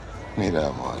Mira,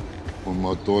 amor, un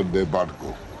motor de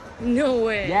barco. No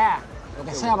way. Yeah, lo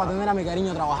que sea para tener a mi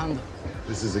cariño trabajando.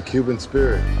 This is a Cuban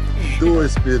spirit. Tu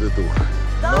espíritu.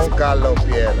 Nunca lo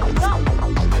pierdas.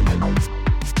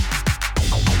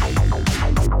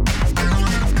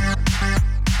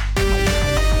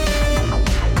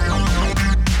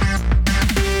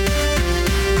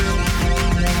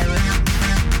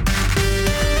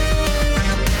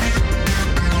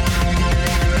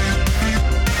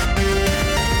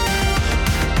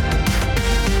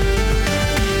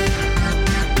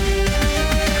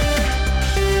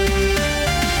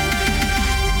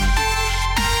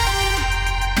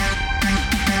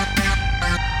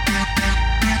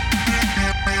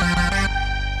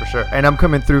 Sure, and I'm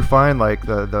coming through fine, like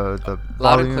the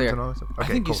Loud and volumes clear. and all that stuff. I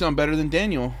Okay, think cool. you sound better than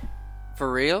Daniel.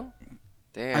 For real?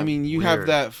 Damn. I mean, you Weird. have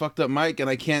that fucked up mic, and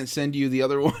I can't send you the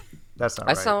other one. That's not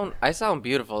I right. sound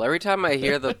beautiful. Every time I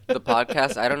hear the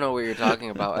podcast, I don't know what you're talking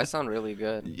about. I sound really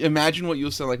good. Imagine what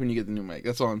you'll sound like when you get the new mic.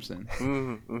 That's all I'm saying.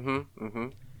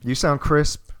 You sound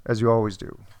crisp as you always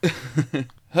do.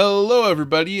 Hello,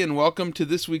 everybody, and welcome to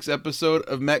this week's episode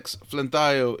of Mex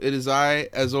Flintayo. It is I,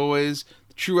 as always,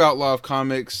 the true outlaw of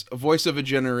comics, a voice of a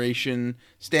generation,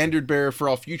 standard bearer for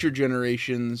all future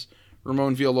generations,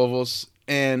 Ramon Villalobos.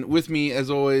 And with me, as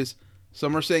always,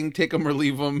 some are saying take them or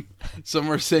leave them. Some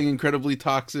are saying incredibly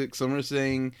toxic. Some are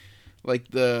saying like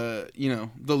the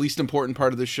least important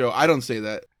part of the show. I don't say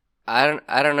that. I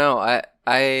don't know.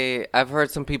 I've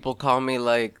heard some people call me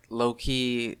like low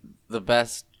key the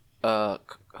best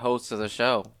host of the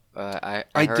show. I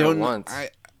heard don't it once.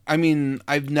 I mean,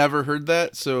 I've never heard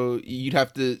that, so you'd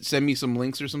have to send me some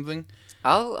links or something.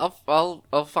 I'll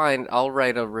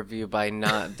write a review by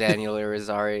not Daniel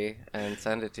Irizarry and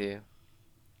send it to you.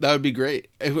 That would be great.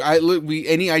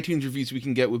 Any iTunes reviews we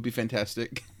can get would be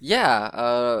fantastic.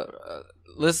 Yeah,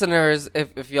 listeners,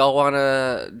 if y'all want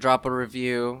to drop a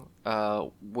review,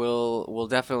 we'll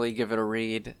definitely give it a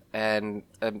read and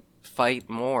fight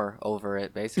more over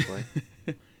it, basically.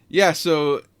 Yeah,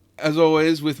 so as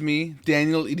always with me,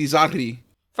 Daniel Irizarry.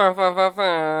 That's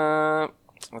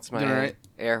my Doing all right?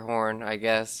 air horn, I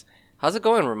guess. How's it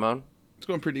going, Ramon? It's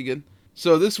going pretty good.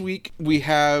 So this week we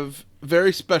have a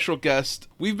very special guest.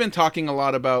 We've been talking a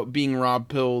lot about being Rob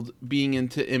Pilled, being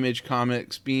into Image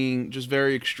Comics, being just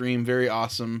very extreme, very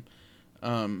awesome,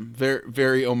 very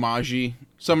very homage-y.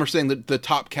 Some are saying that the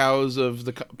top cows of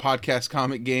the podcast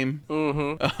comic game.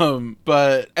 Mm-hmm.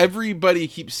 But everybody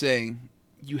keeps saying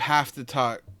you have to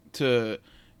talk to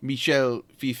Michel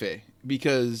Fiffe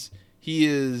because he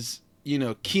is,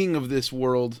 king of this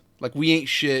world. Like, we ain't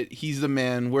shit. He's the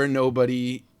man. We're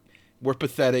nobody. We're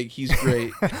pathetic. He's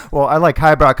great. Well, I like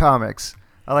highbrow comics.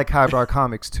 I like highbrow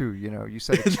comics too. You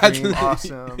said extreme,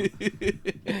 awesome.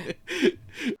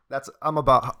 I'm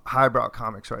about highbrow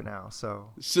comics right now.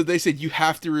 So they said you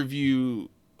have to review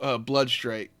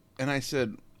Bloodstrike, and I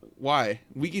said, why?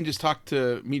 We can just talk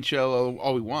to Michel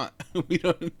all we want.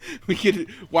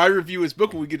 Why review his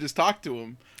book when we could just talk to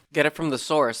him? Get it from the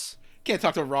source. Can't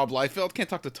talk to Rob Liefeld. Can't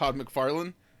talk to Todd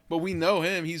McFarlane. But we know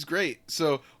him. He's great.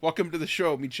 So welcome to the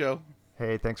show, Michel.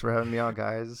 hey, thanks for having me on,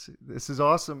 guys. This is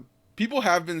awesome. People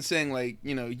have been saying, like,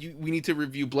 we need to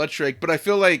review Bloodstrike, but I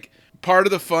feel like part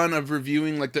of the fun of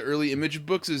reviewing, like, the early Image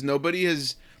books is nobody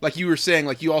has, like you were saying,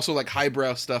 like, you also like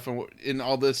highbrow stuff and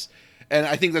all this, and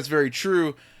I think that's very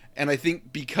true, and I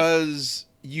think because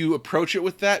you approach it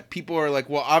with that, people are like,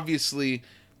 well, obviously,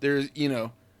 there's,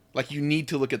 like, you need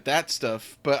to look at that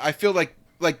stuff, but I feel like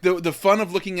the fun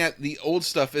of looking at the old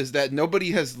stuff is that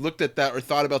nobody has looked at that or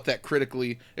thought about that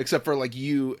critically, except for, like,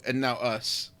 you and now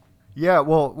us. Yeah,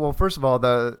 well, first of all,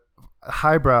 the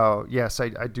highbrow, yes,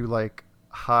 I do like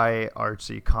high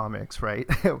artsy comics,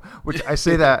 right? Which I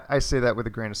say that with a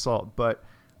grain of salt, but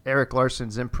Eric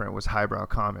Larson's imprint was highbrow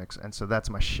comics, and so that's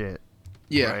my shit.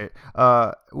 Yeah.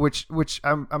 Right. Which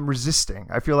I'm resisting.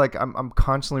 I feel like I'm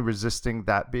constantly resisting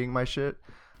that being my shit.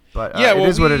 But yeah, well, it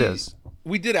is what it is.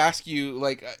 We did ask you,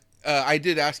 like, I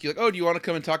did ask you, like, oh, do you want to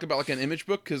come and talk about, like, an Image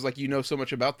book? Because, like, you know so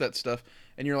much about that stuff.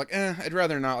 And you're like, I'd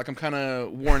rather not. Like, I'm kind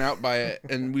of worn out by it.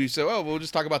 And we said, oh, we'll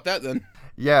just talk about that then.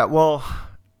 Yeah, well,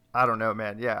 I don't know,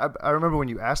 man. Yeah, I remember when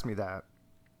you asked me that.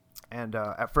 And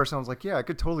at first I was like, yeah, I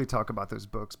could totally talk about those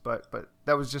books. But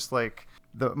that was just, like,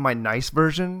 my nice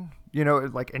version,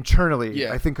 like, internally.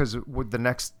 Yeah. I think because the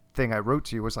next thing I wrote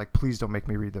to you was like, please don't make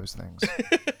me read those things.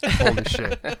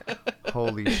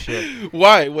 Holy shit.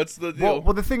 Why? What's the deal?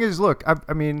 Well, the thing is, look,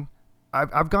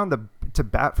 I've gone to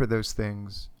bat for those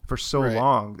things for so Right.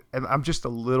 long, and I'm just a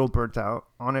little burnt out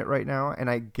on it right now. And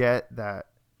I get that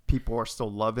people are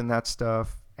still loving that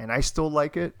stuff, and I still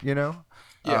like it, Yeah.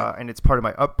 and it's part of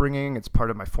my upbringing. It's part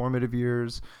of my formative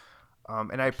years.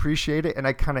 And I appreciate it, and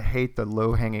I kind of hate the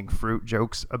low-hanging fruit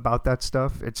jokes about that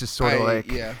stuff. It's just sort of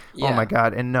like, yeah. oh my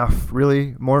god, enough,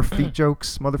 really? More feet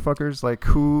jokes, motherfuckers? Like,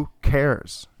 who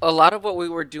cares? A lot of what we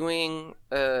were doing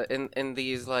in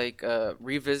these like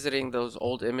revisiting those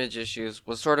old Image issues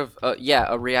was sort of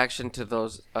a reaction to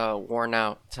those worn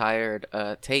out, tired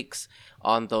takes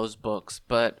on those books.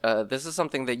 But this is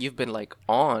something that you've been like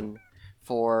on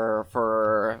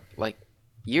for like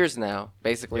years now,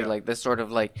 basically. Like this sort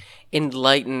of like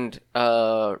enlightened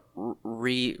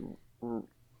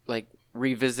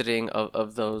revisiting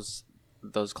of those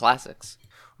classics.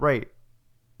 Right.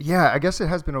 Yeah, I guess it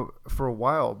has been for a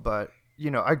while, but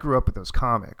I grew up with those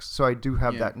comics, so I do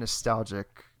have that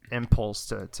nostalgic impulse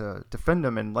to defend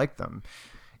them and like them,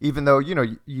 even though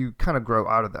you kind of grow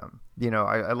out of them.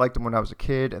 I liked them when I was a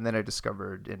kid, and then I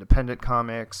discovered independent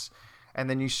comics, and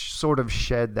then you sort of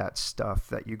shed that stuff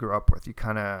that you grew up with. You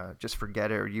kind of just forget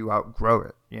it, or you outgrow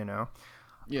it. Yeah.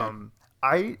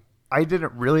 I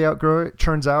didn't really outgrow it.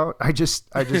 Turns out, I just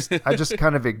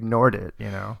kind of ignored it.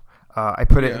 I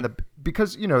put it in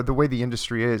because the way the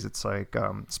industry is, it's like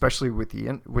especially with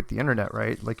the internet,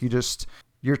 right? Like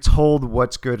you're told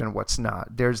what's good and what's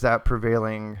not. There's that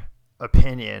prevailing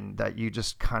opinion that you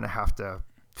just kind of have to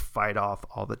fight off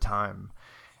all the time.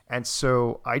 And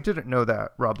so I didn't know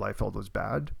that Rob Liefeld was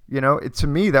bad. To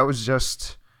me, that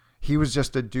was he was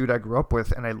just a dude I grew up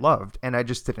with and I loved, and I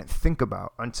just didn't think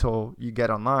about until you get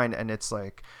online and it's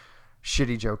like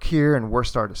shitty joke here and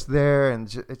worst artist there,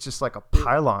 and it's just like a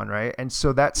pylon, right? And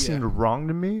so that seemed wrong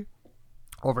to me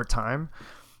over time.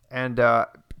 And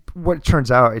what it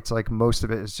turns out, it's like most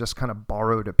of it is just kind of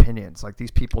borrowed opinions. Like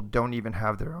these people don't even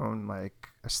have their own like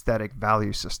aesthetic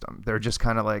value system. They're just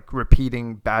kind of like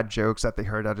repeating bad jokes that they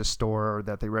heard at a store or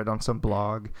that they read on some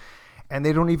blog, and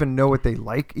they don't even know what they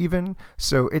like even.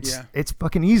 So it's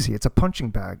fucking easy. It's a punching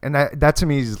bag, and that to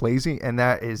me is lazy, and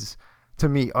that is to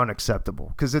me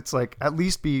unacceptable, because it's like at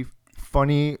least be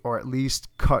funny or at least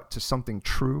cut to something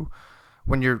true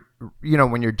when you're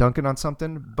dunking on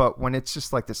something. But when it's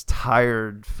just like this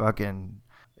tired fucking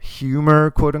humor,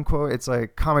 quote unquote, it's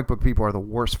like comic book people are the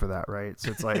worst for that, right?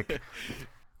 So it's like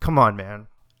come on, man.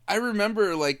 I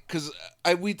remember like, because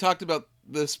we talked about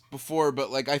this before,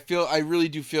 but like I really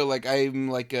do feel like I'm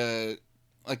like a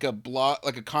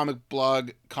comic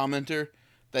blog commenter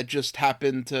that just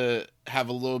happened to have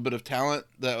a little bit of talent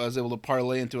that I was able to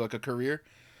parlay into like a career.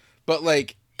 But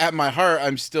like at my heart,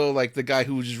 I'm still like the guy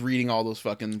who was just reading all those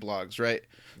fucking blogs, right?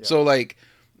 Yeah. So like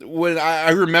when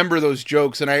I remember those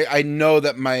jokes, and I know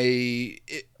that my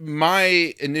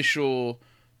initial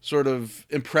sort of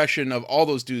impression of all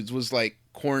those dudes was like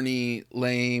corny,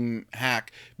 lame,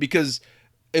 hack, because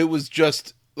it was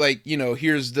just like,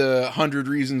 here's the 100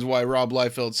 reasons why Rob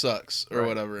Liefeld sucks or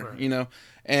whatever,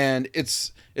 and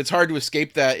it's hard to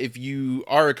escape that if you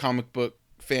are a comic book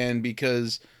fan,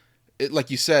 because it,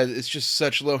 like you said, it's just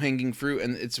such low hanging fruit,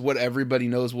 and it's what everybody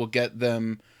knows will get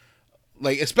them,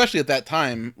 like, especially at that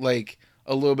time, like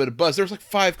a little bit of buzz. There was like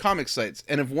 5 comic sites,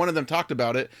 and if one of them talked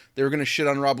about it, they were going to shit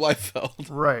on Rob Liefeld.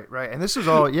 Right. And this was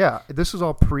all, this was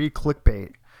all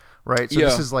pre-clickbait, right? So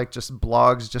this is like just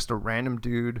blogs, just a random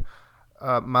dude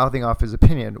mouthing off his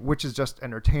opinion, which is just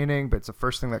entertaining, but it's the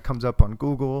first thing that comes up on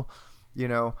Google,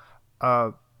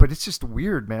 but it's just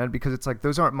weird, man, because it's like,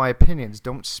 those aren't my opinions.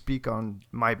 Don't speak on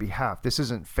my behalf. This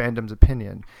isn't fandom's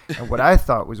opinion. And what I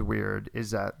thought was weird is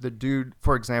that the dude,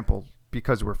 for example,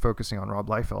 because we're focusing on Rob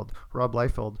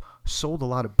Liefeld sold a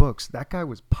lot of books. That guy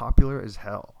was popular as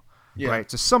hell, right?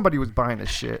 So somebody was buying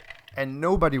this shit, and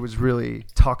nobody was really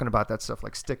talking about that stuff,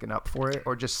 like sticking up for it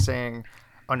or just saying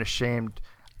unashamed,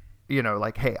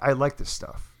 like, hey, I like this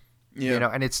stuff.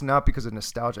 And it's not because of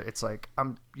nostalgia. It's like,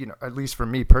 I'm, at least for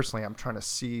me personally, I'm trying to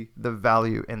see the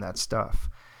value in that stuff.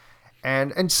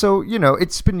 And so,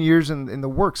 it's been years in the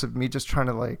works of me just trying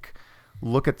to like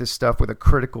look at this stuff with a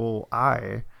critical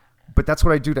eye. But that's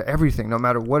what I do to everything, no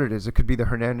matter what it is. It could be the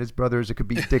Hernandez brothers. It could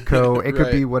be Ditko. It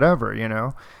could be whatever,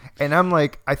 And I'm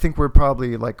like, I think we're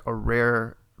probably like a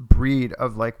rare breed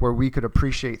of like where we could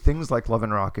appreciate things like Love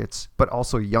and Rockets, but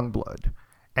also Youngblood,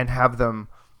 and have them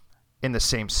in the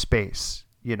same space,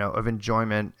 of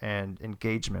enjoyment and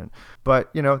engagement. But,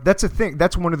 that's a thing.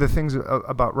 That's one of the things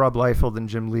about Rob Liefeld and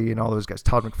Jim Lee and all those guys,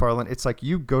 Todd McFarlane. It's like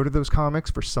you go to those comics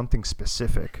for something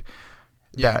specific.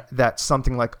 That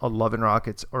something like a Love and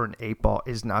Rockets or an 8-Ball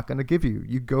is not going to give you.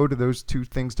 You go to those two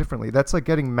things differently. That's like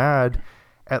getting mad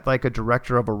at like a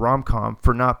director of a rom-com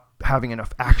for not having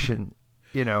enough action,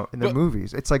 in the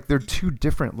movies. It's like they're two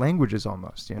different languages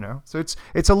almost, So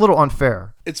it's a little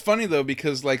unfair. It's funny though,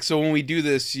 because like, so when we do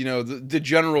this, the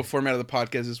general format of the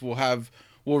podcast is we'll have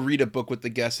we'll read a book with the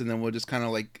guests, and then we'll just kind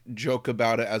of like joke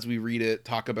about it as we read it,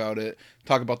 talk about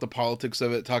the politics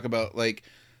of it, talk about like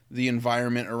the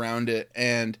environment around it.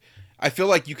 And I feel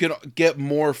like you can get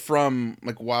more from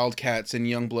like Wildcats and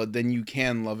Youngblood than you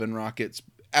can Love and Rockets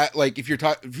at like if you're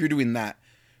doing that,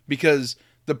 because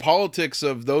the politics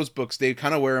of those books, they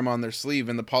kind of wear them on their sleeve,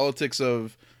 and the politics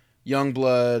of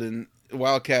Youngblood and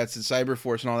Wildcats and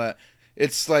Cyberforce and all that,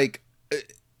 it's like,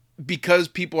 because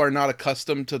people are not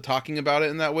accustomed to talking about it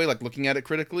in that way, like looking at it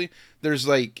critically, there's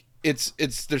like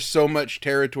there's so much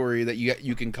territory that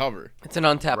you can cover. It's an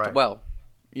untapped well.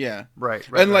 Yeah. Right.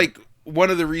 And like one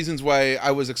of the reasons why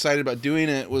I was excited about doing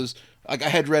it was like I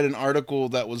had read an article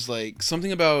that was like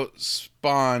something about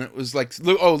Spawn. It was like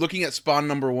looking at Spawn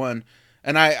 #1,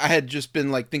 and I had just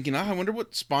been like thinking, I wonder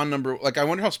what I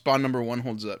wonder how Spawn #1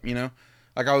 holds up, you know?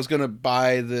 Like I was gonna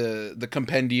buy the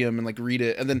compendium and like read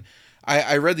it, and then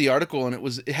I read the article, and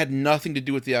it had nothing to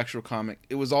do with the actual comic.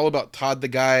 It was all about Todd the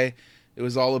guy. It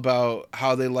was all about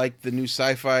how they liked the new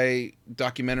sci-fi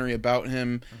documentary about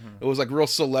him. Mm-hmm. It was like real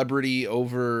celebrity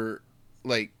over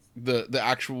like the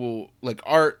actual like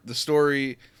art, the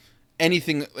story,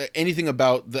 anything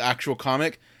about the actual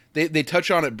comic. They touch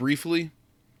on it briefly,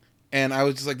 and I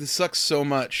was just like, this sucks so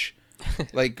much.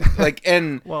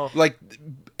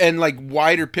 And like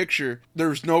wider picture,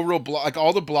 there's no real like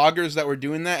all the bloggers that were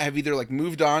doing that have either like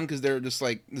moved on because they're just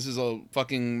like, this is a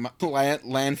fucking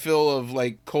landfill of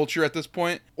like culture at this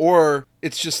point, or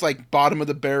it's just like bottom of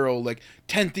the barrel, like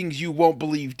 10 things you won't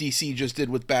believe DC just did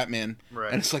with Batman.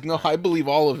 Right. And it's like, no, I believe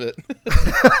all of it.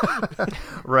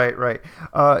 Right.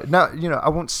 Now, you know, I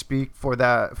won't speak for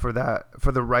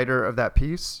the writer of that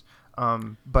piece,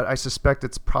 but I suspect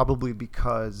it's probably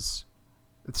because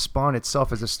Spawn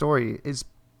itself as a story is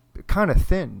kind of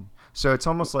thin. So it's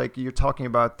almost like you're talking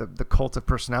about the cult of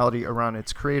personality around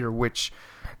its creator, which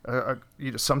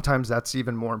you know, sometimes that's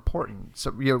even more important.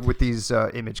 So, you know, with these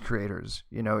image creators,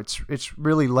 you know, it's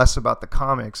really less about the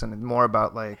comics and more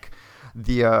about like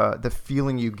the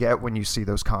feeling you get when you see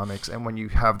those comics and when you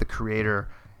have the creator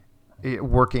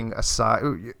working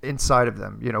inside of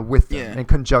them, you know, with them, in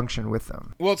conjunction with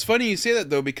them. Well, it's funny you say that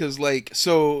though, because like,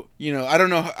 so, you know, I don't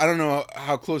know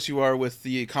how close you are with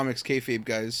the Comics Kayfabe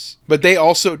guys, but they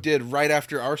also did right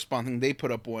after our Spawn thing, they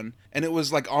put up one, and it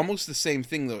was like almost the same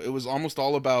thing though. It was almost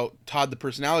all about Todd the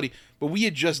personality, but we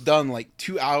had just done like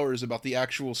 2 hours about the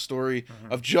actual story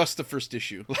of just the first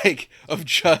issue, like of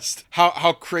just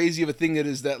how crazy of a thing it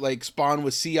is that like Spawn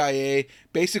was CIA,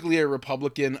 basically a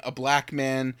Republican, a black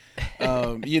man,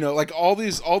 you know, like all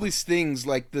these things,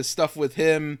 like the stuff with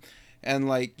him and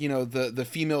like, you know, the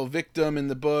female victim in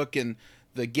the book and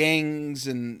the gangs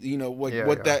and, you know,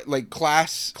 that like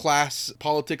class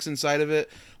politics inside of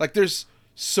it. Like there's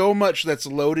so much that's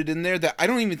loaded in there that I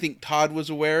don't even think Todd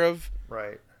was aware of.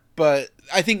 Right. But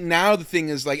I think now the thing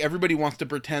is, like, everybody wants to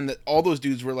pretend that all those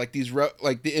dudes were like these,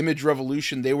 like the Image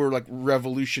Revolution. They were like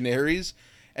revolutionaries,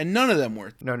 and none of them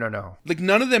were. No. Like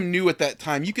none of them knew at that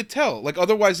time. You could tell. Like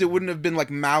otherwise, it wouldn't have been like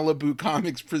Malibu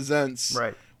Comics presents,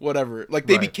 right? Whatever. Like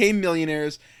they became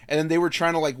millionaires, and then they were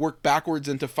trying to like work backwards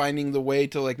into finding the way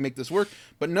to like make this work.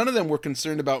 But none of them were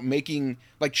concerned about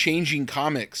changing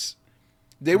comics.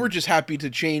 They were just happy to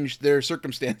change their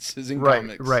circumstances in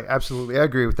comics. Right, absolutely. I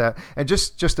agree with that. And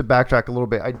just to backtrack a little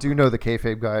bit, I do know the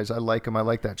Kayfabe guys. I like them. I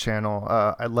like that channel.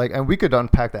 And we could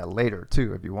unpack that later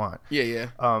too if you want. Yeah.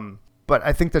 But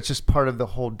I think that's just part of the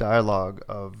whole dialogue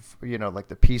of, you know, like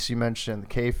the piece you mentioned, the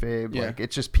Kayfabe. Yeah. Like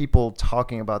it's just people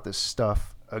talking about this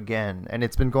stuff again, and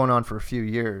it's been going on for a few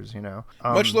years, you know.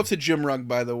 Much love to Jim Rugg,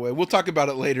 by the way. We'll talk about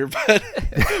it later, but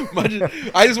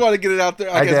I just want to get it out there.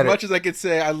 Like, as much as I could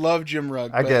say, I love Jim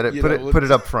Rugg. I get it. Put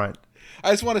it up front.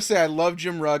 I just want to say I love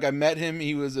Jim Rugg. I met him.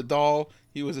 He was a doll.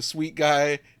 He was a sweet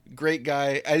guy, great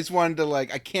guy. I just wanted to I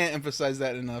can't emphasize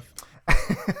that enough.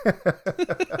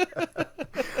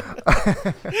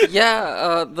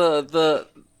 Yeah,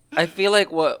 I feel like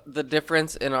what the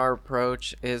difference in our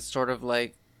approach is sort of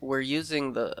like we're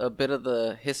using a bit of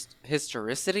the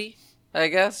historicity, I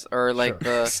guess, or like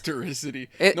the historicity.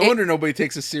 No wonder nobody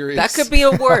takes us serious. That could be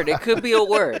a word. It could be a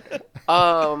word.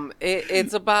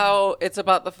 It's about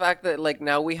the fact that like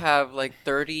now we have like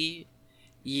 30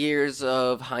 years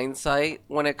of hindsight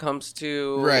when it comes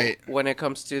to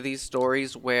these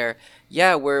stories where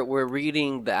we're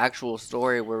reading the actual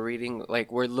story,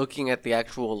 we're looking at the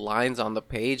actual lines on the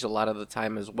page a lot of the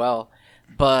time as well,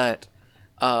 but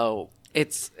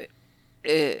it's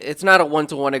not a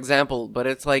one-to-one example, but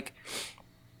it's like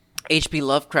H.P.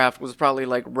 Lovecraft was probably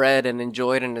like read and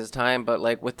enjoyed in his time, but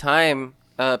like with time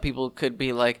people could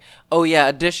be like, oh yeah,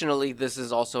 additionally this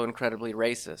is also incredibly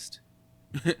racist.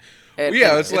 And,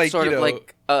 Yeah, and it's like, sort you of know-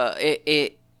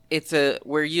 like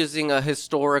we're using a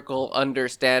historical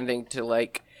understanding to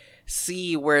like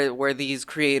see where these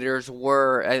creators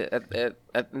were at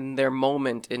in their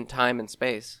moment in time and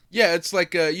space. Yeah, it's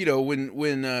like you know,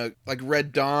 when like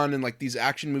Red Dawn and like these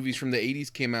action movies from the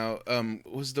 80s came out.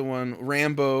 What was the one,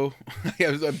 Rambo?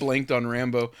 I blanked on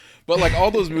Rambo, but like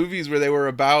all those movies where they were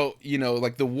about, you know,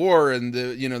 like the war and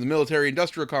the, you know, the military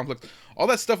industrial complex, all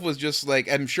that stuff was just like,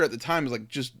 I'm sure at the time, was like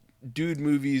just dude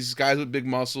movies, guys with big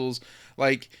muscles.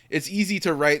 Like, it's easy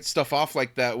to write stuff off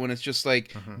like that when it's just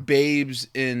like babes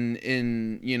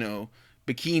in you know,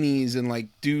 bikinis and like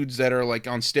dudes that are like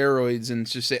on steroids, and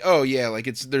just say, oh yeah, like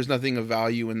there's nothing of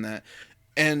value in that.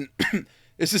 And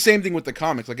it's the same thing with the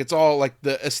comics. Like, it's all like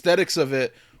the aesthetics of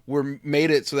it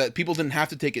made it so that people didn't have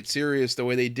to take it serious the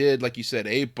way they did, like you said,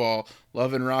 8-Ball,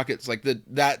 Love and Rockets, like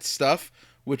that stuff,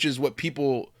 which is what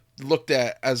people looked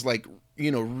at as like,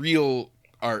 you know, real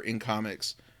art in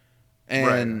comics.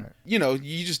 And Right. you know,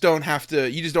 you just don't have to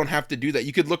do that.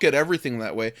 You could look at everything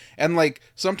that way. And like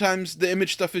sometimes the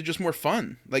Image stuff is just more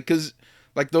fun. Like, cuz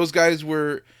like those guys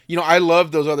were, you know, I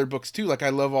love those other books too. Like, I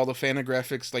love all the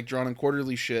Fantagraphics, like Drawn and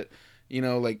Quarterly shit. You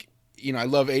know, like, you know, I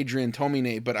love Adrian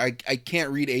Tomine, but I can't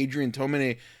read Adrian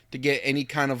Tomine to get any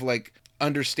kind of like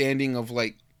understanding of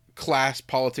like class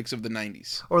politics of the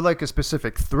 90s. Or like a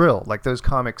specific thrill. Like, those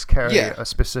comics carry Yeah. a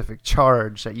specific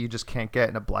charge that you just can't get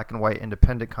in a black and white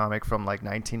independent comic from like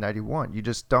 1991. You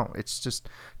just don't. It's just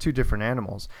two different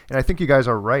animals. And I think you guys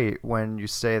are right when you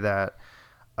say that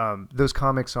those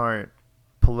comics aren't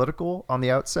political on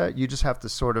the outset. You just have to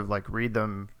sort of like read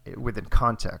them within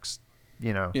context,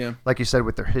 you know, Yeah. like you said,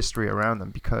 with their history around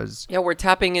them, because Yeah, we're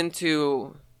tapping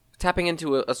into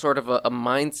a sort of a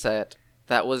mindset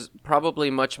that was probably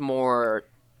much more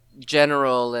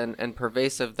general and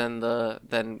pervasive than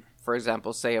for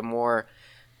example, say a more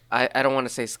I don't want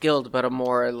to say skilled, but a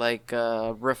more like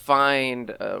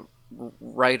refined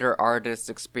writer artist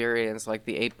experience, like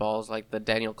the 8-Balls, like the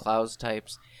Daniel Clowes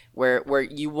types, where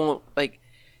you won't like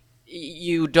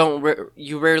you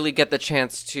rarely get the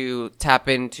chance to tap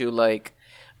into like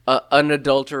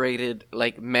unadulterated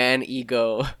like man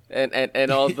ego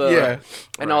and all the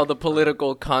Yeah. all the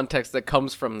political context that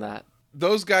comes from that.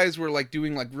 Those guys were like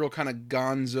doing like real kind of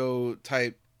gonzo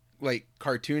type like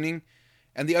cartooning,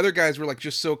 and the other guys were like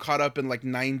just so caught up in like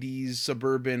 90s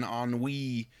suburban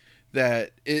ennui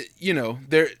that it, you know,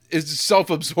 there is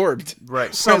self-absorbed.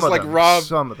 right. Whereas, like Rob,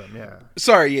 some of them, yeah.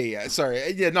 sorry,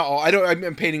 not all.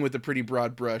 I'm painting with a pretty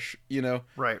broad brush, you know.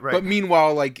 Right. But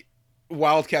meanwhile, like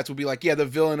Wildcats will be like, yeah, the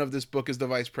villain of this book is the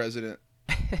vice president.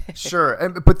 Sure,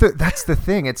 but that's the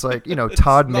thing. It's like, you know,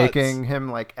 Todd nuts. making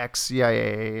him like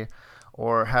ex-CIA,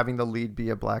 or having the lead be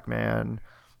a black man.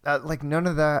 Like, none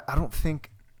of that. I don't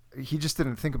think he just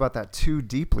didn't think about that too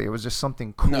deeply. It was just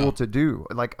something cool No. to do.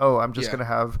 Like, oh, I'm just Yeah. gonna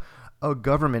have a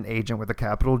government agent with a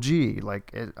capital G.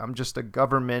 Like, I'm just a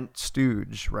government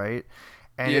stooge, right?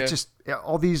 And Yeah. it just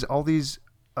all these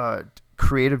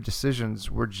creative decisions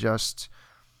were just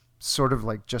sort of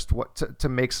like just what to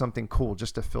make something cool,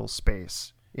 just to fill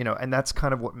space, you know. And that's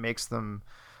kind of what makes them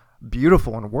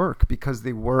beautiful and work, because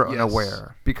they were Yes.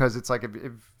 unaware. Because it's like,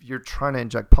 if you're trying to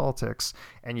inject politics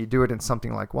and you do it in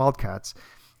something like Wildcats,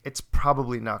 it's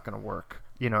probably not going to work,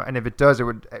 you know. And if it does, it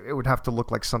would have to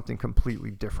look like something completely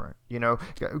different, you know,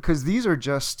 because these are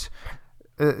just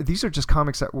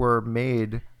comics that were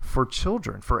made for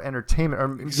children, for entertainment,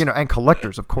 or, you know, and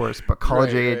collectors, of course, but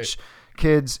college Right, age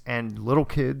kids and little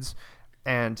kids.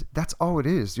 And that's all it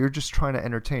is. You're just trying to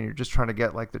entertain. You're just trying to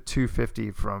get like the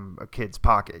 $2.50 from a kid's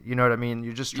pocket. You know what I mean?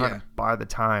 You're just trying Yeah. to buy the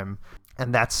time,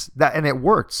 and that's that. And it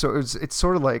worked. So it's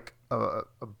sort of like a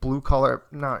blue collar.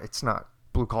 No, it's not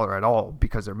blue collar at all,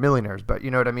 because they're millionaires. But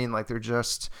you know what I mean? Like, they're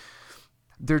just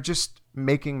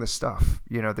making the stuff.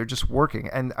 You know, they're just working.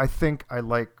 And I think I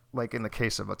like in the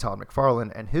case of Todd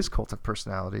McFarlane and his cult of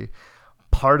personality,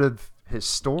 part of his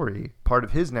story, part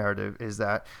of his narrative is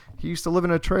that he used to live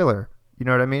in a trailer. You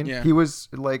know what I mean? Yeah. He was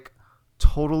like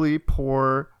totally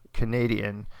poor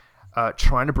Canadian,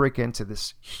 trying to break into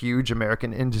this huge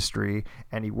American industry,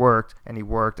 and he worked and he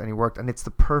worked and he worked, and it's the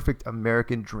perfect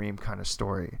American dream kind of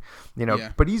story, you know.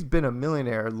 Yeah. But he's been a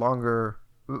millionaire longer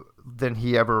than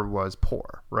he ever was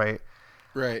poor, right?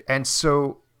 Right. And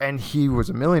so, and he was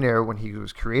a millionaire when he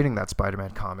was creating that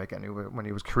Spider-Man comic, and when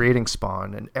he was creating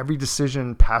Spawn, and every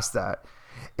decision past that,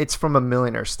 it's from a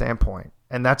millionaire standpoint,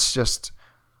 and that's just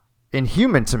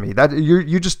inhuman to me. That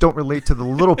you just don't relate to the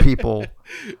little people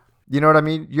You know what I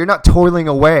mean? You're not toiling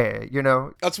away, you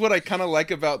know? That's what I kind of like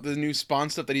about the new Spawn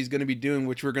stuff that he's going to be doing,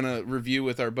 which we're going to review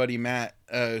with our buddy Matt,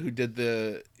 who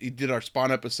did our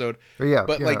Spawn episode. Yeah.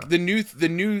 But like the new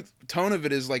tone of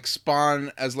it is like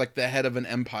Spawn as like the head of an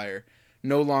empire,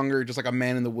 no longer just like a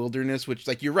man in the wilderness. Which,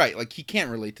 like, you're right, like he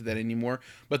can't relate to that anymore.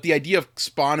 But the idea of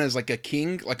Spawn as like a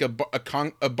king, like a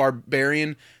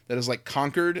barbarian that is like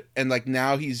conquered, and like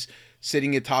now he's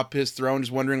sitting atop his throne,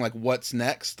 just wondering like what's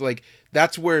next. Like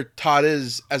that's where Todd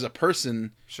is as a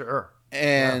person. Sure.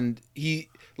 And he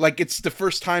like it's the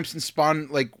first time since Spawn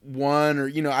like 1, or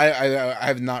you know, I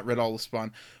have not read all of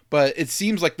Spawn, but it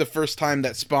seems like the first time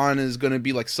that Spawn is going to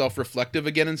be like self-reflective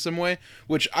again in some way,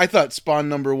 which I thought Spawn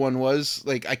 #1 was.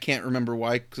 Like I can't remember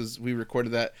why, because we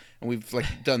recorded that and we've like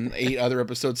done 8 other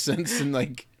episodes since, and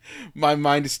like my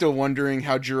mind is still wondering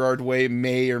how Gerard Way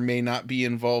may or may not be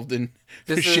involved in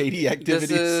shady activities.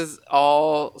 This is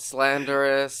all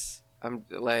slanderous. I'm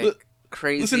like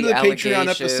crazy. Listen to the Patreon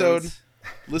episode.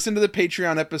 Listen to the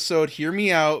Patreon episode. Hear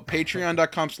me out.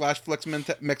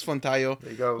 Patreon.com/FlexMexFlontayo.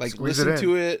 There you go. Like, Squeeze listen it in.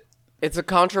 to it. It's a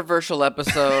controversial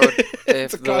episode.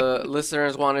 If the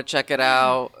listeners want to check it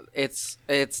out, it's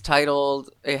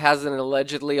titled. It has an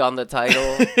allegedly on the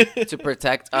title to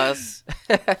protect us.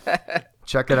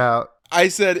 Check it out. I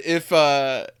said if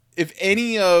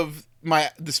any of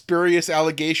the spurious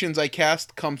allegations I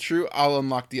cast come true, I'll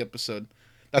unlock the episode.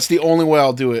 That's the only way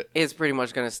I'll do it. It's pretty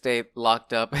much going to stay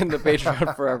locked up in the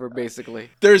Patreon forever, basically.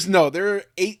 There are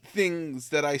 8 things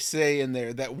that I say in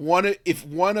there that if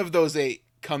one of those 8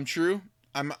 come true,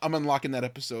 I'm unlocking that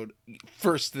episode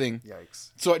first thing.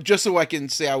 Yikes. So just so I can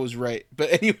say I was right.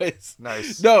 But anyways.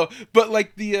 Nice. No, but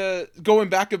like the going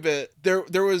back a bit,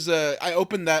 there was I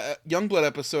opened that Youngblood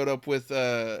episode up with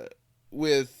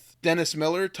Dennis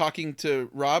Miller talking to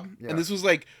Rob. Yeah. And this was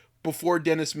like before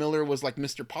Dennis Miller was like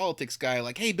Mr. Politics guy,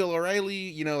 like, hey, Bill O'Reilly,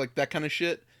 you know, like that kind of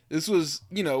shit. This was,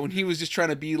 you know, when he was just trying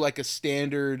to be like a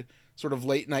standard sort of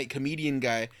late night comedian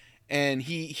guy. And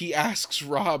he asks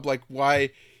Rob like why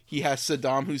he has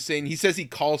Saddam Hussein. He says he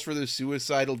calls for the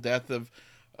suicidal death of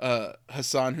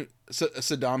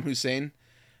Saddam Hussein.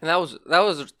 And that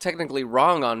was technically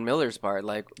wrong on Miller's part.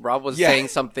 Like Rob was saying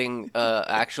something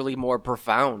actually more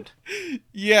profound.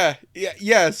 Yeah.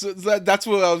 So that's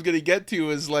what I was gonna get to.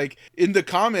 Is like in the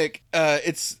comic,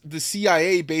 it's the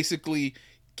CIA basically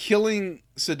killing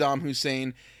Saddam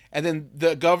Hussein, and then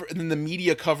the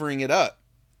media covering it up,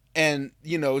 and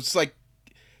you know it's like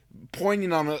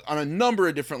pointing on a number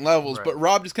of different levels. Right. But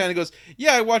Rob just kind of goes,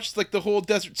 "Yeah, I watched like the whole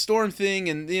Desert Storm thing,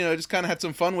 and you know just kind of had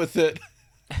some fun with it."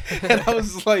 And I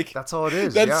was like, that's all it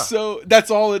is. That's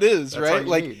all it is, that's right?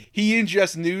 Like need. He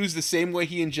ingests news the same way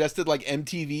he ingested like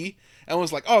MTV, and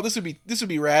was like, "Oh, this would be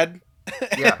rad."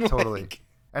 Yeah, totally. Like,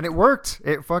 and it worked.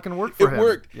 It fucking worked for him. It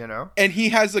worked, you know. And he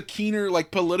has a keener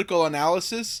like political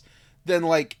analysis than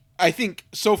like I think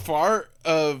so far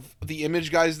of the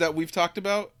Image guys that we've talked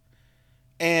about,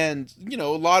 and you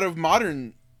know a lot of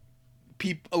modern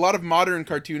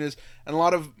cartoonists and a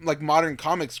lot of like modern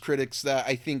comics critics that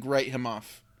I think write him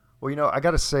off. Well, you know, I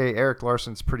got to say Erik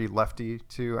Larsen's pretty lefty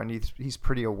too, and he's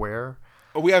pretty aware.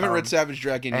 Oh, we haven't read Savage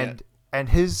Dragon yet. And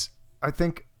I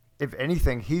think if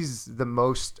anything, he's the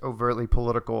most overtly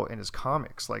political in his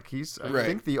comics. Like I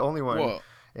think the only one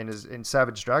in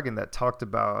Savage Dragon that talked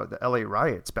about the LA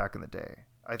riots back in the day.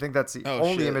 I think that's the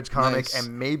only Image comic,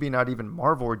 and maybe not even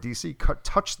Marvel or DC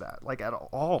touched that like at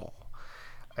all.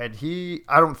 And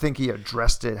I don't think he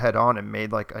addressed it head on and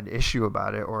made like an issue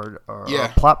about it or a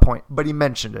plot point, but he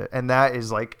mentioned it, and that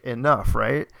is like enough,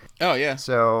 right? Oh yeah.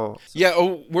 So yeah.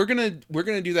 Oh, we're gonna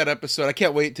do that episode. I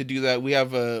can't wait to do that. We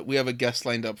have a guest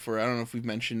lined up for it. I don't know if we've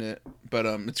mentioned it, but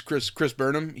it's Chris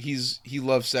Burnham. He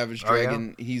loves Savage Dragon.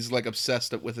 Oh, yeah? He's like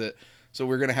obsessed with it. So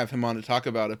we're gonna have him on to talk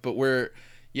about it. But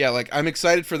like I'm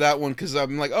excited for that one because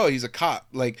I'm like, oh, he's a cop.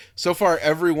 Like so far,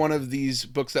 every one of these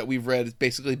books that we've read has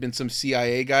basically been some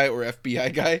CIA guy or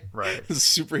FBI guy, right? A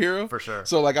superhero for sure.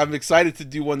 So like I'm excited to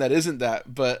do one that isn't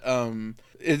that, but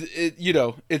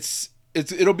it'll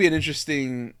be an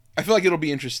interesting. I feel like it'll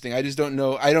be interesting. I just don't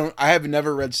know. I have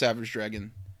never read Savage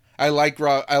Dragon. I like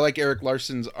Erik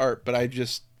Larsen's art, but I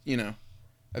just I've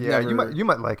never... you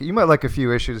might like it. You might like a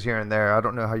few issues here and there. I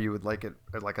don't know how you would like it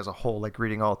like as a whole, like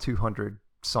reading all 200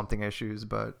 something issues,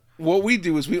 but what we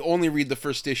do is we only read the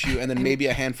first issue and then maybe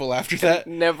a handful after that.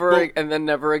 Never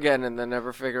again, and then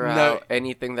never figure out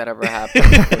anything that ever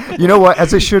happened. You know what?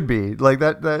 As it should be. Like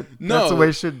that's the way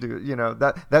it should do. You know,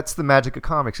 that's the magic of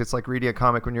comics. It's like reading a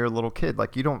comic when you're a little kid.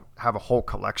 Like you don't have a whole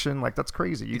collection. Like that's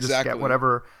crazy. You just get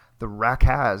whatever the rack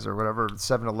has or whatever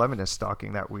 7-Eleven is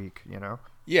stocking that week, you know?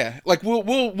 Yeah, like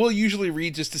we'll usually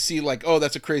read just to see like, oh,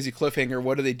 that's a crazy cliffhanger.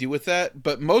 What do they do with that?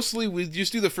 But mostly we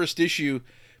just do the first issue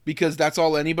because that's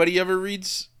all anybody ever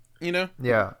reads, you know?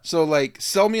 Yeah. So like,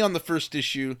 sell me on the first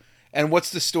issue, and what's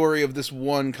the story of this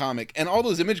one comic? And all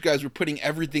those Image guys were putting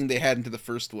everything they had into the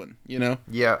first one, you know?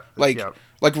 Yeah. Like yeah.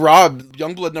 like Rob,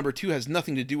 Youngblood #2 has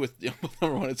nothing to do with Youngblood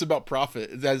 #1. It's about profit.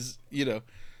 It has, you know.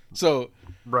 So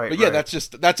Right. but yeah,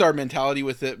 right. that's our mentality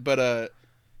with it. But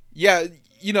yeah,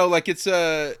 you know, like it's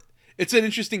an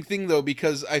interesting thing though,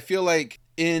 because I feel like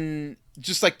in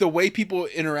just like the way people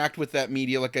interact with that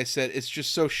media, like I said, it's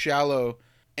just so shallow.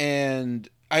 And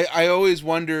I always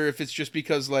wonder if it's just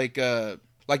because like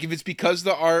if it's because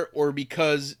the art, or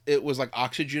because it was like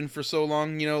oxygen for so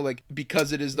long, you know, like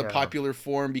because it is the Yeah. popular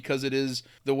form, because it is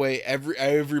the way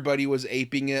everybody was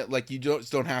aping it. Like you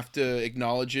don't have to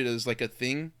acknowledge it as like a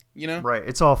thing, you know? Right.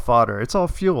 It's all fodder. It's all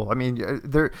fuel. I mean,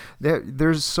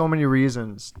 there's so many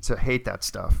reasons to hate that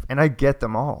stuff, and I get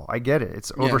them all. I get it.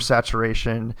 It's Yeah.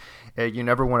 oversaturation. You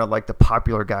never want to like the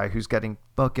popular guy who's getting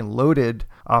fucking loaded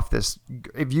off this.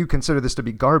 If you consider this to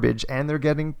be garbage and they're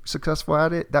getting successful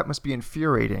at it, that must be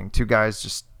infuriating to guys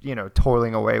just, you know,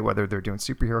 toiling away, whether they're doing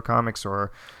superhero comics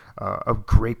or a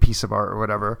great piece of art or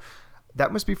whatever.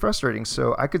 That must be frustrating.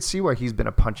 So I could see why he's been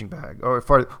a punching bag, or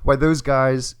why those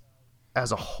guys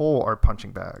as a whole are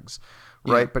punching bags,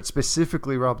 right? Yeah. But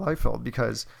specifically Rob Liefeld,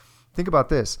 because think about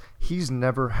this. He's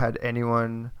never had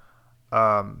anyone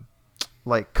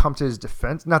like come to his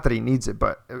defense. Not that he needs it,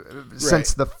 but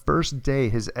since the first day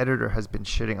his editor has been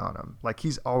shitting on him. Like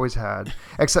he's always had,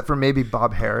 except for maybe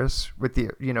Bob Harris with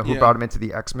the, you know, who Yeah. brought him into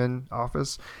the X-Men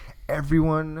office.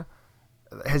 Everyone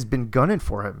has been gunning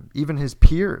for him, even his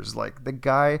peers. Like the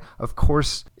guy, of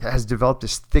course, has developed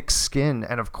this thick skin,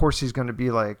 and of course he's going to be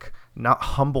like not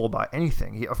humble about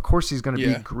anything. Of course he's going to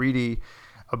Yeah. be greedy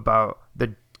about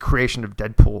the creation of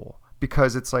Deadpool,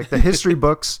 because it's like the history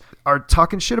books are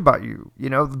talking shit about you. You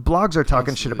know, the blogs are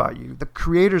talking shit about you. The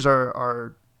creators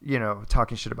are you know,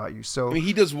 talking shit about you. So I mean,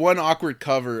 he does one awkward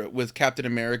cover with Captain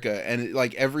America, and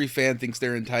like every fan thinks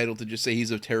they're entitled to just say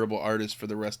he's a terrible artist for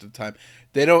the rest of the time.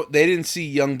 They didn't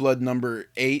see Youngblood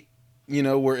 #8, you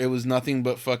know, where it was nothing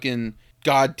but fucking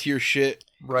god tier shit.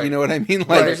 Right. You know what I mean? Like,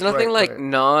 Right. There's nothing like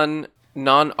right.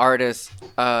 non artists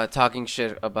talking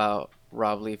shit about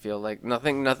Rob Liefeld. Like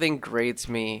nothing grates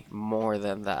me more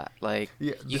than that. Like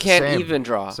Yeah, you can't same, even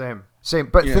draw. Same.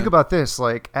 But Yeah. think about this.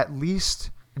 Like at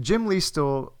least Jim Lee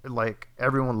still, like,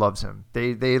 everyone loves him.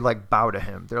 They like bow to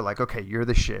him. They're like, okay, you're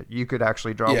the shit. You could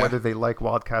actually draw. Yeah. Whether they like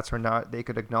Wildcats or not, they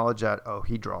could acknowledge that. Oh,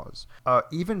 he draws.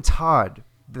 Even Todd,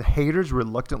 the haters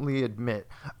reluctantly admit,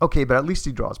 okay, but at least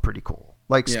he draws pretty cool.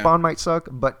 Like Yeah. Spawn might suck,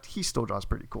 but he still draws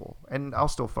pretty cool, and I'll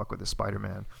still fuck with his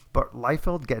Spider-Man. But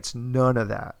Liefeld gets none of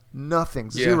that. Nothing.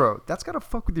 Yeah. Zero. That's gotta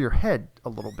fuck with your head a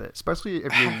little bit, especially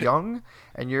if you're young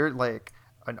and you're like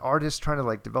an artist trying to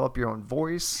like develop your own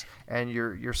voice, and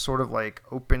you're sort of like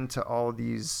open to all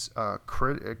these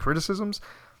criticisms.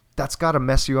 That's got to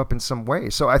mess you up in some way.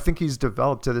 So I think he's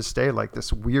developed to this day like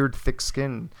this weird thick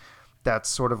skin that's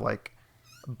sort of like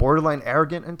borderline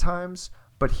arrogant in times,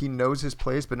 but he knows his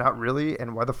place, but not really.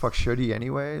 And why the fuck should he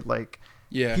anyway? Like,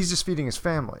 Yeah. he's just feeding his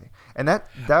family. And that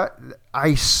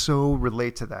I so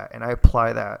relate to that, and I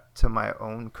apply that to my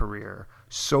own career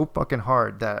so fucking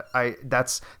hard that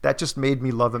that just made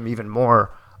me love him even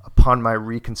more upon my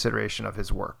reconsideration of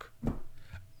his work.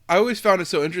 I always found it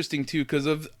so interesting too, because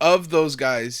of those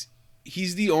guys,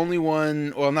 he's the only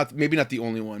one, well, maybe not the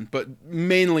only one, but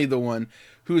mainly the one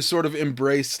who has sort of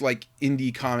embraced like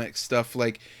indie comic stuff.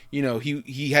 Like, you know,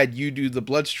 he had you do the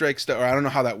Bloodstrike stuff, or I don't know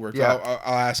how that worked. Yeah.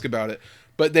 I'll ask about it.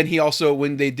 But then he also,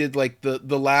 when they did like the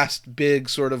last big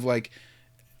sort of like,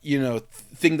 you know,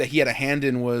 thing that he had a hand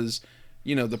in was,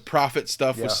 you know, the Prophet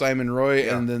stuff with Yeah. Simon Roy,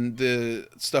 Yeah. and then the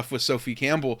stuff with Sophie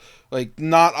Campbell. Like,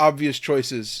 not obvious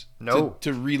choices No.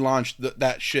 to relaunch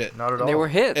that shit. Not at all. They were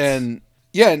hits. And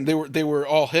yeah, and they were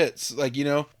all hits. Like, you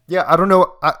know, Yeah, I don't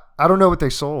know. I don't know what they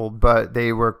sold, but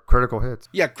they were critical hits.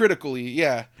 yeah, critically,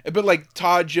 yeah. But like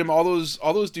Todd, Jim, all those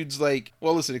dudes, like,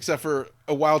 well, listen, except for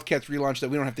a Wildcats relaunch that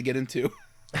we don't have to get into.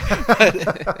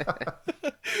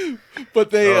 But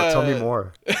they Tell me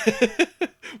more.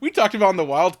 we talked about on the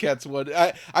Wildcats one.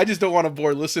 I just don't want to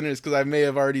bore listeners because I may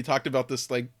have already talked about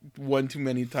this like one too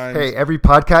many times. Hey, every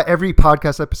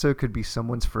podcast episode could be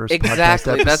someone's first Exactly.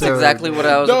 podcast That's episode. exactly what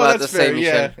I was No, about to that's say,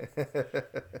 fair, Mishan.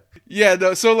 Yeah,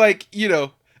 no, so like, you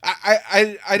know,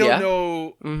 I don't Yeah.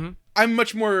 know. Mm-hmm. I'm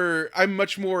much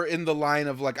more in the line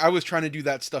of like, I was trying to do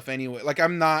that stuff anyway. Like,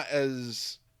 I'm not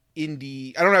as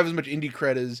indie. I don't have as much indie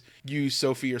cred as you,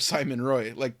 Sophie, or Simon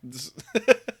Roy. Like,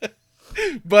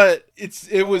 But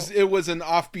it was an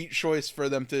offbeat choice for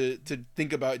them to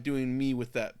think about doing me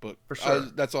with that book. For sure.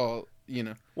 That's all,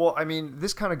 Well, I mean,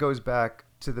 this kind of goes back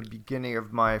to the beginning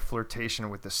of my flirtation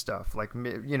with this stuff. Like,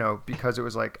 because it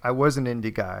was like, I was an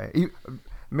indie guy.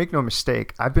 Make no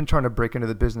mistake, I've been trying to break into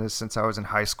the business since I was in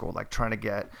high school, like trying to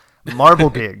get Marvel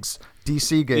gigs,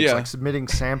 DC gigs, like submitting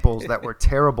samples that were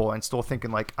terrible and still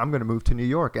thinking like, I'm going to move to New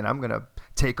York and I'm going to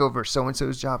take over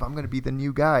so-and-so's job. I'm going to be the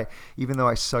new guy, even though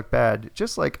I suck bad,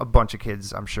 just like a bunch of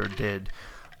kids I'm sure did.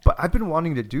 But I've been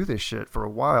wanting to do this shit for a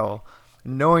while,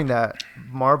 knowing that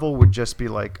Marvel would just be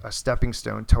like a stepping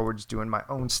stone towards doing my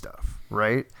own stuff,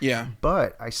 right? Yeah.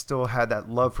 But I still had that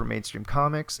love for mainstream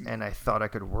comics, and I thought I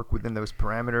could work within those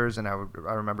parameters. And I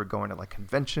remember going to like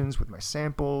conventions with my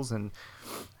samples, and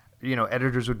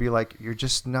editors would be like, "You're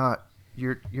just not.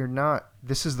 You're not.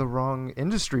 This is the wrong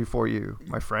industry for you,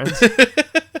 my friends."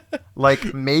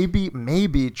 Like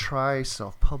maybe try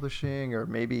self-publishing, or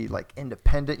maybe like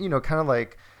independent. Kind of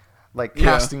like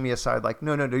casting me aside. Like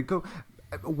no, go.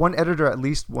 One editor at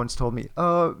least once told me,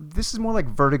 this is more like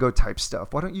Vertigo type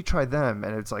stuff. Why don't you try them?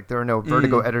 And it's like, there are no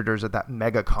Vertigo editors at that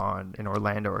MegaCon in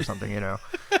Orlando or something,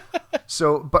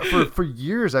 So, but for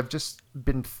years, I've just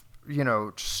been,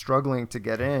 struggling to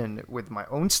get in with my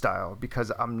own style,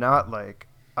 because I'm not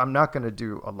going to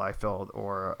do a Liefeld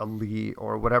or a Lee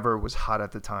or whatever was hot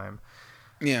at the time.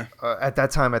 Yeah. At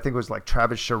that time, I think it was like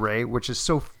Travis Charest, which is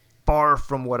so far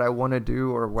from what I want to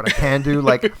do or what I can do.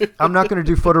 Like, I'm not going to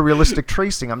do photorealistic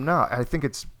tracing. I'm not. I think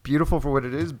it's beautiful for what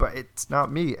it is, but it's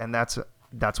not me, and that's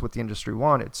what the industry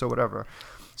wanted. So whatever.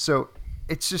 So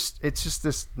it's just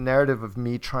this narrative of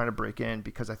me trying to break in,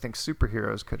 because I think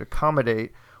superheroes could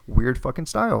accommodate weird fucking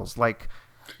styles. Like,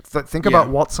 think about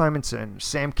Walt Simonson,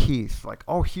 Sam Keith, like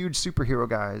all huge superhero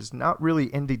guys, not really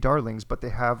indie darlings, but they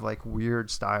have like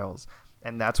weird styles.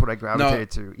 And that's what I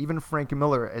gravitated to. Even Frank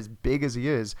Miller, as big as he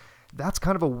is, that's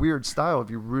kind of a weird style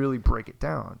if you really break it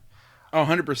down. Oh,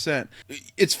 100%.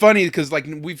 It's funny because like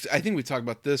I think we talked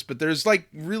about this, but there's like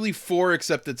really 4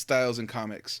 accepted styles in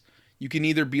comics. You can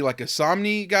either be like a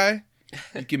Somni guy,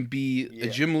 you can be a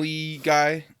Jim Lee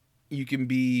guy, you can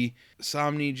be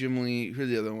Somni, Jim Lee. Who are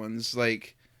the other ones?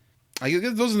 Like, I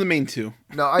guess those are the main 2.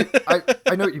 No, I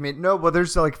know what you mean. No, well,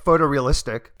 there's like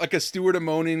photorealistic, like a Stuart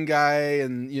Immonen guy,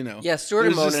 and Yeah,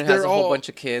 Stuart Immonen has a whole bunch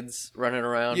of kids running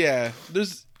around. Yeah,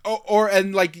 there's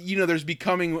there's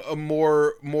becoming a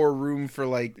more room for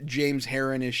like James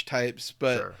Harren-ish types,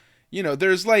 but sure.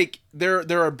 There's like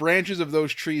there are branches of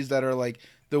those trees that are like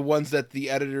the ones that the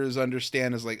editors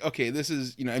understand as like, okay, this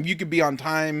is and you could be on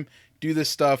time, do this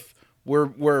stuff,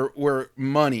 we're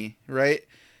money, right?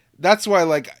 That's why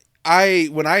like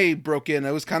when I broke in,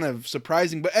 it was kind of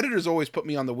surprising, but editors always put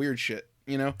me on the weird shit,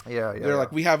 They're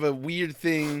like, we have a weird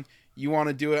thing, you want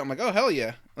to do it? I'm like, oh hell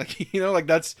yeah, like like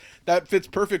that fits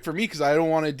perfect for me, because I don't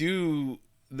want to do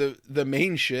the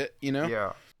main shit,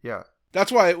 Yeah. That's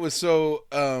why it was so.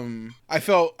 I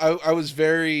felt I was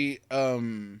very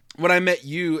when I met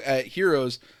you at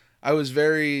Heroes, I was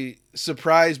very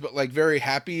surprised, but like very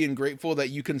happy and grateful that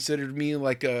you considered me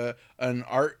like an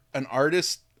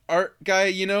artist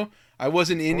guy. I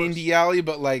wasn't in Indie Alley,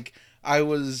 but like I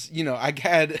was, I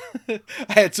had I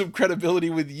had some credibility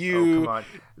with you. Oh, come on.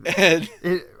 And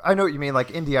I know what you mean. Like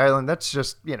Indie Island, that's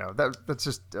just that's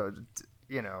just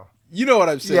you know what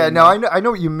I'm saying. Yeah, no, I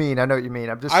know what you mean. I'm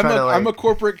just trying to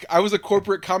like... I was a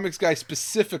corporate comics guy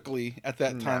specifically at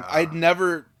that time.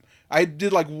 I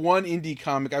did like one indie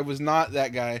comic. I was not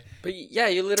that guy. But yeah,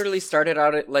 you literally started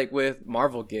out with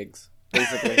Marvel gigs,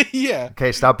 basically. Yeah.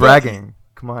 Okay, stop bragging.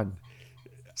 Come on.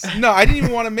 No, I didn't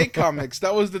even want to make comics.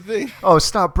 That was the thing. Oh,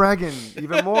 stop bragging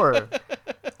even more.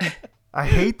 I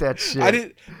hate that shit.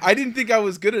 I didn't think I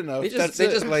was good enough. They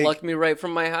just plucked me right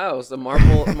from my house. The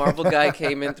Marvel guy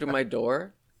came in through my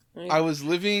door. I was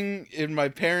living in my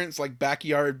parents' like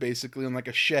backyard, basically in like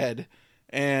a shed,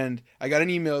 and I got an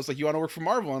email. It's like, you want to work for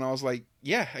Marvel? And I was like,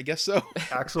 yeah, I guess so.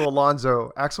 Axel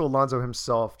Alonso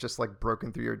himself just like broke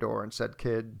in through your door and said,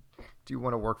 "Kid, do you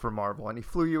want to work for Marvel?" And he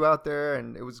flew you out there,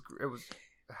 and it was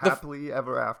happily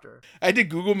ever after. I had to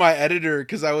Google my editor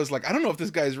because I was like, I don't know if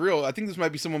this guy's real. I think this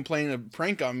might be someone playing a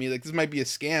prank on me. Like, this might be a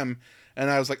scam. And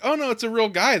I was like, oh no, it's a real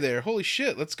guy there. Holy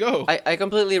shit, let's go. I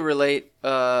completely relate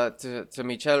to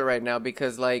Michelle right now,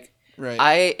 because like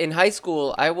right. in high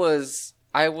school I was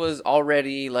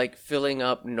already like filling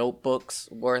up notebooks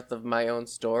worth of my own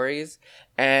stories,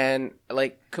 and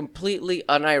like completely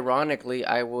unironically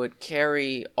I would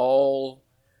carry all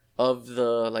of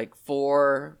the like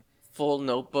 4 full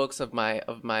notebooks of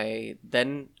my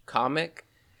then comic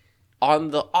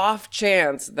on the off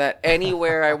chance that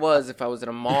anywhere I was, if I was in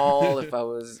a mall, if I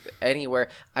was anywhere,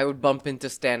 I would bump into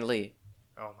Stan Lee.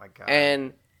 Oh my god.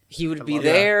 And he would be love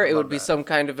there. that. I It love would be that. some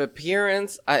kind of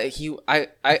appearance.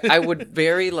 I would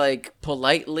very like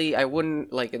politely. I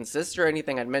wouldn't like insist or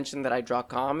anything. I'd mention that I draw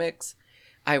comics.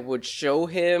 I would show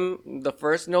him the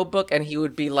first notebook, and he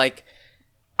would be like,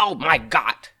 "Oh my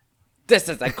god, this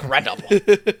is incredible!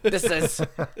 This is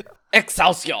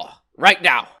Excelsior right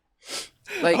now!"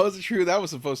 Like That wasn't true. That was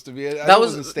supposed to be it. that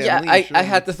was wasn't Stan yeah. Lee, I sure.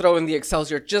 had to throw in the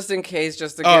Excelsior just in case,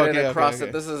 just to get Oh, it okay, across okay.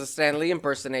 that this is a Stan Lee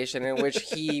impersonation in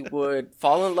which he would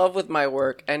fall in love with my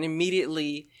work and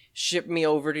immediately ship me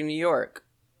over to New York,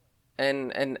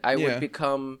 and I Yeah. would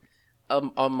become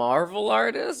a Marvel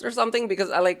artist or something,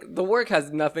 because I like the work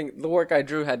I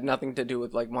drew had nothing to do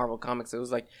with like Marvel comics. It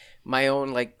was like my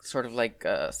own like sort of like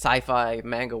sci-fi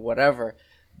manga, whatever.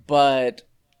 But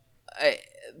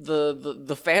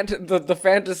the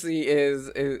fantasy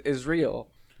is real.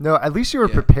 No, at least you were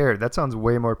prepared. That sounds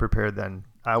way more prepared than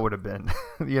I would have been.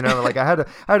 Like I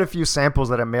had a few samples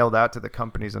that I mailed out to the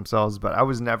companies themselves, but I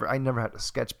never had a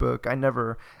sketchbook. I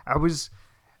was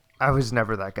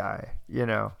never that guy,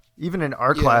 Even in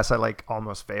art class, I like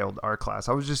almost failed art class.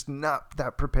 I was just not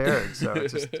that prepared. So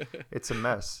it's a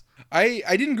mess. I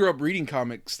didn't grow up reading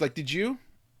comics. Like, did you?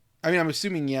 I mean, I'm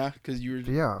assuming because you were.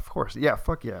 Yeah, of course. Yeah,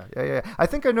 fuck yeah. Yeah. I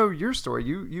think I know your story.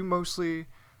 You mostly,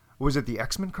 was it the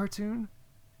X-Men cartoon?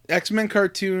 X-Men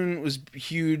cartoon was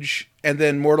huge, and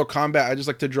then Mortal Kombat. I just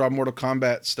like to draw Mortal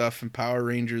Kombat stuff and Power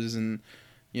Rangers and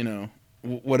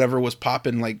whatever was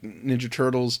popping, like Ninja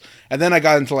Turtles. And then I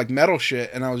got into like metal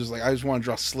shit, and I was just like, I just want to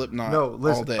draw Slipknot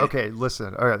all day. Okay,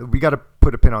 listen. All right, we got to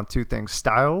put a pin on two things.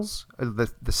 Styles, the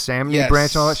Sam Yes.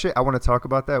 branch and all that shit. I want to talk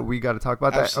about that. We got to talk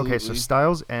about that. Okay, so Absolutely.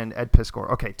 Styles and Ed Piskor.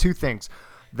 Okay, two things.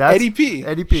 That's Eddie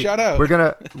P. Shout out.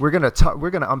 We're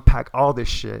gonna unpack all this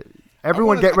shit.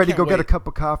 Everyone get ready, can't go get a wait. cup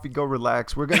of coffee, go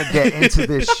relax. We're going to get into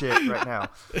this shit right now.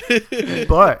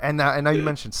 But, and now you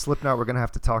mentioned Slipknot, we're going to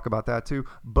have to talk about that too.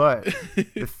 But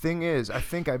the thing is, I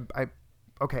think I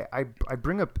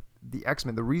bring up the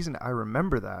X-Men. The reason I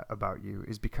remember that about you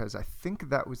is because I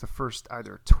think that was the first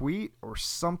either tweet or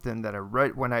something that I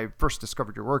read when I first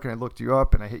discovered your work, and I looked you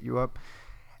up and I hit you up.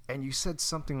 And you said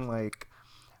something like,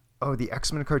 oh, the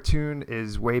X-Men cartoon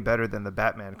is way better than the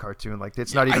Batman cartoon. Like,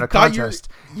 it's not even I a thought you were- contest.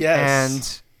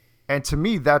 Yes. And to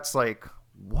me, that's like,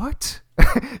 what?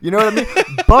 You know what I mean?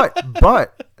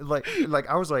 But like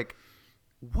I was like,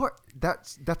 what?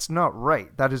 That's not right.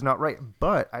 That is not right.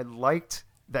 But I liked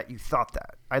that you thought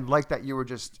that. I liked that you were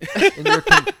just in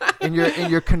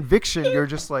your conviction. You're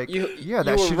just like, that You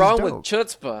shit were wrong is with dope.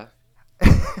 chutzpah.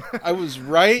 I was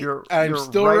right. I'm You're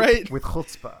still right. with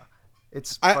chutzpah.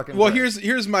 It's Well, fucking great.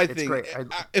 here's my thing. great.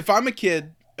 If I'm a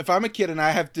kid and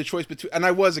I have the choice between, and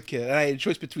I was a kid and I had a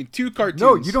choice between two cartoons.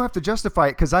 No, you don't have to justify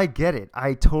it because I get it.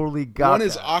 I totally got One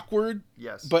is that. awkward.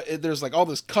 Yes. But there's like all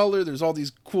this color. There's all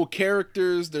these cool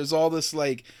characters. There's all this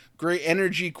like great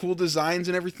energy, cool designs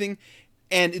and everything.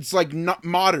 And it's like not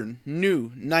modern,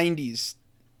 new, 90s,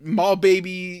 mall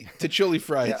baby to chili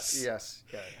fries. Yes.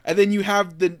 Yeah. And then you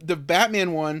have the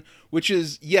Batman one, which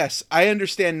is, yes, I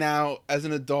understand now as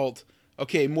an adult,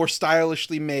 okay, more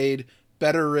stylishly made,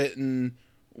 better written,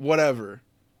 whatever.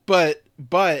 But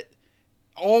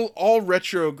all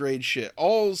retrograde shit,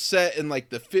 all set in like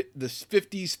the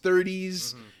 50s,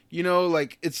 30s,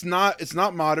 like it's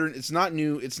not modern, it's not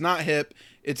new, it's not hip,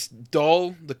 it's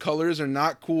dull, the colors are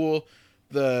not cool.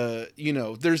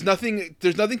 There's nothing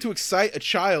to excite a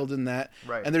child in that.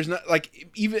 Right. And there's not like,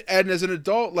 even and as an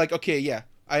adult, like, okay, yeah,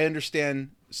 I understand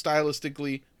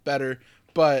stylistically better,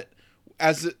 but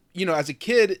as a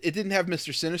kid, it didn't have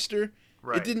Mr. Sinister.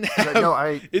 Right. It didn't have. No,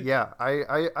 I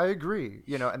agree.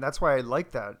 And that's why I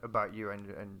like that about you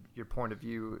and your point of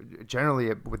view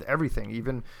generally with everything.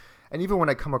 Even when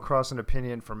I come across an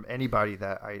opinion from anybody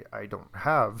that I don't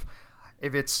have,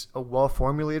 if it's a well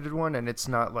formulated one and it's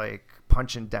not like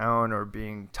punching down or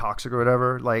being toxic or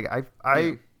whatever, like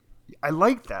I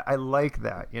like that. I like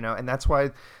that, and that's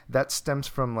why that stems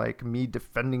from like me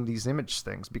defending these image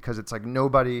things, because it's like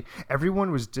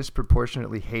everyone was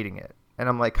disproportionately hating it. And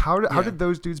I'm like, how did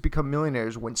those dudes become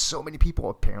millionaires when so many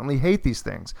people apparently hate these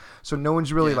things? So no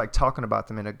one's really like talking about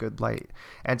them in a good light.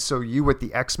 And so you with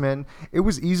the X-Men, it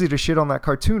was easy to shit on that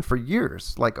cartoon for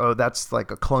years. Like, oh, that's like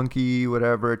a clunky,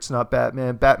 whatever. It's not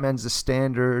Batman. Batman's the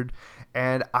standard.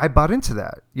 And I bought into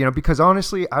that, because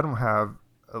honestly, I don't have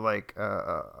like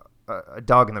a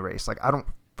dog in the race. Like, I don't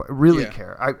really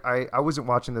care. I wasn't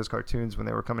watching those cartoons when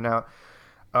they were coming out.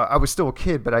 I was still a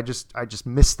kid, but I just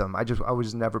missed them. I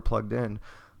was never plugged in.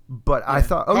 But I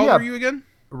thought, how old are you again?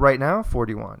 Right now,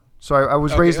 41. So I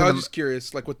was raised in I was just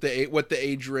curious, like what the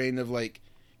age range of like,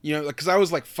 because I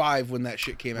was like 5 when that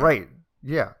shit came out. Right.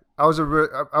 Yeah.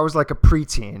 I was like a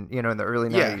preteen, in the early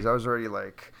Yeah. 90s. I was already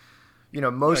like,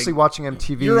 mostly watching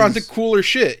MTV. You're on the cooler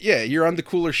shit. Yeah, you're on the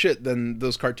cooler shit than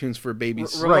those cartoons for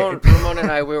babies. Ramon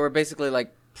and I, we were basically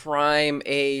like prime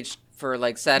age for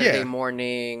like Saturday Yeah.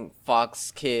 morning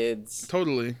Fox Kids.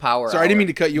 Totally. Power Sorry, I didn't hour. mean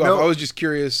to cut you No. off. I was just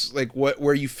curious, like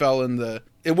where you fell in the.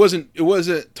 It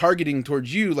wasn't targeting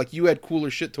towards you. Like you had cooler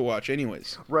shit to watch,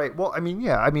 anyways. Right. Well, I mean,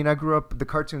 yeah. I mean, the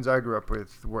cartoons I grew up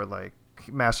with were like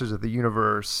Masters of the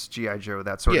Universe, G.I. Joe,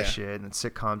 that sort of Yeah. shit, and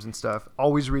sitcoms and stuff.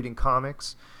 Always reading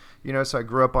comics. So I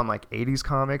grew up on like 80s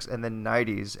comics and then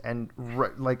 90s. And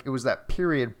like it was that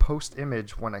period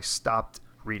post-Image when I stopped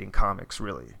reading comics,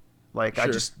 really. Like I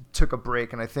Sure. just took a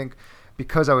break. And I think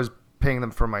because I was paying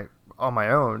them on my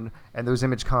own, and those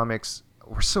Image comics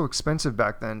were so expensive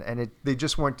back then, and they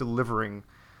just weren't delivering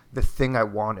the thing I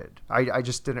wanted. I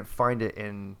just didn't find it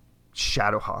in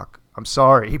Shadowhawk. I'm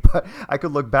sorry, but I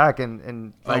could look back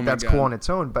and Oh like my that's God. cool on its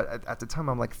own. But at the time,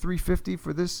 I'm like $350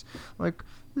 for this. Like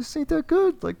this ain't that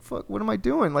good. Like fuck, what am I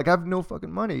doing? Like I have no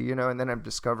fucking money, And then I'm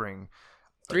discovering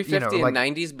 $350 like,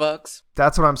 and $90.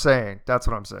 That's what I'm saying.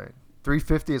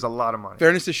 $350 is a lot of money.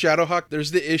 Fairness to Shadowhawk,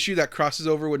 there's the issue that crosses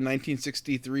over with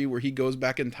 1963 where he goes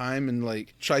back in time and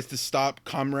like tries to stop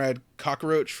Comrade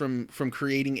Cockroach from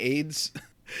creating AIDS.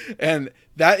 And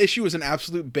that issue was an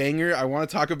absolute banger. I want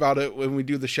to talk about it when we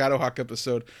do the Shadowhawk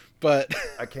episode, but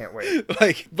I can't wait.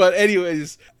 but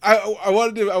anyways, I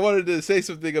wanted to say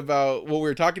something about what we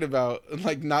were talking about, and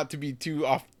like not to be too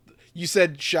off. You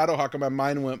said Shadowhawk and my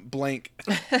mind went blank.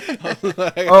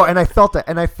 Oh, and I felt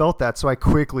that, so I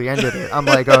quickly ended it. I'm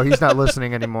like, oh, he's not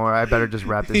listening anymore. I better just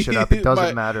wrap this shit up. It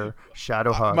doesn't matter.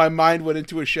 Shadowhawk. My mind went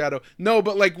into a shadow. No,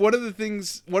 but like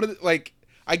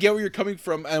I get where you're coming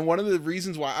from, and one of the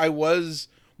reasons why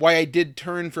I did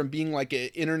turn from being like an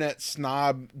internet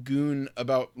snob goon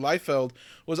about Liefeld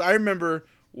was I remember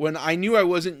when I knew I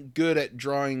wasn't good at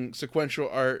drawing sequential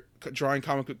art, drawing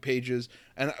comic book pages,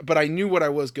 but I knew what I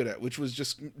was good at, which was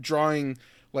just drawing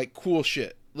like cool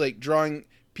shit, like drawing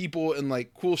people in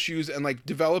like cool shoes and like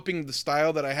developing the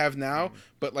style that I have now,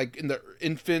 but like in the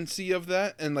infancy of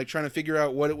that and like trying to figure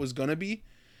out what it was gonna be.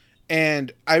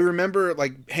 And I remember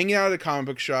like hanging out at a comic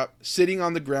book shop, sitting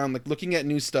on the ground, like looking at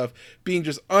new stuff, being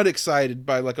just unexcited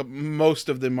by like most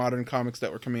of the modern comics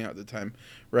that were coming out at the time,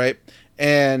 right?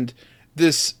 And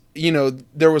this,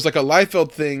 there was like a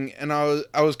Liefeld thing, and I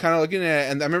was kind of looking at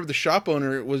it, and I remember the shop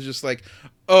owner was just like,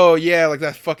 "Oh yeah, like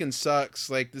that fucking sucks.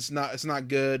 Like it's not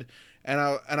good." And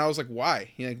I was like, "Why?"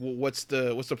 Like, well, what's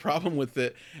the problem with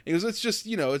it? And he goes, "It's just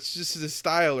it's just his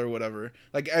style or whatever."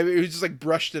 Like it was just like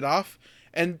brushed it off.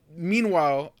 And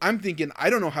meanwhile, I'm thinking, I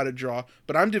don't know how to draw,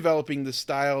 but I'm developing the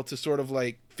style to sort of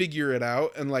like figure it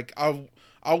out, and like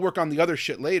I'll work on the other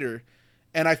shit later.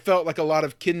 And I felt like a lot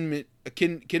of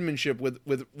kinship with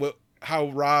how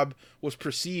Rob was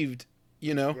perceived,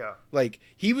 Yeah. like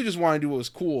he would just want to do what was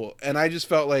cool, and I just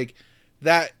felt like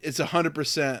that it's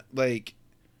 100% like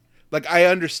I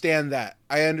understand that.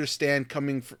 I understand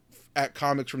coming at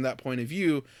comics from that point of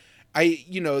view.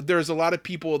 There's a lot of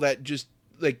people that just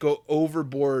like go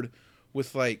overboard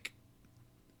with like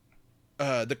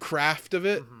the craft of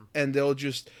it, and they'll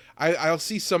just I'll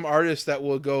see some artists that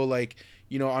will go like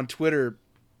on Twitter.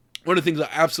 One of the things I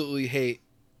absolutely hate,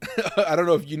 I don't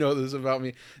know if you know this about me,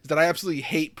 is that I absolutely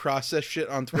hate process shit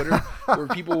on Twitter where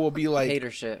people will be like,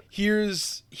 Hater shit.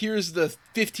 here's the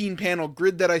 15 panel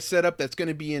grid that I set up that's going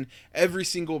to be in every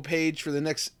single page for the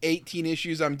next 18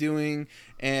 issues I'm doing,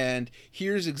 and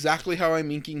here's exactly how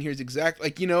I'm inking, here's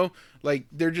exactly like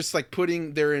they're just like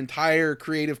putting their entire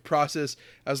creative process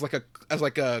as like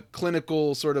a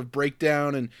clinical sort of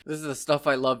breakdown, and This is the stuff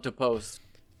I love to post.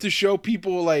 to show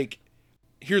people like,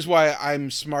 here's why I'm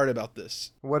smart about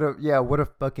this. What a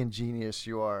fucking genius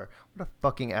you are. What a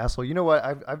fucking asshole. You know what?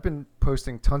 I've been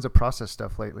posting tons of process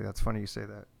stuff lately. That's funny you say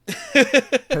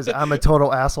that. Because I'm a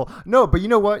total asshole. No, but you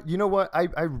know what?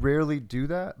 I rarely do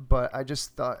that, but I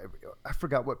just thought, I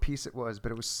forgot what piece it was,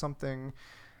 but it was something,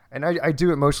 and I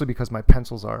do it mostly because my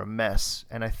pencils are a mess,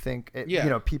 and I think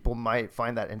people might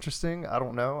find that interesting. I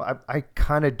don't know. I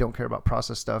kind of don't care about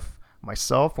process stuff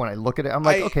myself. When I look at it, I'm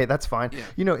like, okay, that's fine.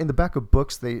 Yeah. In the back of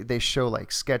books, they show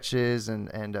like sketches and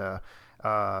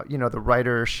the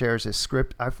writer shares his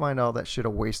script. I find all that shit a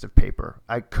waste of paper.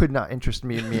 I could not interest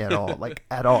me at all, like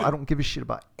at all. I don't give a shit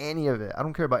about any of it. I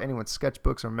don't care about anyone's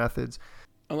sketchbooks or methods.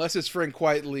 Unless it's Frank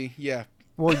Quitely, yeah.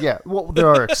 Well, yeah. Well, there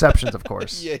are exceptions, of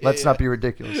course. Yeah, Let's not be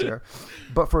ridiculous here.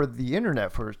 But for the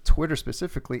internet, for Twitter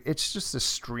specifically, it's just a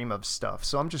stream of stuff.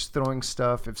 So I'm just throwing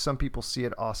stuff. If some people see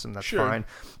it, awesome. That's Sure. fine.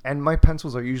 And my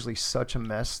pencils are usually such a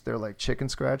mess. They're like chicken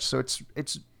scratch. So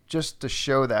it's just to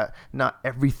show that not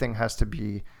everything has to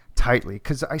be tightly,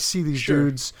 because I see these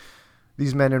dudes,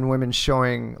 these men and women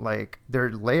showing like their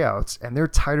layouts, and they're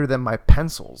tighter than my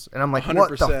pencils, and I'm like, 100%.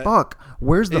 What the fuck?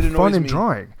 Where's the fun in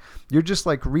drawing? You're just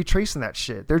like retracing that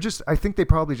shit. I think they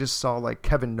probably just saw like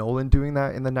Kevin Nolan doing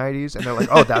that in the 90s, and they're like,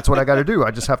 oh, that's what I got to do.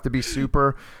 I just have to be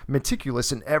super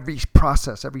meticulous in every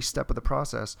process, every step of the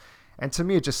process. And to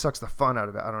me, it just sucks the fun out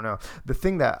of it. I don't know. The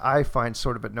thing that I find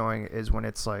sort of annoying is when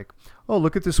it's like, oh,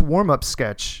 look at this warm-up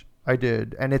sketch I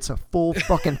did, and it's a full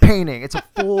fucking painting. It's a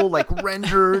full like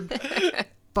rendered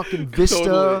fucking vista,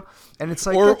 totally. And it's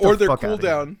like, or their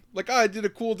cooldown. Like, I did a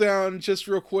cooldown just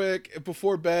real quick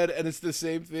before bed, and it's the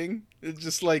same thing. It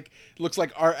just like looks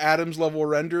like our Adams level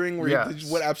rendering where you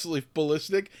just went absolutely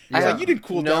ballistic. It's like, you didn't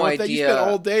cool down with that. You spent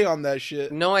all day on that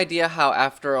shit. No idea how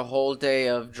after a whole day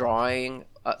of drawing,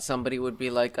 somebody would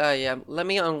be like, oh yeah, let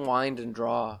me unwind and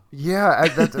draw. Yeah,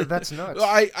 that's nuts.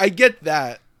 I get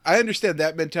that. I understand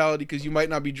that mentality, because you might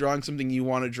not be drawing something you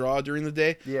want to draw during the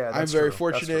day. Yeah, I'm very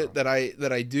fortunate that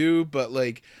I do, but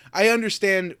like, I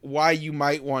understand why you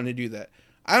might want to do that.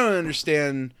 I don't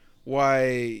understand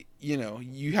why, you know,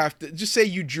 you have to just say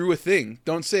you drew a thing.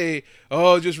 Don't say,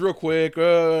 oh, just real quick,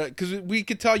 because we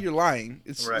could tell you're lying.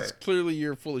 It's clearly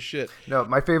you're full of shit. No,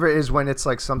 my favorite is when it's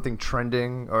like something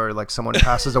trending, or like someone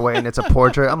passes away and it's a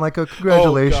portrait. I'm like, oh,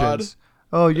 congratulations.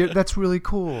 Oh, that's really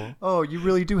cool. Oh, you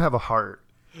really do have a heart.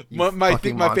 My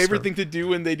favorite thing to do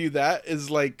when they do that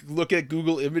is like look at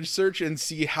Google image search and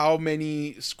see how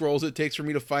many scrolls it takes for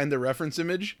me to find the reference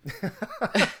image.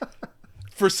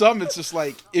 For some, it's just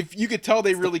like, if you could tell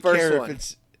they really care.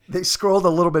 They scrolled a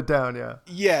little bit down,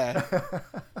 yeah.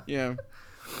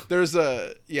 There's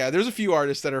a few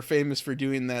artists that are famous for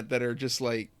doing that are just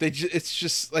like, it's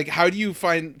just like, how do you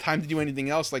find time to do anything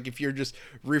else? Like, if you're just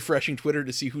refreshing Twitter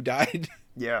to see who died.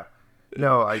 Yeah,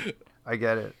 no, I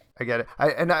get it.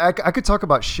 I could talk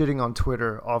about shitting on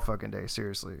Twitter all fucking day,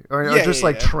 seriously, or just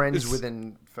trends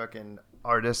within fucking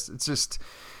artists. It's just,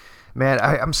 man,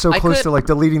 I'm so close to like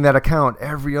deleting that account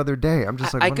every other day. I'm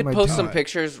just like, I could post some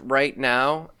pictures right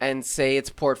now and say it's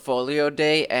portfolio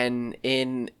day, and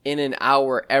in an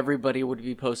hour, everybody would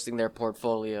be posting their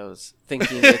portfolios,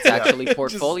 thinking it's actually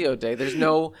portfolio day. There's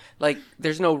no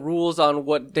rules on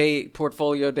what day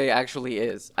portfolio day actually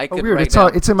is. I could weird.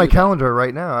 It's in my calendar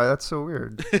right now. That's so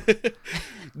weird.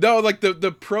 No, like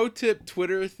the pro tip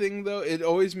Twitter thing though, it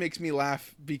always makes me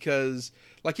laugh, because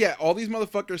like, yeah, all these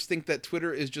motherfuckers think that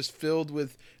Twitter is just filled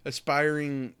with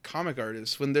aspiring comic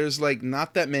artists when there's like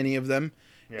not that many of them.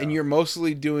 Yeah. And you're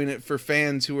mostly doing it for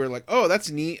fans who are like, oh,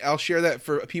 that's neat. I'll share that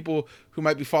for people who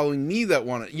might be following me that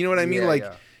want it. You know what I mean?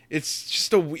 It's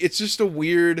just a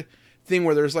weird thing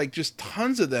where there's like just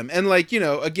tons of them. And like, you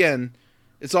know, again,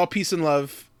 it's all peace and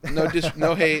love.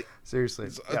 No hate. Seriously.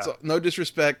 It's no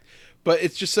disrespect. But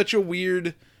it's just such a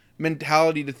weird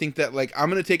mentality to think that like, I'm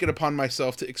going to take it upon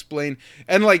myself to explain.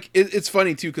 And like, it's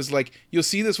funny too, because like, you'll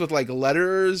see this with like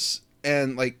letterers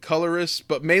and like colorists,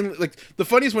 but mainly like the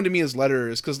funniest one to me is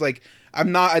letterers, because like, I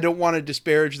don't want to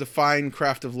disparage the fine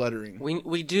craft of lettering.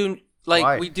 We do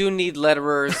need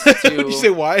letterers to you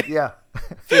say why? Yeah.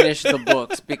 finish the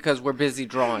books, because we're busy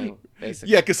drawing,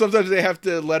 basically. Yeah, because sometimes they have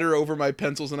to letter over my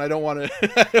pencils, and I don't want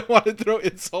to throw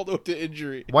insult to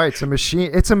injury. Why? It's a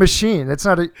machine. It's a machine. It's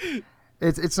not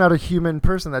a human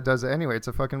person that does it anyway. It's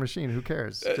a fucking machine. Who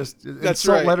cares? Just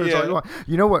insult letters all you want.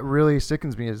 You know what really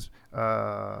sickens me is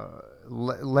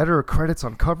letter credits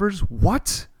on covers.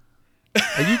 What?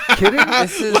 Are you kidding?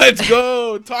 Let's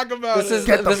go. Talk about this.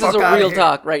 This is a real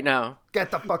talk right now.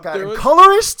 Get the fuck out of here.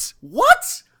 Colorists?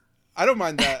 What? I don't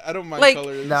mind that. I don't mind like,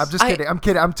 colors. No, I'm just kidding. I'm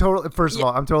kidding. I'm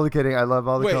totally kidding. I love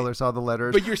all the colors, all the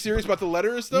letters. But you're serious about the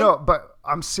letters, though? No, but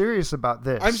I'm serious about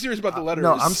this. I'm serious about the letters.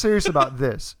 No, I'm serious about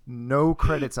this. No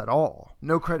credits at all.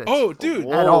 No credits. Oh, dude.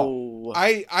 At all.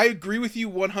 I agree with you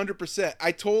 100%.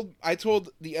 I told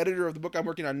the editor of the book I'm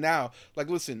working on now, like,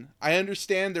 listen, I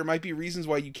understand there might be reasons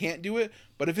why you can't do it,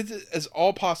 but if it's as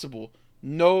all possible,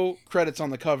 no credits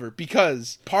on the cover,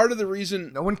 because part of the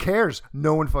reason no one cares.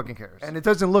 No one fucking cares. And it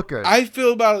doesn't look good. I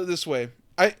feel about it this way.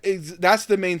 That's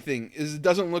the main thing, is it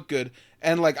doesn't look good.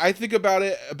 And like, I think about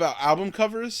it about album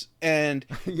covers, and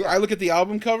I look at the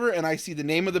album cover and I see the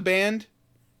name of the band,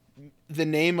 the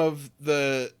name of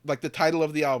the title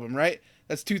of the album, right?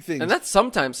 That's two things. And that's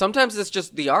sometimes it's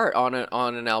just the art on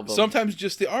an album. Sometimes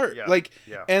just the art.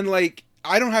 And like,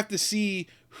 I don't have to see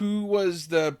who was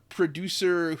the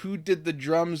producer, who did the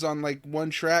drums on like one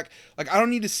track. Like, I don't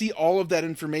need to see all of that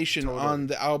information on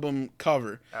the album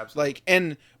cover. Absolutely. Like,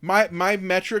 and my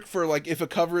metric for like if a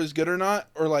cover is good or not,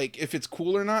 or like if it's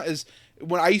cool or not, is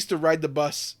when I used to ride the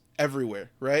bus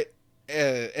everywhere, right?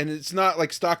 And it's not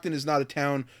like Stockton is not a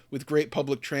town with great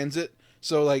public transit,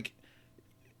 so like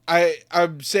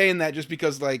I'm saying that just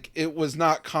because like it was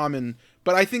not common.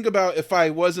 But I think about if I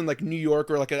was in like New York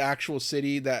or like an actual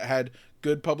city that had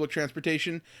good public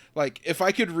transportation, like if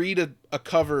I could read a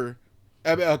cover,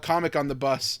 a comic on the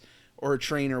bus or a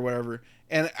train or whatever,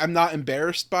 and I'm not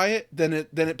embarrassed by it, then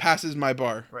it passes my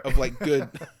bar of like good.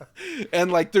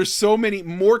 And like there's so many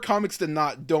more comics than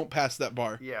not don't pass that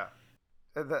bar. Yeah.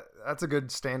 That's a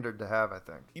good standard to have, I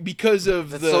think. Because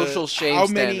of The the social shame how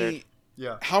standard. many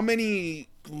Yeah. how many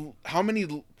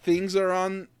things are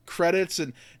on credits,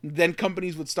 and then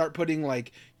companies would start putting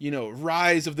like, you know,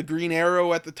 Rise of the Green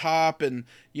Arrow at the top, and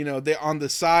you know, they on the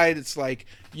side it's like,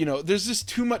 you know, there's just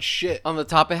too much shit. On the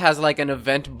top, it has like an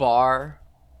event bar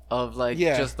of like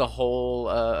Yeah. just the whole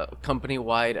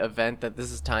company-wide event that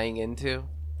this is tying into.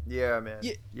 Yeah, man.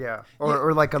 Yeah. Yeah.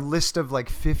 Or like a list of like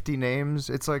 50 names.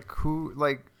 It's like who's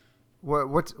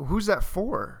that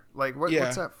for? Like Yeah.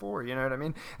 what's that for? You know what I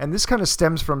mean? And this kind of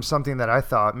stems from something that I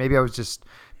thought, maybe I was just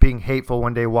being hateful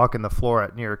one day walking the floor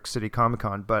at New York City Comic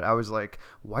Con, but I was like,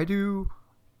 why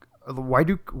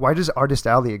does Artist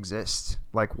Alley exist?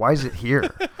 Like, why is it here?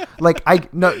 Like,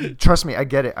 trust me, I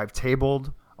get it. I've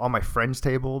tabled. All my friends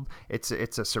tabled. It's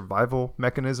a survival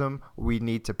mechanism. We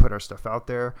need to put our stuff out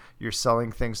there. You're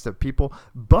selling things to people.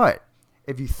 But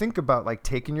if you think about like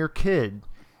taking your kid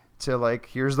to like,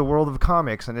 here's the world of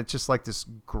comics, and it's just like this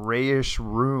grayish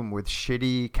room with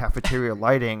shitty cafeteria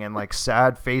lighting and like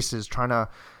sad faces trying to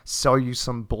sell you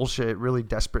some bullshit really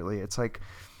desperately. It's like,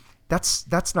 that's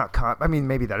not I mean,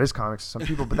 maybe that is comics to some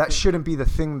people, but that shouldn't be the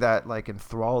thing that like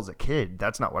enthralls a kid.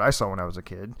 That's not what I saw when I was a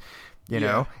kid. You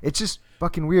know, it's just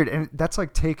fucking weird. And that's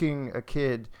like taking a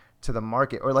kid to the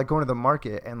market, or like going to the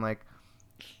market and like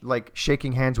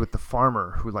shaking hands with the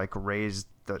farmer who like raised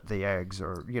the eggs,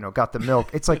 or, you know, got the milk.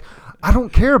 It's like, I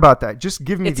don't care about that. Just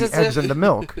give me It's the as eggs if- and the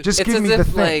milk. Just It's give as me the if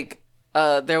thing. like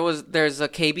there's a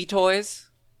KB Toys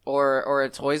or a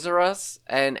Toys R Us,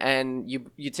 and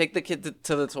you take the kid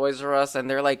to the Toys R Us, and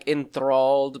they're like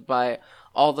enthralled by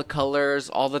all the colors,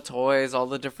 all the toys, all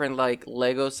the different like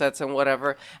Lego sets and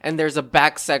whatever, and there's a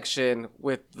back section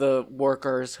with the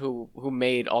workers who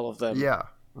made all of them. Yeah.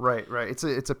 Right.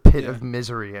 It's a pit of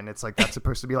misery, and it's like that's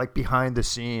supposed to be like behind the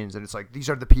scenes, and it's like these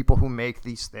are the people who make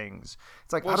these things.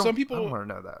 It's like, Well, I don't some people want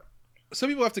to know that. Some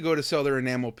people have to go to sell their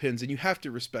enamel pins, and you have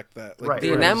to respect that. Like, Right.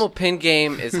 The enamel pin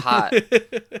game is hot.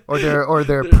 Or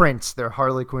their prints, their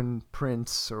Harley Quinn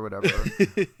prints or whatever.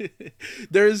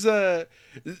 there's a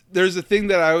thing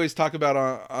that I always talk about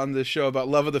on the show about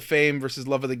love of the fame versus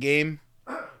love of the game,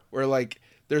 where like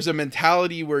there's a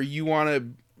mentality where you want to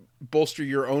bolster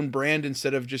your own brand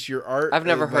instead of just your art. I've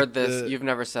never Like heard this. You've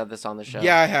never said this on the show.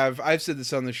 Yeah, I have. I've said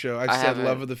this on the show. I've I said haven't.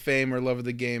 love of the fame or love of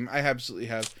the game. I absolutely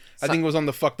have. I think it was on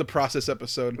the Fuck the Process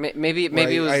episode. Maybe where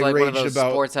it was I like one of raged those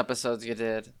about- sports episodes you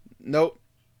did. Nope.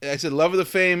 I said love of the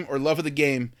fame or love of the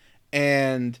game.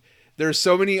 And there's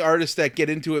so many artists that get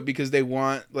into it because they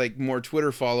want like more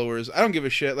Twitter followers. I don't give a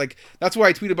shit. Like, that's why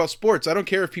I tweet about sports. I don't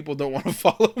care if people don't want to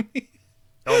follow me.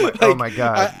 Oh my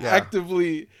God. I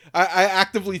Yeah.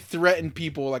 actively threaten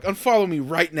people like, unfollow me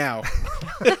right now.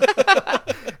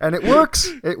 And it works.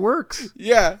 It works.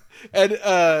 Yeah. And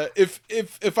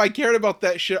if I cared about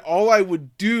that shit, all I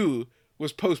would do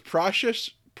was post process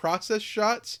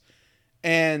shots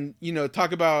and, you know,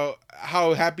 talk about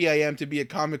how happy I am to be a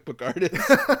comic book artist.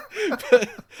 But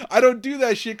I don't do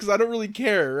that shit because I don't really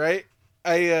care, right?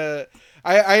 I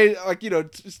like, you know,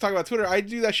 just talk about Twitter. I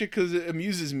do that shit because it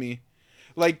amuses me.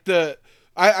 Like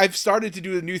I've started to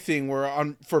do a new thing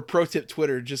where for pro tip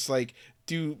Twitter, just like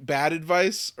do bad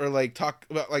advice or like talk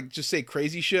about like just say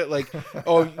crazy shit like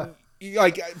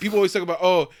like people always talk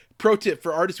about pro tip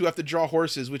for artists who have to draw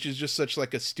horses, which is just such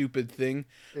like a stupid thing.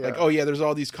 Yeah. Like, oh yeah, there's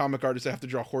all these comic artists that have to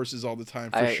draw horses all the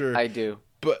time for sure. I do.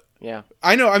 But Yeah.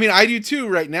 I know, I mean, I do too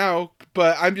right now,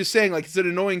 but I'm just saying like it's an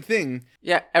annoying thing.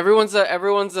 Yeah. Everyone's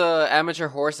a amateur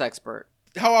horse expert.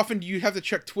 How often do you have to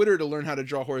check Twitter to learn how to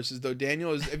draw horses though,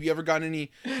 Daniel? Have you ever gotten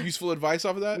any useful advice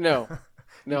off of that? No.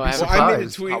 No, I Well, haven't. I made a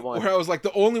surprised. tweet Not one. where I was like,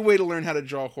 the only way to learn how to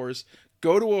draw a horse,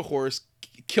 go to a horse,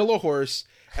 kill a horse,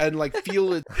 and like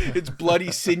feel its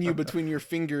bloody sinew between your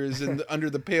fingers and under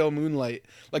the pale moonlight.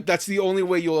 Like, that's the only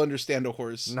way you'll understand a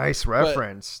horse. Nice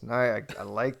reference. I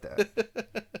like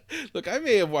that. Look, I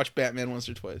may have watched Batman once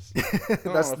or twice. I don't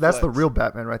That's wanna the flex. real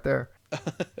Batman right there.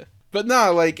 But nah,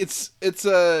 like it's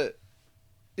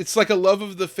like a love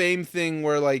of the fame thing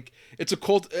where like it's a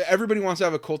cult. Everybody wants to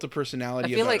have a cult of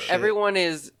personality. I feel about like shit. everyone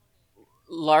is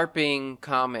LARPing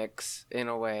comics in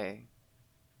a way.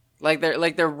 Like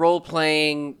they're role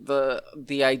playing the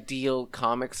ideal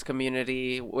comics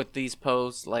community with these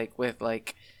posts, like with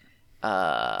like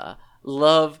love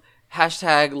 #love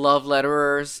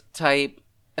letterers type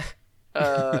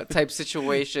type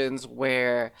situations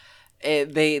where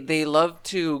they love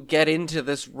to get into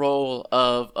this role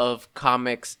of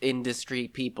comics industry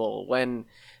people when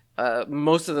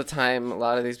most of the time a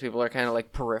lot of these people are kind of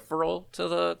like peripheral to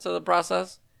the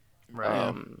process.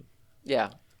 Right.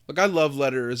 Yeah. Look, I love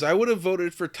letterers. I would have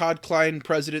voted for Todd Klein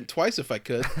president twice if I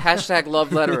could. Hashtag love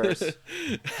letterers.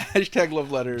 Hashtag love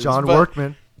letterers. John But-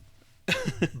 Workman.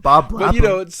 Bob Lapham. But you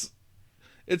know,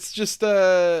 it's just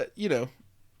you know,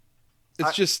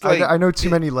 it's just like I know too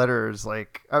many letters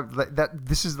like that.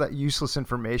 This is that useless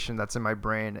information that's in my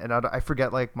brain, and I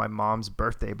forget like my mom's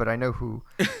birthday, but I know who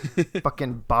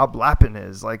fucking Bob Lappin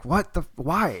is. Like, what the?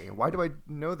 Why do I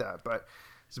know that?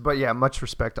 But yeah, much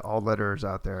respect to all letterers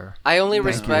out there. I only Thank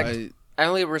respect you. I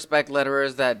only respect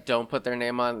letterers that don't put their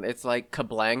name on. It's like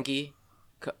Kablangi.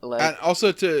 And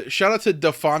also shout out to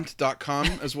defont.com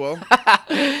as well.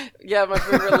 Yeah, my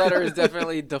favorite letter is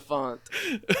definitely Defont.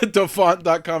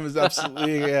 Defont.com is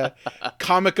absolutely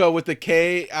Comica with the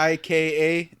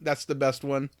Kika. That's the best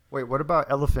one. Wait, what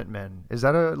about Elephant Men? Is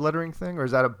that a lettering thing or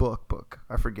is that a book?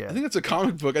 I forget. I think that's a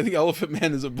comic book. I think Elephant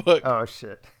Man is a book. Oh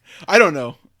shit. I don't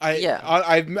know. I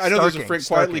know there's a Frank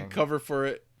Quietly Starking. cover for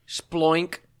it.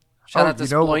 Sploink. Shout out to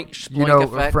Sploink. you know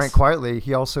Effects. Frank Quietly.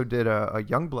 He also did a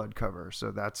Youngblood cover,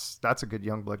 so that's a good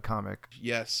Youngblood comic.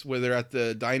 Yes, where they're at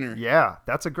the diner. Yeah,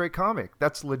 that's a great comic.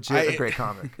 That's legit a great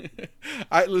comic.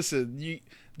 I listen.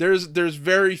 There's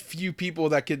very few people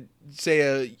that could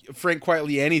say Frank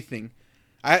Quietly anything.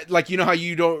 You know how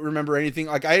you don't remember anything.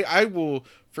 Like I will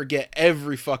forget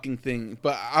every fucking thing,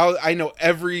 but I know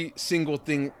every single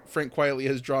thing Frank Quietly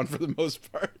has drawn for the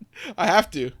most part. I have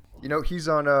to. You know, he's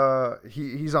on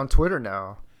he's on Twitter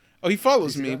now. Oh, he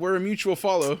follows me. We're a mutual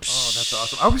follow. Oh, that's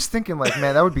awesome. I was thinking like,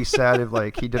 man, that would be sad if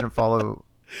like he didn't follow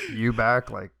you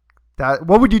back like that.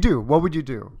 What would you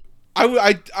do?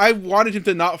 I wanted him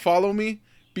to not follow me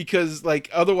because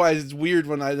like otherwise it's weird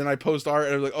when I post art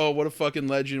and I'm like, oh, what a fucking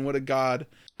legend, what a god.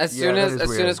 As Yeah, soon that as is as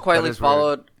soon weird. as Quietly That is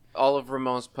followed, all of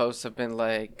Ramon's posts have been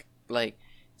like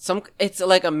it's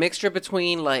like a mixture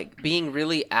between like being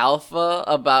really alpha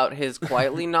about his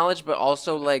Quietly knowledge, but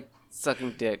also like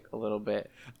sucking dick a little bit.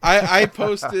 I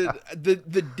posted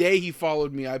the day he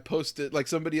followed me. I posted like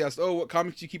somebody asked, "Oh, what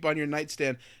comics do you keep on your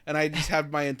nightstand?" And I just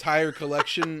have my entire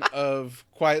collection of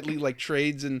Quietly like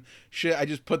trades and shit. I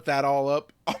just put that all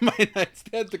up on my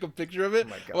nightstand. Took a picture of it. Oh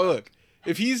my God. Well, look,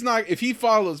 if he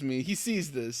follows me, he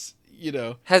sees this. You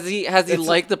know, Has he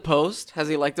liked the post? Has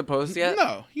he liked the post yet?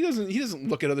 no, he doesn't. He doesn't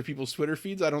look at other people's Twitter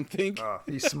feeds. I don't think. Oh,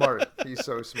 he's smart. He's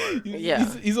so smart. Yeah.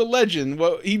 He's a legend.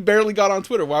 Well, he barely got on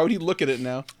Twitter. Why would he look at it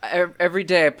now? Every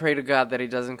day I pray to God that he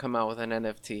doesn't come out with an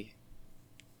NFT.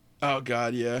 Oh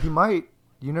God, yeah. He might.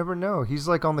 You never know. He's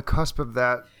like on the cusp of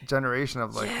that generation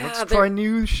of like, Yeah, let's they're- try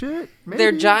new shit. Maybe.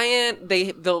 They're giant.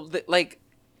 They'll like.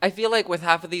 I feel like with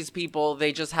half of these people,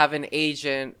 they just have an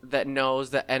agent that knows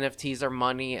that NFTs are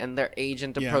money, and their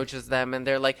agent Yeah. approaches them, and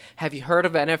they're like, "Have you heard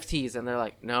of NFTs?" And they're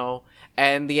like, "No."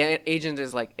 And the agent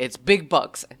is like, "It's big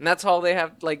bucks," and that's all they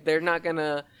have. Like, they're not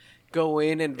gonna go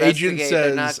in and investigate. Agent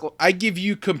They're not says, I give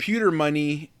you computer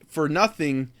money for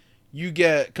nothing. You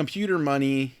get computer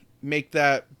money, make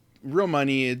that real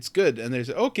money. It's good. And they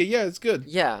say, okay, yeah, it's good.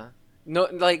 Yeah. No,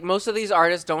 like most of these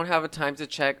artists don't have a time to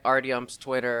check Artyom's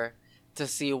Twitter to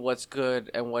see what's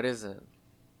good and what isn't.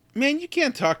 Man, you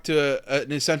can't talk to an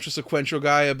essential sequential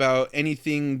guy about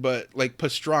anything but like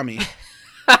pastrami.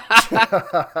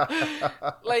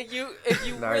 Like if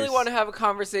you really Nice. want to have a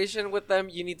conversation with them,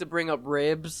 you need to bring up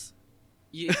ribs.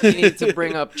 You need to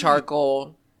bring up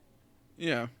charcoal.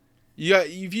 Yeah.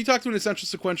 If you talk to an essential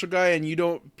sequential guy and you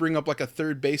don't bring up like a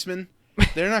third baseman,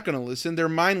 they're not going to listen. Their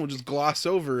mind will just gloss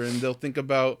over and they'll think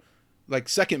about like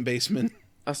second baseman.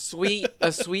 A sweet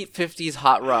 50s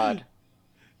hot rod.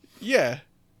 Yeah.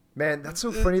 Man, that's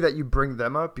so funny that you bring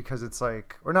them up because it's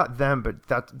like, or not them, but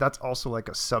that's also like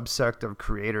a subsect of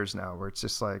creators now, where it's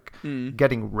just like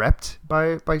getting repped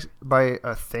by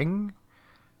a thing.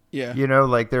 Yeah. You know,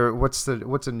 like what's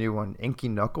a new one? Inky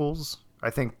Knuckles. I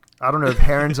don't know if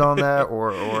Heron's on that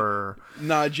or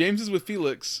Nah, James is with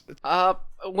Felix.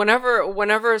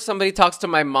 Whenever somebody talks to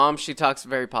my mom, she talks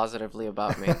very positively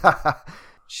about me.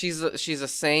 She's a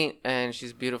saint and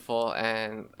she's beautiful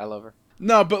and I love her.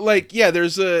 No, but like, yeah,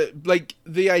 there's the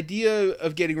idea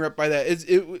of getting repped by that is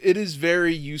it is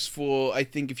very useful. I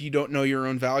think if you don't know your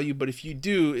own value, but if you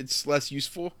do, it's less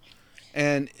useful.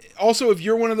 And also, if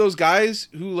you're one of those guys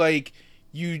who like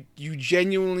you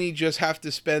genuinely just have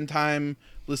to spend time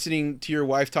listening to your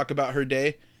wife talk about her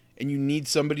day, and you need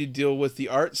somebody to deal with the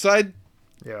art side,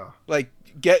 yeah. like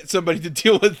get somebody to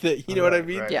deal with it. You know what I Right,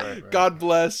 mean? right, Yeah. right, right. God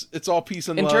bless. It's all peace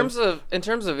and In love.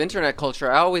 terms of internet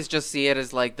culture, I always just see it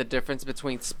as like the difference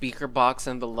between Speaker Box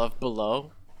and the Love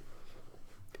Below.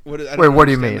 I don't Wait, what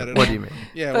do you understand mean? that at What all. do you mean?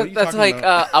 Yeah, what are you That's talking like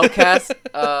about? Outcast.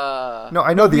 No,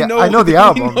 I know we know- I know the we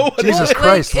album. know what it Jesus is.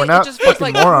 Christ, we're not it just feels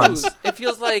fucking like morons. crews. It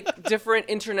feels like different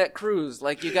internet crews.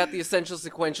 Like you got the essential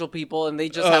sequential people, and they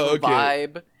just Oh, have a okay.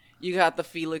 vibe. You got the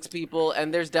Felix people,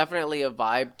 and there's definitely a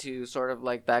vibe to sort of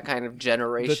like that kind of the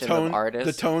generation of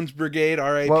artists. The Tones Brigade,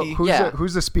 R.I.P. Well, who's Yeah.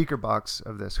 who's the speaker box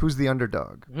of this? Who's the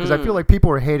underdog? Because I feel like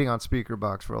people were hating on speaker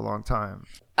box for a long time.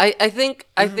 I think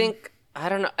I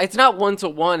don't know. It's not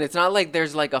 1-to-1. It's not like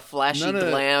there's like a flashy None of-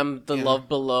 glam, the yeah. Love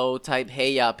Below type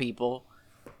hey ya people.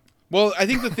 Well, I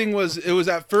think the thing was, it was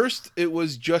at first, it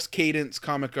was just Cadence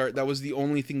comic art. That was the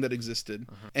only thing that existed.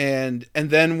 And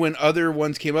then when other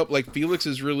ones came up, like Felix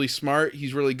is really smart.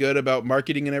 He's really good about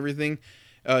marketing and everything.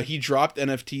 He dropped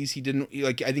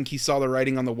NFTs. I think he saw the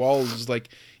writing on the wall. It was like,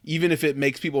 even if it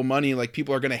makes people money, like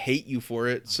people are going to hate you for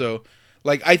it. So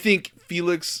like, I think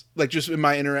Felix, like just in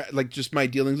my just my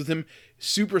dealings with him,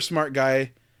 super smart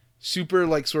guy, super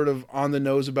like sort of on the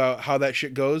nose about how that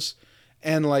shit goes.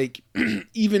 And like,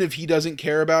 even if he doesn't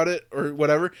care about it or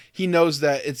whatever, he knows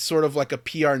that it's sort of like a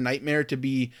PR nightmare to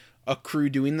be a crew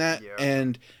doing that. Yeah.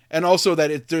 And also that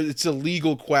it's a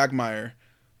legal quagmire,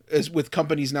 as with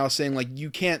companies now saying like,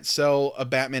 you can't sell a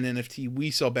Batman NFT.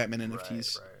 We sell Batman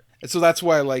NFTs. Right. And so that's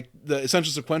why like the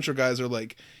essential sequential guys are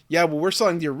like, yeah, well, we're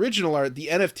selling the original art. The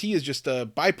NFT is just a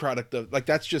byproduct of, like,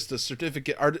 that's just a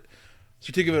certificate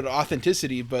of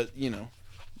authenticity, but you know,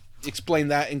 explain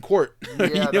that in court. Yeah,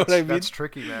 you know what I mean? That's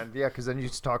tricky, man. Yeah, because then you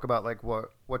just talk about like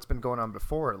what's been going on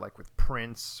before, like with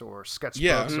prints or sketchbooks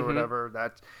Yeah. or whatever.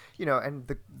 That, you know, and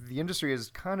the industry has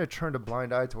kind of turned a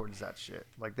blind eye towards that shit.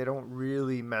 Like they don't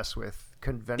really mess with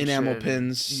convention, Enamel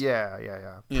pins. Yeah.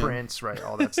 Yeah. Prints, right?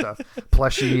 All that stuff.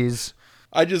 Plushies.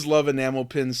 I just love enamel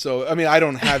pins. So, I mean, I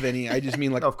don't have any. I just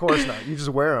mean like, No, of course not. You just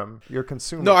wear them. You're a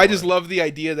consumer. no, I for just it. love the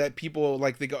idea that people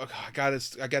like, they go, oh, I got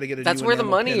to get a That's new where the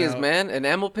enamel money pin is, out. man.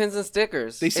 Enamel pins and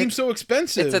stickers. They seem so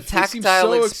expensive. It's a They seem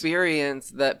tactile so experience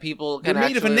that people They're can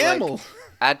made of actually enamel. like,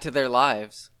 add to their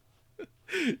lives.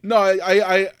 No,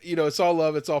 I, you know, it's all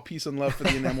love. It's all peace and love for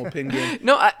the enamel pin game.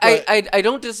 No, But- I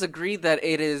don't disagree that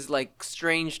it is like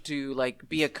strange to like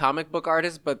be a comic book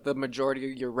artist, but the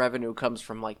majority of your revenue comes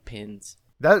from like pins.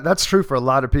 That's true for a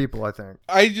lot of people, I think.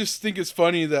 I just think it's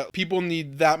funny that people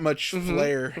need that much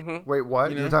flair. Wait,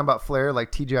 what? You You're know? talking about flair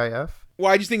like TGIF?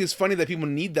 Well, I just think it's funny that people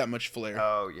need that much flair.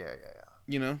 Oh, yeah.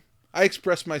 You know, I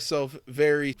express myself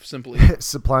very simply.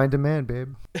 Supply and demand,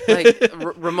 babe. Like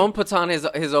Ramon puts on his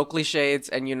Oakley shades,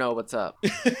 and you know what's up.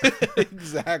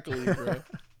 Exactly, bro.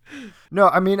 No,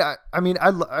 I mean,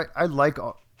 I like,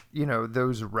 you know,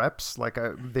 those reps. Like,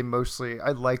 I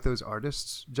like those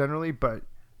artists generally, but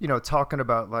you know, talking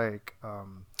about like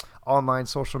online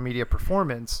social media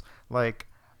performance, like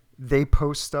they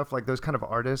post stuff like those kind of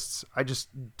artists. I just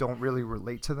don't really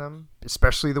relate to them,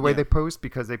 especially the way they post,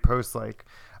 because they post like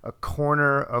a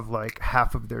corner of like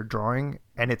half of their drawing,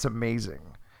 and it's amazing.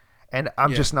 And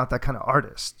I'm just not that kind of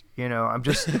artist, you know. I'm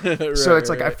just so it's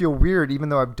like I feel weird, even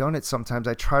though I've done it sometimes.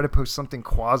 I try to post something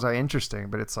quasi interesting,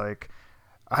 but it's like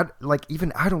I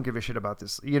don't give a shit about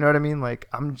this. You know what I mean? Like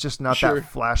I'm just not that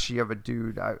flashy of a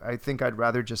dude. I think I'd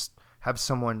rather just have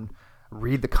someone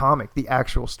read the comic, the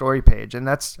actual story page. And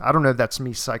that's, I don't know if that's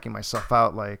me psyching myself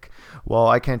out. Like, well,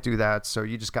 I can't do that. So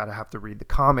you just got to have to read the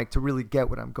comic to really get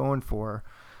what I'm going for.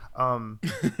 But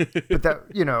that,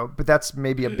 you know, but that's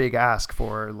maybe a big ask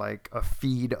for like a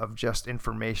feed of just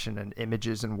information and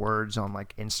images and words on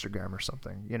like Instagram or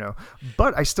something, you know,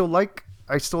 but I still like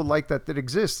that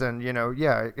exists. And, you know,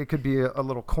 yeah, it could be a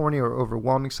little corny or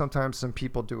overwhelming sometimes. Some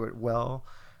people do it well.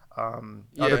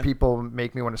 Other people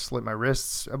make me want to slit my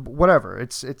wrists, whatever.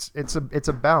 It's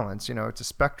a balance, you know, it's a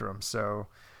spectrum. So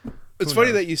It's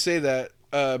funny that you say that,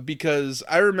 because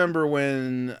I remember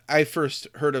when I first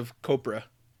heard of Copra,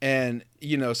 and,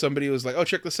 you know, somebody was like, oh,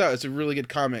 check this out. It's a really good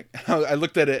comic. I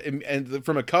looked at it and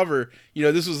from a cover, you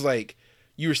know, this was like,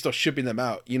 you were still shipping them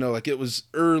out, you know, like it was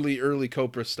early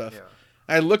Copra stuff. Yeah.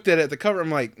 I looked at it, the cover, I'm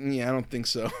like, yeah, I don't think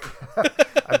so.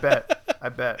 I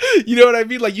bet. You know what I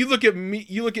mean? Like you look at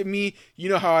me, you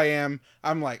know how I am.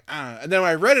 I'm like, ah. And then when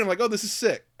I read it, I'm like, oh, this is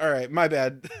sick. All right, my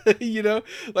bad. You know,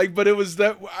 like, but it was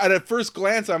that at a first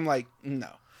glance, I'm like, no.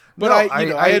 But no,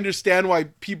 I understand why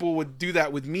people would do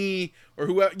that with me or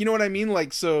whoever. You know what I mean?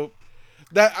 Like, so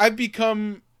that I've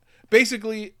become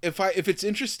basically, if it's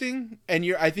interesting and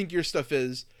I think your stuff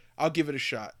is, I'll give it a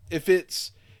shot. If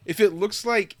it looks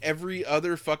like every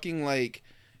other fucking like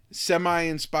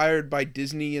semi-inspired by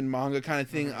Disney and manga kind of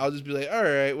thing, I'll just be like, all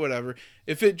right, whatever.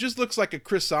 If it just looks like a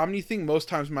Chris Samnee thing, most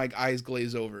times my eyes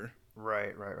glaze over.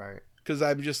 Right. Because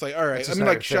I'm just like, all right. That's I just mean,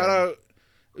 not like,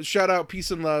 your shout out,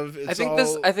 peace and love. I think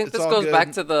this goes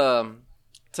back to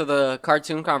the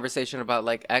cartoon conversation about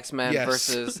like X-Men Yes.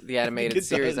 versus the animated It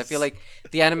series. I does. feel like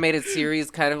the animated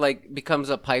series kind of like becomes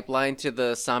a pipeline to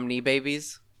the Somni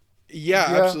babies. Yeah,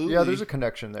 absolutely. Yeah, there's a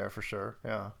connection there for sure.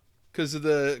 Yeah. Because of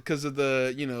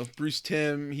the Bruce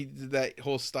Timm, he did that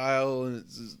whole style, and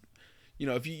it's,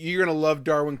 if you're gonna love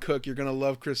Darwin Cook, you're gonna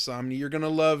love Chris Samnee, you're gonna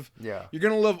love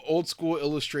old school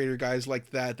illustrator guys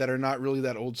like that are not really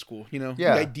that old school. The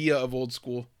idea of old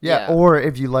school. Yeah, Yeah. or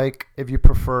if you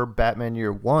prefer Batman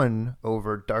Year One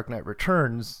over Dark Knight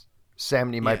Returns,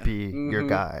 Samnee might be your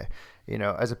guy.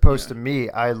 As opposed to me,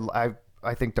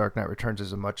 I think Dark Knight Returns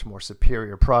is a much more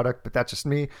superior product, but that's just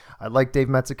me. I like Dave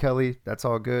Mazzucchelli. That's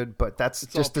all good, but it's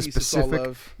just the peace, it's all specific.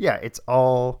 love. Yeah, it's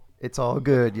all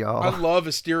good, y'all. I love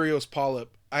Asterios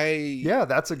Polyp. Yeah,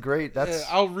 that's a great.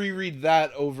 I'll reread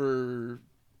that over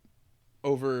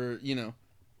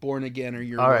Born Again or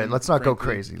Year all right. One, Let's not go frankly.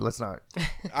 crazy. Let's not.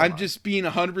 I'm just being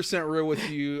 100% real with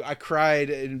you. I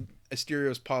cried in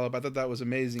Asterios Polyp. I thought that was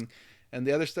amazing, and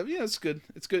the other stuff, it's good.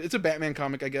 It's good. It's a Batman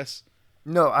comic, I guess.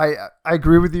 No, I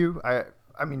agree with you. I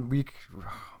mean, oh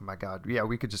my God, yeah,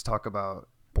 we could just talk about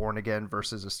Born Again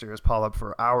versus Asterios Polyp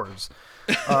for hours.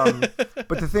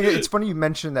 But the thing, it's funny you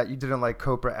mentioned that you didn't like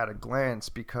Cobra at a glance,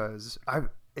 because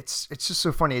it's just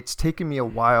so funny. It's taken me a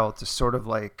while to sort of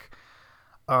like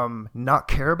not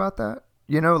care about that.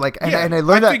 And I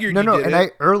learned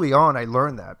that. Early on I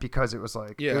learned that, because it was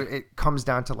like it comes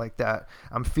down to like that.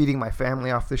 I'm feeding my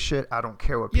family off this shit. I don't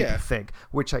care what people think,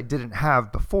 which I didn't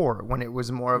have before, when it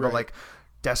was more of a like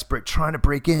desperate trying to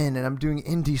break in, and I'm doing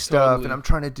indie stuff, and I'm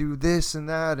trying to do this and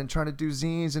that, and trying to do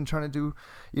zines, and trying to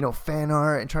do fan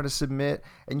art, and trying to submit.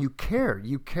 And you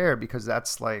care because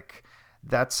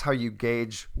that's how you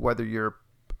gauge whether you're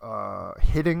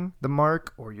hitting the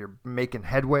mark or you're making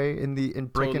headway in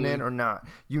breaking in or not.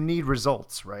 You need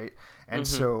results, right? And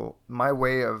so my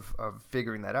way of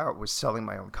figuring that out was selling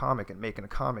my own comic and making a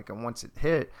comic. And once it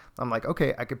hit, I'm like,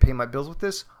 okay, I could pay my bills with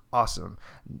this. Awesome.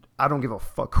 I don't give a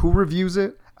fuck who reviews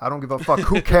it. I don't give a fuck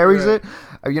who carries it.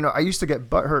 I used to get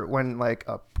butthurt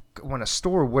when a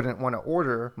store wouldn't want to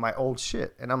order my old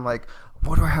shit, and I'm like,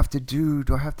 what do I have to do?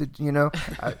 Do I have to,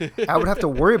 I would have to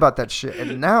worry about that shit.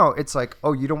 And now it's like,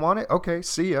 oh, you don't want it? Okay,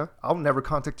 see ya. I'll never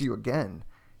contact you again.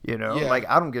 Like,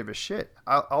 I don't give a shit.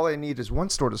 All I need is one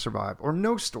store to survive, or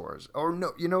no stores, or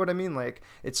no, you know what I mean? Like,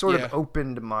 it sort of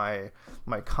opened my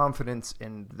confidence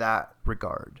in that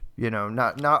regard,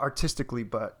 not artistically,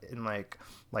 but in like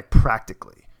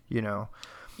practically,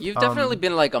 You've definitely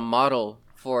been like a model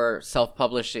for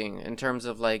self-publishing, in terms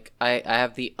of like, I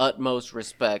have the utmost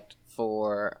respect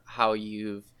for how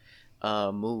you've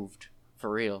moved,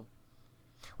 for real.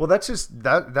 Well,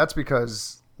 that's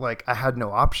because like I had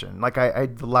no option. Like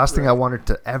the last thing I wanted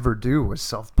to ever do was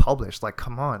self-publish. Like,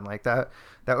 come on, like that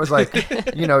was like,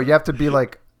 you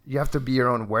have to be your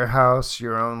own warehouse,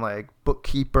 your own like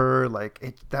bookkeeper. Like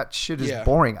that shit is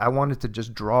boring. I wanted to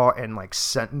just draw and like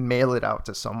mail it out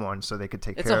to someone so they could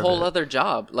take care of it. It's a whole other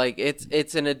job. Like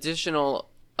it's an additional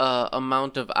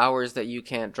amount of hours that you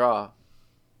can't draw.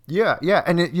 Yeah,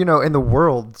 and in the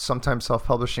world, sometimes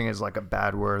self-publishing is like a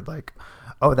bad word. Like,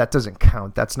 oh, that doesn't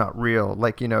count. That's not real.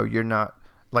 Like, you're not,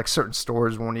 like, certain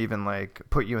stores won't even like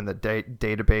put you in the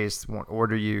database, won't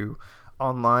order you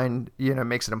online. It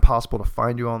makes it impossible to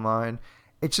find you online.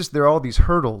 It's just, there are all these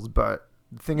hurdles, but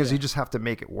the thing is, you just have to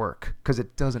make it work, because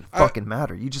it doesn't fucking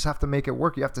matter. You just have to make it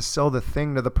work. You have to sell the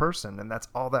thing to the person, and that's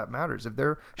all that matters. If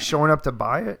they're showing up to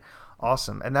buy it,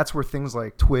 awesome. And that's where things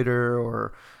like Twitter,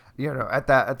 or at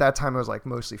that time it was like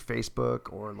mostly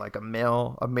Facebook, or like a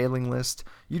mailing list.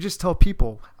 You just tell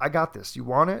people, I got this. You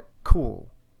want it?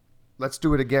 Cool. Let's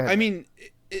do it again. I mean,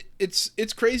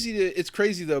 it's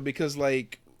crazy though, because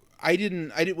like I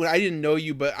didn't know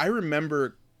you, but I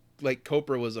remember like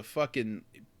Copra was a fucking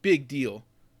big deal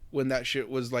when that shit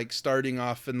was like starting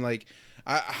off, and like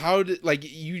how did, like,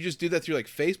 you just do that through like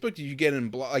Facebook? Did you get in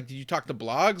did you talk to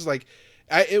blogs? Like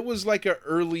it was like a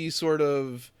early sort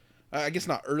of, I guess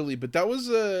not early, but that was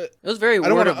it was very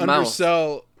word of mouth. I don't want to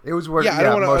undersell. It was word. Yeah, I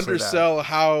don't want to undersell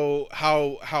how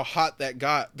hot that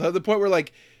got. The point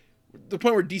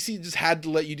where DC just had to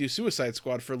let you do Suicide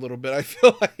Squad for a little bit. I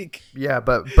feel like. Yeah,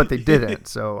 but they didn't.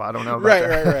 So I don't know about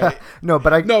that. Right. No,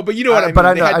 but you know what I mean.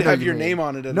 But they had to have your mean. name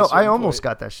on it. No, I almost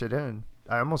got that shit in.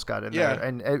 I almost got it there,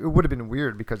 and it would have been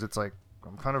weird, because it's like,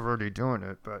 I'm kind of already doing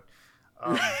it, but.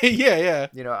 Yeah.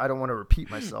 I don't want to repeat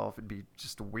myself. It'd be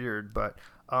just weird, but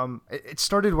it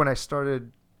started when I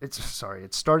started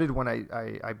it started when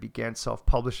I began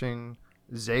self-publishing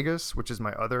Zegas, which is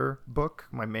my other book,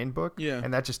 my main book. Yeah.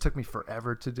 And that just took me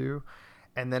forever to do.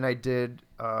 And then I did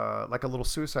like a little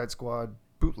Suicide Squad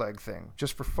bootleg thing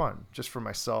just for fun, just for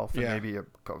myself and maybe a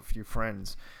few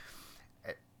friends.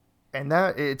 And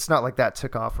that it's not like that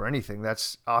took off or anything.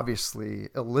 That's obviously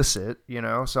illicit, you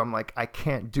know. So I'm like, I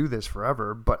can't do this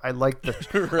forever. But I like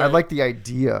the Right. I like the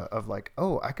idea of like,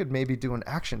 oh, I could maybe do an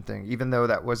action thing, even though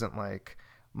that wasn't like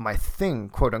my thing,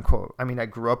 quote unquote. I mean, I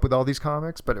grew up with all these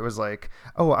comics, but it was like,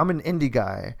 oh, I'm an indie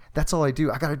guy. That's all I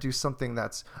do. I got to do something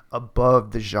that's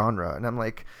above the genre. And I'm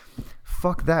like,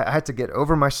 fuck that. I had to get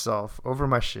over myself, over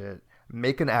my shit,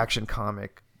 make an action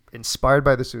comic inspired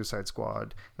by the Suicide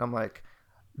Squad. And I'm like,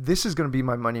 this is going to be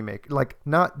my moneymaker. Like,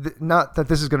 not that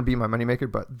this is going to be my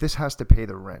moneymaker, but this has to pay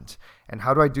the rent. And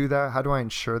how do I do that? How do I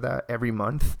ensure that every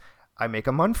month I make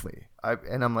a monthly?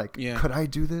 And I'm like, could I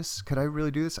do this? Could I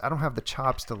really do this? I don't have the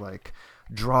chops to like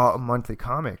draw a monthly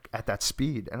comic at that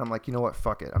speed. And I'm like, you know what?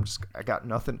 Fuck it. I got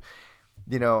nothing.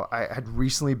 You know, I had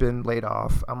recently been laid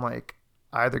off. I'm like,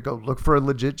 I either go look for a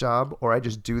legit job or I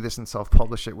just do this and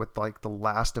self-publish it with like the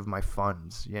last of my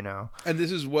funds, you know? And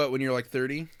this is what, when you're like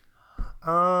 30?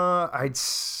 I'd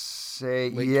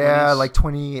say, Late yeah, 20s? like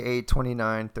 28,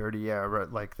 29, 30. Yeah,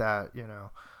 right, like that, you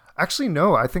know. Actually,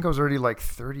 no, I think I was already like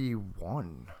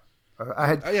 31.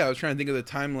 I was trying to think of the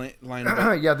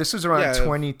timeline. yeah, this was around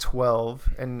 2012,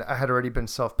 and I had already been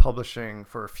self-publishing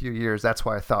for a few years. That's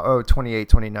why I thought, 28,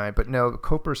 29. But no,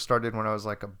 Coper started when I was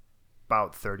like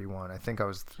about 31. I think I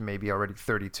was maybe already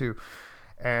 32.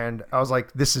 And I was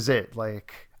like, this is it.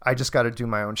 Like, I just got to do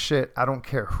my own shit. I don't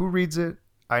care who reads it.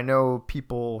 I know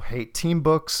people hate team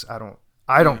books. I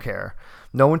don't care.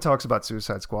 No one talks about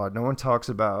Suicide Squad. No one talks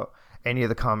about any of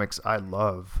the comics I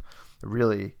love,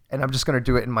 really. And I'm just going to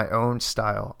do it in my own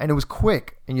style. And it was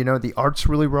quick. And, you know, the art's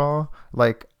really raw.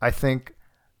 Like, I think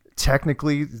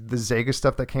technically the Zega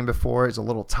stuff that came before is a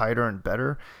little tighter and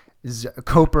better.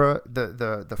 Copra,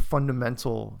 the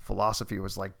fundamental philosophy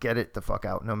was like, get it the fuck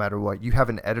out no matter what. You have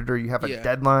an editor. You have a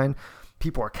deadline.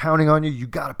 People are counting on you. You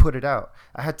got to put it out.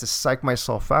 I had to psych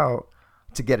myself out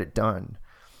to get it done.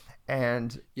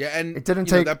 And and it didn't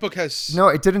take that book has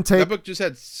it didn't take that book just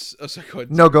had go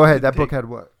ahead. No, go ahead. That book had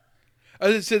what? I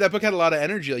was gonna say that book had a lot of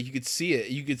energy. Like, you could see it.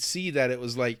 You could see that it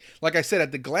was like I said,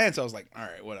 at the glance, I was like, all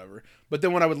right, whatever. But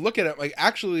then when I would look at it, like,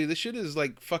 actually, this shit is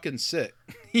like fucking sick.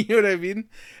 You know what I mean?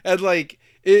 And like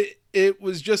it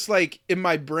was just like in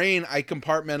my brain, I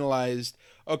compartmentalized.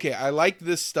 Okay, I like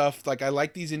this stuff. Like, I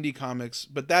like these indie comics,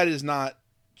 but that is not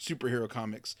superhero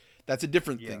comics. That's a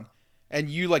different thing. And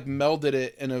you like melded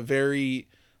it in a very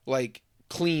like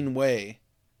clean way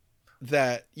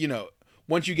that, you know,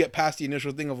 once you get past the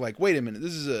initial thing of like, wait a minute,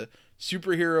 this is a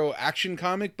superhero action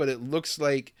comic, but it looks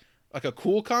like a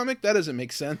cool comic. That doesn't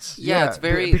make sense. Yeah, it's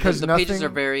very, because the pages are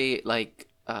very like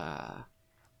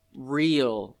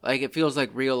real. Like, it feels like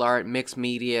real art, mixed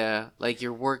media. Like,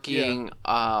 you're working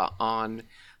on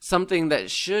something that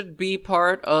should be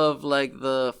part of like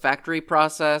the factory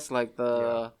process, like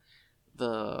the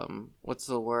what's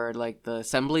the word, like the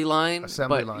assembly line,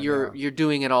 you're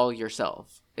doing it all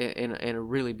yourself in a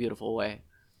really beautiful way.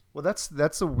 Well,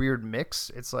 that's a weird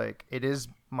mix. It's like, it is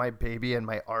my baby and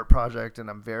my art project, and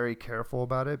I'm very careful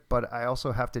about it, but I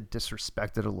also have to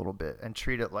disrespect it a little bit and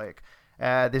treat it like,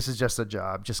 this is just a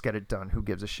job, just get it done, who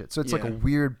gives a shit. So it's like a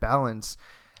weird balance,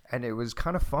 and it was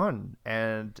kind of fun,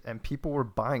 and people were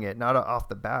buying it, not off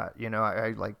the bat. You know,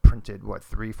 I like printed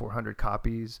 300-400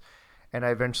 copies, and I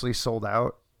eventually sold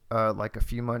out like a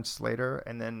few months later,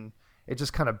 and then it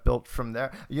just kind of built from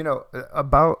there. You know,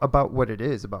 about what it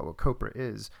is, about what Copra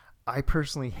is. I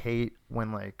personally hate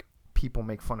when like people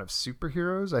make fun of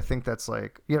superheroes. I think that's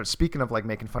like, you know, speaking of like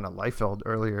making fun of Liefeld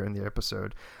earlier in the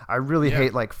episode, I really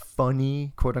hate like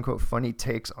funny, quote unquote, funny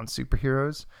takes on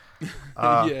superheroes.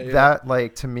 That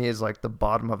like to me is like the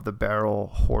bottom of the barrel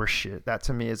horse shit. That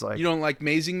to me is like, you don't like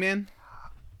Amazing Man?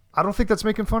 I don't think that's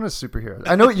making fun of superheroes.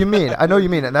 I know what you mean.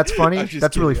 And that's funny.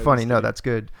 That's really funny. No, that's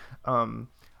good.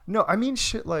 No, I mean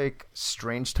shit like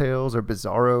Strange Tales or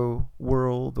Bizarro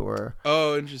World or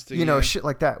interesting. You know, shit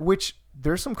like that. Which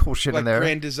there's some cool shit like in there.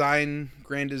 Grand design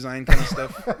kind of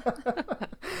stuff.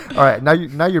 All right,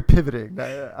 now you're pivoting.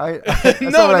 No,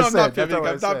 I'm not pivoting.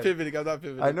 I'm not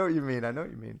pivoting. I know what you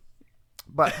mean.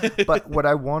 But what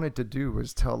I wanted to do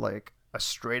was tell like a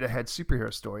straight ahead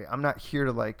superhero story. I'm not here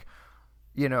to like,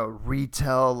 you know,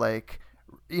 retell like,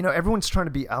 you know, everyone's trying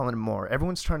to be Alan Moore.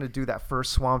 Everyone's trying to do that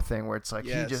first Swamp Thing where it's like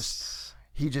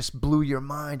he just blew your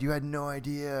mind. You had no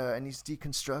idea, and he's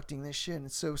deconstructing this shit, and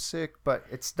it's so sick. But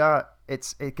it's not.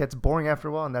 It gets boring after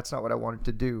a while, and that's not what I wanted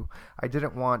to do. I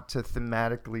didn't want to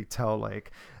thematically tell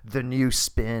like the new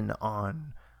spin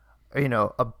on,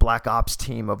 a Black Ops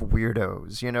team of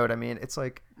weirdos. You know what I mean? It's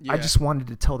like I just wanted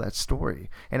to tell that story,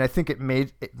 and I think it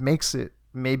makes it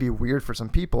maybe weird for some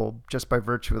people just by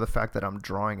virtue of the fact that I'm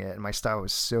drawing it, and my style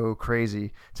is so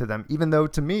crazy to them. Even though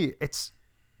to me, it's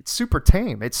super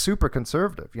tame. It's super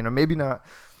conservative. Maybe not.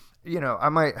 I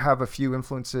might have a few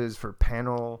influences for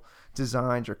panel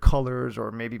designs or colors,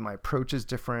 or maybe my approach is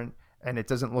different. And it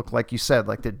doesn't look like you said,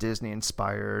 like the Disney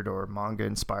inspired or manga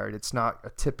inspired. It's not a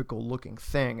typical looking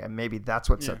thing. And maybe that's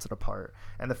what sets it apart.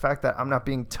 And the fact that I'm not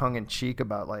being tongue in cheek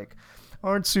about like,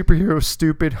 aren't superheroes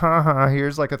stupid? Haha,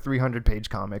 here's like a 300-page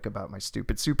comic about my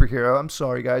stupid superhero. I'm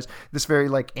sorry, guys. This very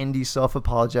like indie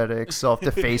self-apologetic,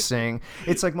 self-defacing.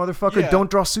 It's like, motherfucker, don't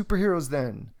draw superheroes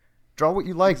then. Draw what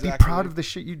you like. Exactly. Be proud of the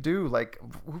shit you do. Like,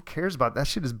 who cares about that?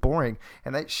 Shit is boring.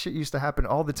 And that shit used to happen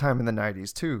all the time in the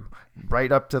 90s too.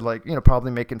 Right up to like,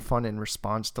 probably making fun in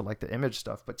response to like the Image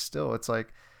stuff. But still, it's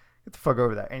like, get the fuck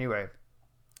over that. Anyway.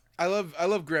 I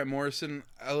love Grant Morrison.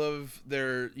 I love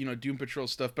their Doom Patrol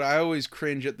stuff, but I always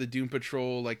cringe at the Doom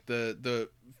Patrol, like the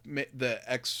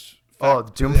X.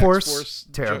 Doom Force,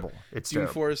 terrible. It's Doom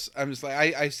terrible. Force. I'm just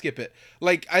like I skip it.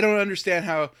 Like I don't understand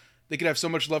how they could have so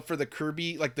much love for the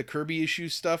Kirby issue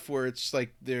stuff, where it's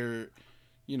like they're,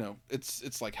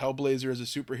 it's like Hellblazer as a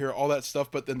superhero, all that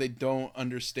stuff, but then they don't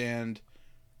understand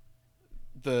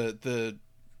the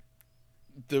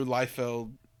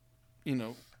Liefeld,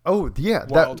 Oh yeah,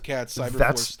 Wildcats,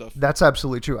 Cyberforce stuff. That's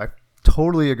absolutely true. I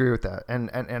totally agree with that, and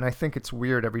I think it's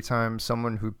weird every time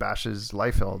someone who bashes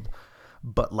Liefeld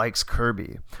but likes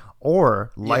Kirby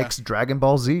or likes Dragon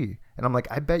Ball Z, and I'm like,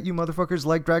 I bet you motherfuckers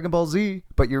like Dragon Ball Z,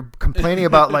 but you're complaining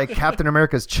about like Captain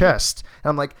America's chest, and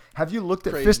I'm like, have you looked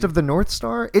at Fist of the North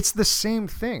Star? It's the same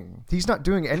thing. He's not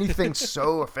doing anything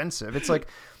so offensive. It's like,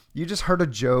 you just heard a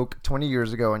joke 20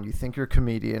 years ago and you think you're a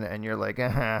comedian and you're like,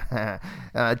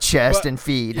 chest and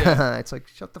feet. Yeah. It's like,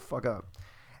 shut the fuck up.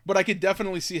 But I could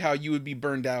definitely see how you would be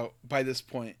burned out by this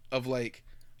point of like,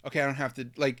 okay, I don't have to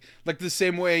like the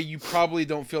same way you probably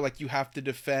don't feel like you have to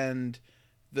defend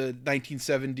the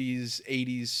 1970s,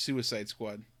 80s Suicide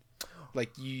Squad.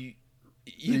 Like you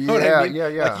know what I mean? Yeah.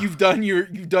 Like you've done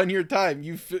your time.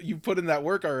 You've put in that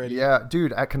work already. Yeah,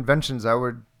 dude, at conventions I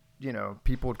would,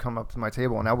 people would come up to my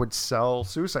table and I would sell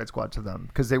Suicide Squad to them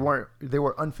because they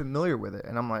were unfamiliar with it.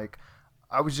 And I'm like,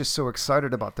 I was just so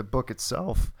excited about the book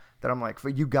itself that I'm like,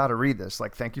 you got to read this.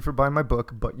 Like, thank you for buying my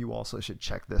book, but you also should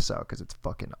check this out because it's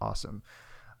fucking awesome.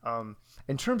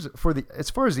 In terms of, as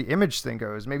far as the Image thing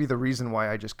goes, maybe the reason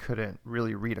why I just couldn't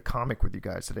really read a comic with you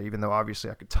guys today, even though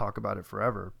obviously I could talk about it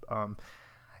forever.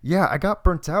 I got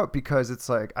burnt out because it's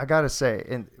like, I gotta say,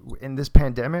 in this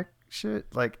pandemic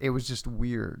shit, like it was just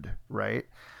weird, right?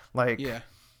 Like,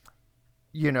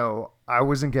 I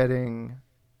wasn't getting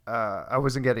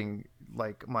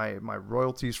like my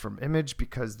royalties from Image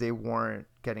because they weren't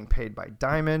getting paid by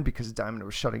Diamond because Diamond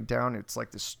was shutting down. It's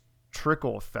like this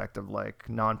trickle effect of like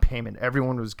non-payment.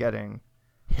 Everyone was getting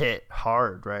hit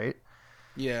hard, right?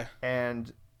 Yeah.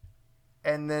 And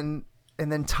then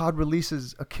Todd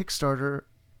releases a Kickstarter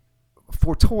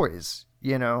for toys,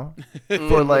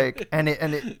 for like, and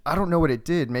it I don't know what it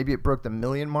did. Maybe it broke the 1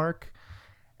 million mark,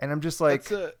 and I'm just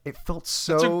like, it felt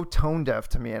so tone deaf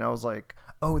to me, and I was like,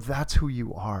 oh, that's who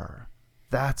you are.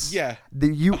 That's you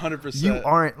 100%. You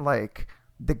aren't like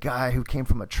the guy who came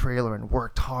from a trailer and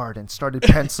worked hard and started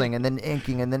penciling and then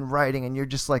inking and then writing, and you're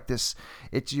just like this.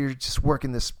 You're just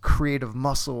working this creative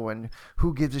muscle, and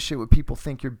who gives a shit what people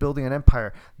think? You're building an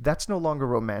empire. That's no longer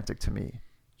romantic to me.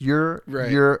 You're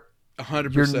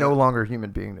 100%. You're no longer a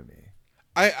human being to me.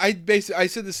 I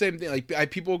said the same thing.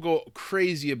 Like people go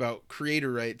crazy about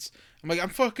creator rights. I'm like, I'm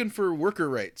fucking for worker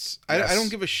rights. Yes. I don't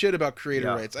give a shit about creator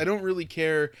rights. I don't really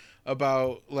care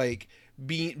about like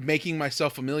making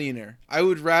myself a millionaire. I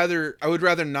would rather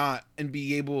not, and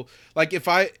be able, like, if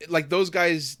I, like, those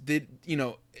guys did,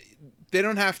 they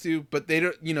don't have to, but they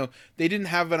don't, they didn't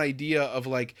have an idea of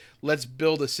like, let's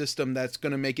build a system that's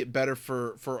going to make it better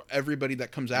for everybody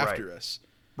that comes after us.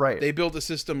 Right. They built a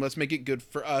system. Let's make it good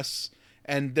for us.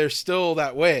 And they're still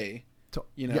that way.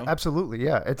 Yeah, absolutely.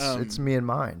 Yeah. It's me and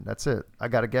mine. That's it. I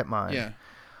got to get mine.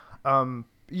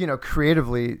 Yeah.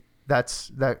 Creatively,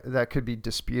 that could be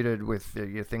disputed with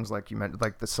things like you meant,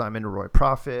 like the Simon Roy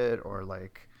Prophet, or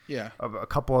like a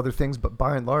couple other things. But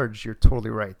by and large, you're totally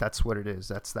right. That's what it is.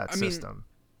 That's that system.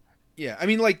 Yeah. I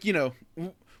mean, like,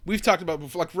 we've talked about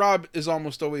before, like, Rob is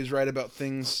almost always right about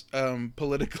things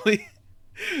politically.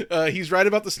 He's right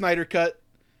about the Snyder Cut.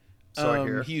 So I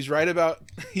hear. He's right about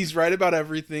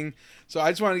everything. So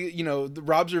I just want to, the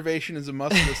Robservation is a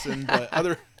must listen, but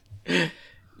other.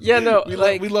 Yeah, no, we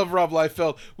love Rob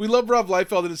Liefeld. We love Rob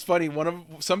Liefeld, and it's funny.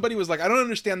 Somebody was like, I don't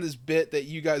understand this bit that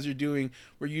you guys are doing,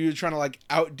 where you're trying to like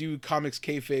outdo comics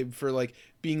kayfabe for like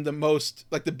being the most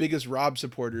like the biggest Rob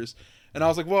supporters. And I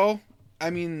was like, well, I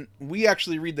mean, we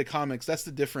actually read the comics. That's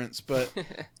the difference. But,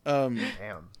 Damn.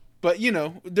 but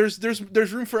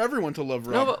there's room for everyone to love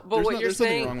Rob. No, but what you're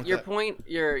saying, your that. point,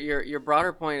 your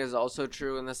broader point is also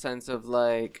true in the sense of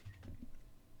like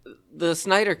the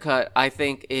Snyder Cut. I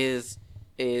think is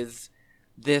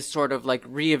this sort of like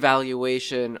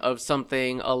reevaluation of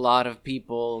something a lot of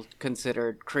people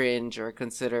considered cringe or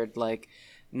considered like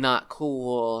not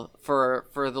cool for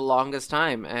the longest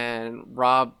time, and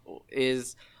Rob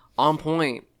is on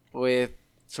point with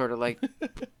sort of like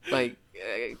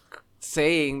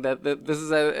saying that this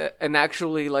is an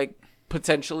actually like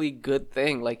potentially good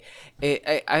thing. Like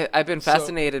I've been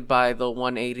fascinated by the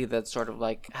 180 that sort of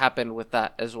like happened with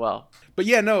that as well. But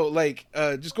yeah, no, like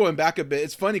just going back a bit,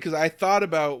 it's funny because I thought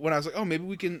about when I was like, oh, maybe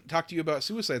we can talk to you about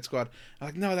Suicide Squad. I'm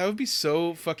like, no, that would be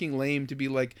so fucking lame to be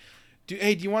like,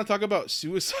 hey, do you want to talk about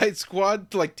Suicide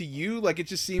Squad to you? Like, it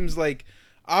just seems like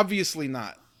obviously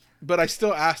not. But I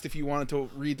still asked if you wanted to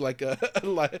read like a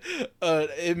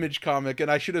Image comic, and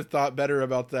I should have thought better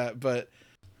about that. But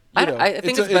I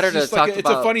think it's better to talk about. It's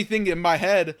a funny thing in my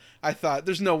head. I thought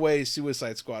there's no way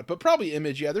Suicide Squad, but probably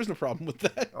Image. Yeah, there's no problem with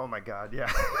that. Oh my God,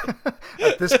 yeah.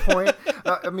 At this point,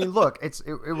 I mean, look, it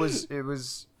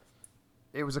was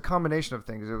a combination of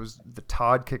things. It was the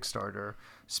Todd Kickstarter.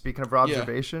 Speaking of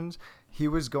observations, he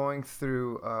was going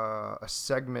through a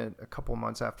segment a couple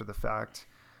months after the fact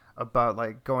about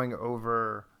like going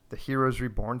over the Heroes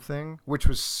Reborn thing, which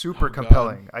was super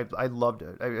compelling. I loved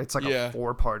it. It's like a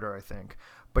 4-parter, I think.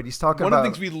 But he's talking about... One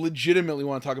of the things we legitimately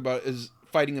want to talk about is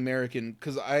Fighting American,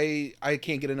 because I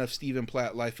can't get enough Stephen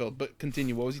Platt Liefeld. But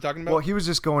continue. What was he talking about? Well, he was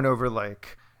just going over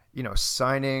like,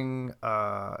 signing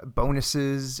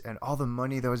bonuses and all the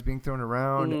money that was being thrown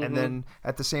around. Mm-hmm. And then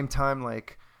at the same time,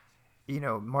 like,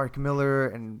 Mark Miller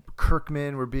and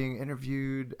Kirkman were being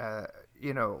interviewed, at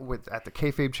the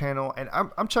Kayfabe channel. And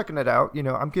I'm checking it out.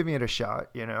 I'm giving it a shot,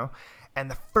 And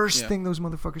the first thing those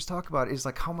motherfuckers talk about is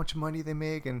like how much money they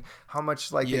make and how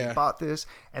much like they bought this.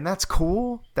 And that's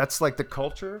cool. That's like the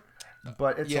culture.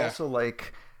 But it's also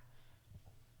like,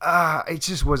 it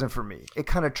just wasn't for me. It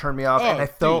kind of turned me off. And I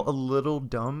felt a little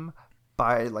dumb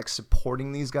by like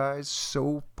supporting these guys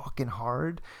so fucking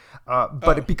hard.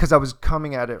 Because I was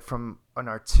coming at it from an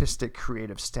artistic,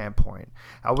 creative standpoint.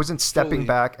 I wasn't stepping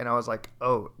back and I was like,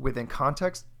 oh, within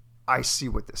context, I see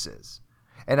what this is.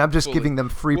 And I'm just giving them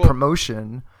free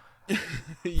promotion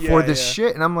for this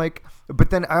shit. And I'm like, but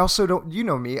then I also don't,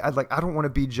 me, I don't want to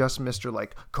be just Mr.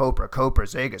 like Copra,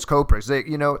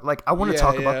 Zegas, like I want to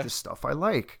talk about this stuff I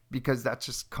like, because that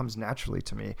just comes naturally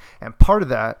to me. And part of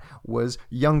that was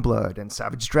Youngblood and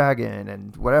Savage Dragon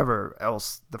and whatever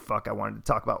else the fuck I wanted to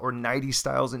talk about, or 90s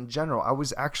styles in general. I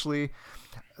was actually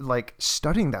like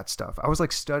studying that stuff. I was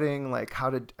like studying like how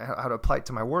to apply it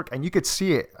to my work, and you could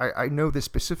see it. I know this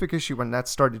specific issue when that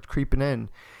started creeping in,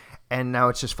 and now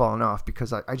it's just fallen off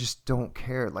because I just don't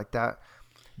care like that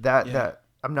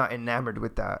I'm not enamored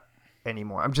with that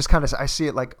anymore. I'm just kind of, I see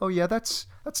it like, oh yeah, that's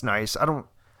nice. I don't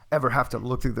ever have to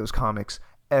look through those comics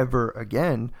ever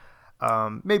again.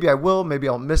 Maybe I will, maybe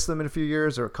I'll miss them in a few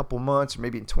years or a couple months or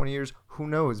maybe in 20 years, who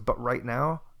knows? But right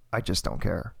now I just don't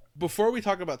care. Before we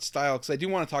talk about style, because I do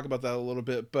want to talk about that a little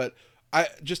bit, but I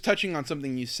just touching on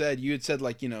something you had said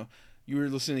like, you were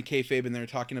listening to Kayfabe and they were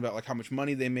talking about like how much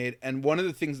money they made. And one of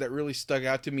the things that really stuck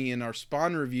out to me in our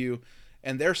Spawn review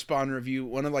and their Spawn review,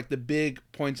 one of like the big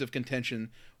points of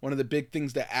contention, one of the big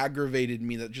things that aggravated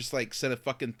me, that just like sent a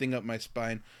fucking thing up my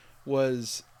spine,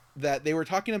 was that they were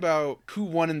talking about who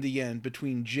won in the end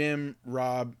between Jim,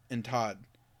 Rob, and Todd.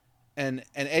 And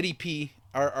Eddie P,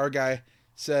 our guy,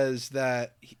 says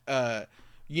that, at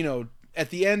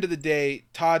the end of the day,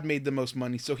 Todd made the most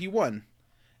money, so he won.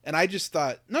 And I just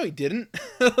thought, no, he didn't.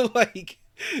 Like,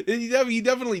 he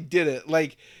definitely did it.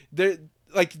 Like,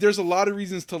 there's a lot of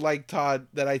reasons to like Todd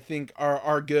that I think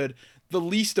are good, the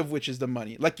least of which is the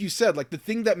money. Like you said, like the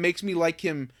thing that makes me like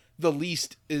him the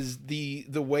least is the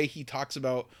way he talks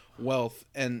about wealth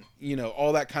and,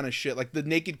 all that kind of shit. Like the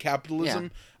naked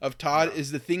capitalism of Todd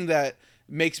is the thing that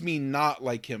makes me not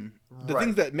like him. The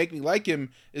things that make me like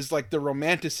him is like the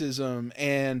romanticism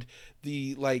and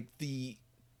the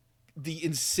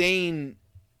insane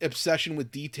obsession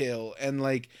with detail and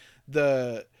like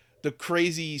the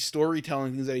crazy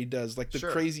storytelling things that he does, like the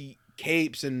crazy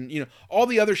capes and all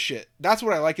the other shit. That's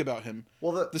what I like about him.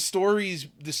 Well, The stories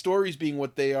being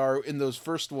what they are in those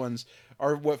first ones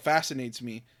are what fascinates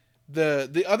me.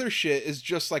 The other shit is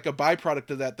just like a byproduct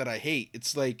of that I hate.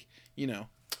 It's like,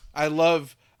 I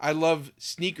love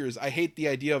sneakers. I hate the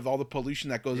idea of all the pollution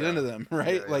that goes into them,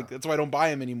 right? Yeah. Like that's why I don't buy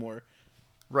them anymore.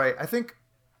 Right. I think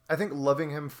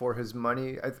loving him for his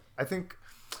money. I think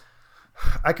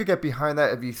I could get behind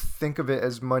that if you think of it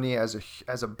as money as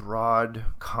a broad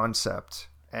concept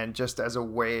and just as a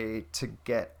way to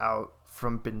get out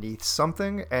from beneath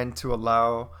something and to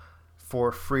allow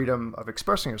for freedom of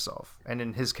expressing yourself. And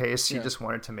in his case, he just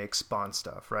wanted to make Spawn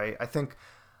stuff, right? I think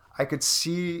I could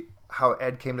see how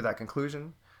Ed came to that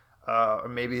conclusion. Or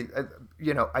maybe,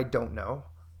 I don't know.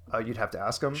 You'd have to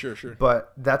ask him. Sure.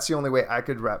 But that's the only way I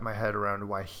could wrap my head around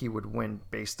why he would win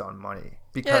based on money.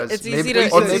 Because it's maybe, easy to-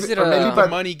 or it's maybe, easy or to- maybe by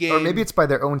money game. or maybe it's by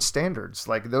their own standards.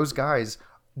 Like those guys,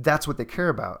 that's what they care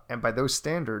about. And by those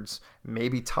standards,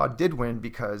 maybe Todd did win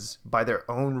because by their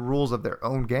own rules of their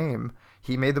own game,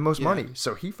 he made the most money.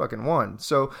 So he fucking won.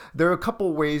 So there are a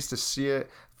couple ways to see it.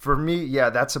 For me,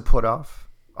 that's a put off.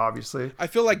 Obviously, I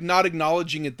feel like not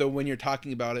acknowledging it though when you're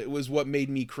talking about it was what made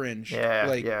me cringe.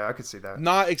 I could see that.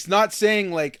 It's not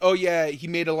saying like, oh yeah, he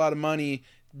made a lot of money,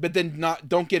 but then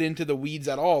don't get into the weeds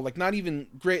at all. Like not even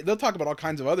great. They'll talk about all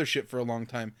kinds of other shit for a long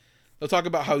time. They'll talk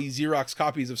about how he Xerox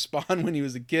copies of Spawn when he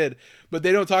was a kid, but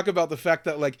they don't talk about the fact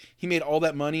that like he made all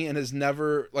that money and has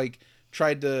never like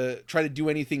tried to do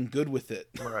anything good with it.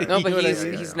 Right. No, You but know what I he's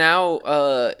mean? he's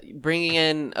now bringing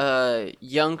in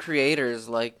young creators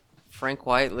like Frank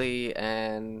Whiteley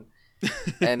and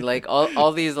like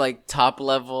all these like top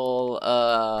level.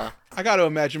 I got to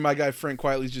imagine my guy Frank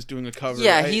Quietly's just doing a cover.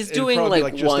 Yeah, he's It'll doing probably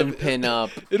like be just one of-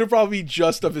 pinup. It'll probably be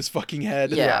just of his fucking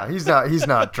head. Yeah. He's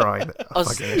not drawing a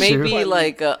fucking Maybe issue.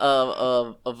 like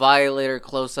a Violator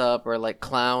close up or like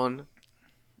Clown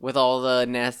with all the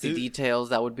nasty details.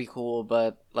 That would be cool.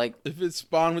 But like, If it's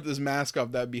Spawn with his mask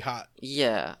off, that'd be hot.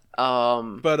 yeah.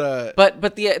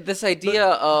 But This idea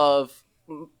of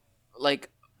like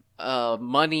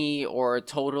money or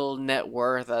total net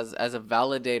worth as a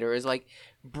validator is like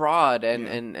broad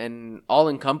and all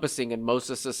encompassing in most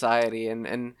of society,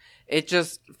 and it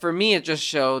just, for me, it just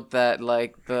showed that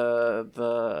like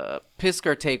the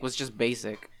Pisker take was just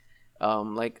basic.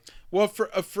 well, for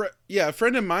a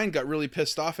friend of mine got really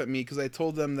pissed off at me because I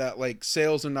told them that like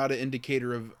sales are not an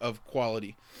indicator of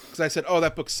quality. Because I said, "Oh,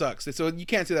 that book sucks." They said, "You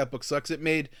can't say that book sucks.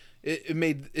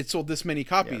 It sold this many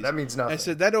copies." that means nothing. I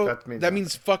said That that means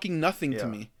means fucking nothing to Yeah.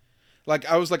 me. Like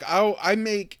I was like, I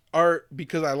make art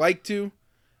because I like to,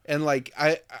 and like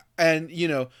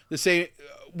the same.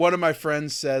 One of my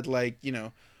friends said like,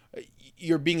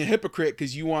 you're being a hypocrite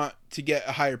because you want to get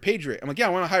a higher page rate. I'm like, yeah, I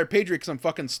want a higher page rate because I'm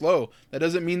fucking slow. That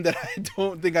doesn't mean that I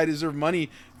don't think I deserve money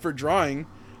for drawing.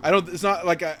 It's not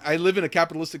like I live in a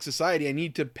capitalistic society. I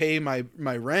need to pay my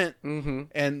rent. Mm-hmm.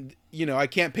 And, I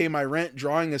can't pay my rent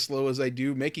drawing as slow as I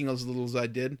do, making as little as I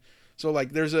did. So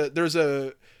like, there's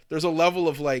a level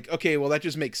of like, okay, well that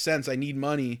just makes sense. I need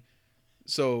money.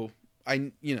 So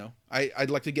I'd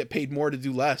like to get paid more to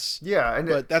do less. Yeah,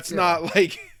 But that's not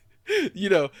like,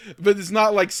 but it's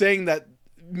not like saying that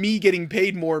me getting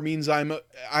paid more means I'm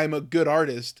a good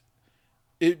artist.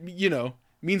 It,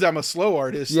 means I'm a slow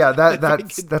artist. Yeah,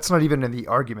 that's not even in the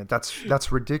argument.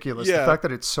 That's ridiculous. Yeah. The fact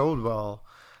that it's sold well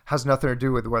has nothing to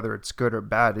do with whether it's good or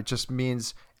bad. It just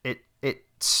means it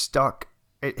stuck.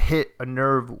 It hit a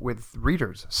nerve with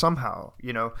readers somehow,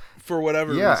 for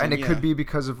whatever Yeah, reason. and it could be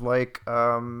because of like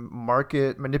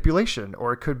market manipulation,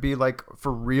 or it could be like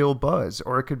for real buzz,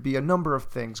 or it could be a number of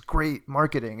things. Great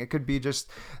marketing. It could be just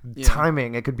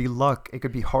timing. It could be luck. It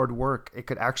could be hard work. It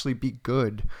could actually be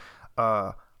good.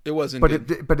 It wasn't But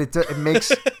good. it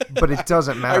makes but it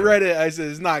doesn't matter. I read it. I said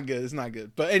it's not good. It's not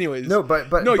good. But anyways, No,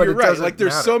 but no, but you're it right. doesn't Like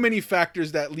there's matter. so many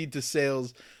factors that lead to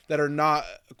sales that are not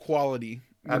quality.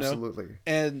 you know? Absolutely.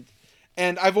 And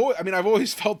I've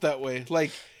always felt that way.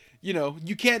 Like,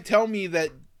 you can't tell me that.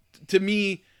 To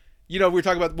me, we're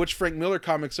talking about which Frank Miller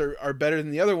comics are better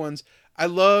than the other ones. I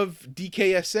love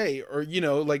DKSA or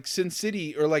like Sin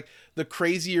City or like the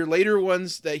crazier later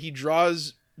ones that he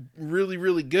draws really,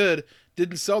 really good.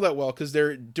 Didn't sell that well because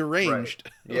they're deranged.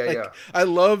 Right. Yeah, yeah. I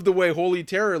love the way Holy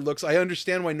Terror looks. I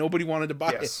understand why nobody wanted to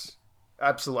buy it. Yes.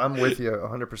 Absolutely. I'm with you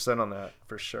 100% on that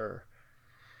for sure.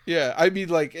 Yeah, I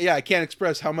mean, I can't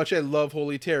express how much I love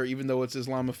Holy Terror, even though it's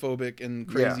Islamophobic and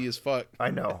crazy as fuck. I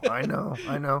know.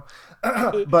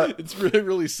 But It's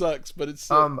really sucks, but it's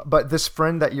but this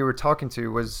friend that you were talking to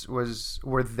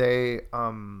were they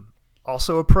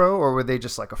also a pro, or were they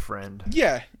just like a friend?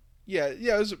 yeah.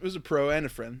 It was a pro and a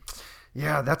friend.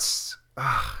 Yeah, that's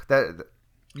that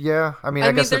Yeah, I mean, I I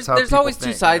mean, guess there's that's how there's people always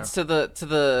two think, sides to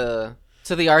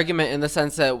the argument, in the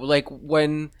sense that, like,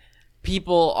 when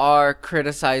people are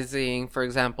criticizing, for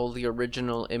example, the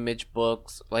original Image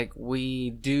books, like, we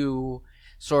do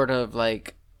sort of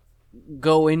like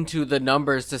go into the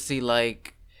numbers to see,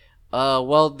 like,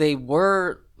 well, they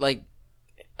were like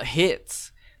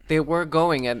hits. They were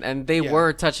going, and they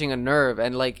were touching a nerve,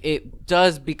 and like it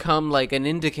does become like an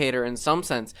indicator in some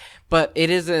sense, but it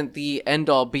isn't the end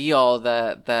all be all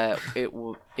that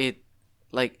it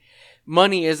like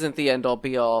money isn't the end all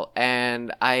be all.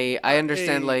 And I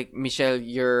understand, like, Michel,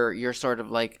 your sort of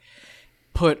like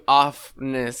put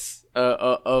offness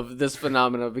of this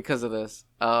phenomena because of this,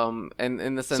 and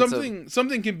in the sense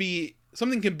something can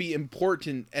be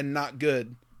important and not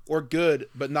good, or good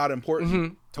but not important.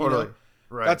 Mm-hmm. Totally. You know?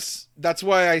 Right. That's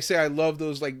why I say I love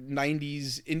those like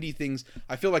 90s indie things.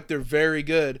 I feel like they're very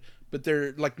good, but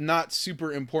they're like not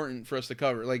super important for us to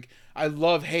cover. Like, I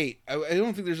love Hate. I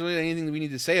don't think there's really anything that we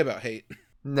need to say about Hate.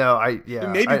 No,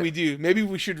 Maybe we do. Maybe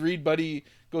we should read Buddy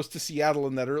Goes to Seattle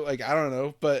in that, or like, I don't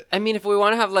know. But I mean, if we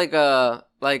want to have like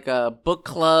a book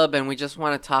club, and we just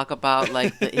want to talk about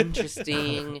like the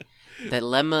interesting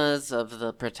dilemmas of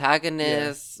the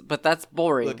protagonists, but that's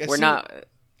boring. Look, We're not.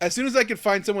 as soon as I could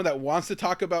find someone that wants to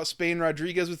talk about Spain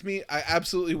Rodriguez with me, I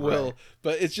absolutely will. Right.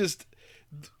 But it's just,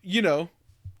 you know,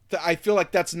 I feel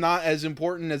like that's not as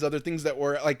important as other things that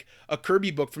were like a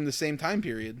Kirby book from the same time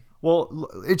period. Well,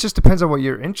 it just depends on what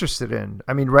you're interested in.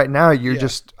 I mean, right now you're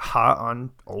just hot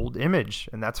on old Image,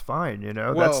 and that's fine. You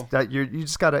know, Well, you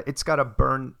just gotta, it's gotta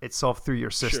burn itself through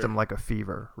your system like a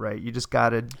fever, right? You just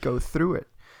gotta go through it.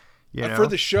 You know? For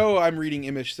the show, I'm reading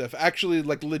Image stuff. Actually,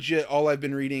 like legit, all I've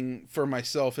been reading for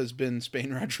myself has been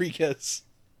Spain Rodriguez.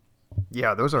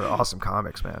 Yeah, those are awesome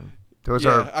comics, man. Those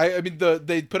Yeah, are. I mean,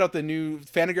 they put out the new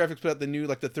Fantagraphics put out the new,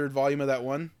 like, the third volume of that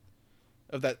one,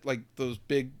 of that, like, those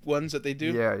big ones that they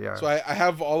do. Yeah. So I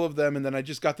have all of them, and then I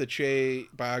just got the Che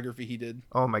biography he did.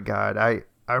 Oh my god, I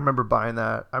remember buying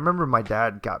that. I remember my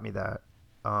dad got me that.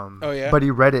 Oh yeah. But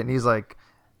he read it and he's like,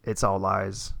 "It's all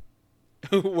lies.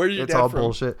 Where's your It's dad all from?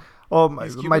 bullshit." Oh,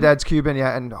 He's my Cuban? dad's Cuban,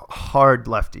 yeah, and hard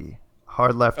lefty.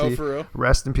 Oh, for real?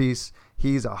 Rest in peace.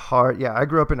 He's a hard. Yeah, I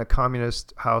grew up in a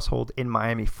communist household in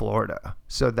Miami, Florida.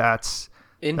 So that's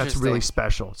really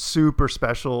special, super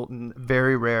special,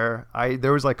 very rare.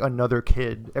 There was like another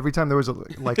kid every time there was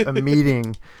a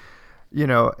meeting, you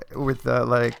know, with La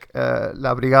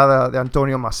Brigada de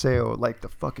Antonio Maceo, like the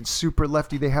fucking super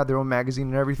lefty. They had their own magazine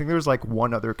and everything. There was like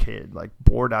one other kid, like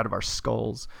bored out of our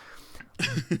skulls.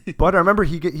 But I remember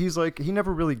he's like, he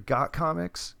never really got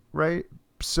comics, right?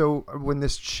 So when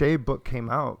this Che book came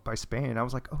out by Spain, I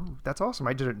was like, oh, that's awesome.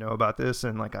 I didn't know about this.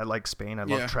 And like, I like Spain. I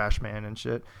love Trash Man and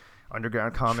shit,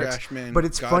 underground comics. Trash Man, but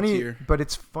it's God funny. tier. But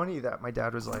it's funny that my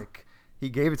dad was like, he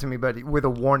gave it to me, but with a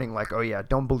warning, like, oh yeah,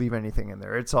 don't believe anything in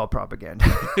there. It's all propaganda.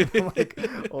 I'm like,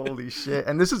 holy shit.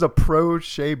 And this is a pro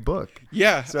Che book.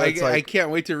 Yeah, So I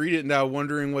can't wait to read it now.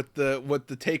 Wondering what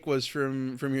the take was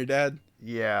from your dad.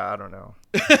 Yeah, I don't know.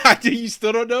 You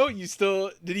still don't know?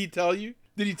 Did he tell you?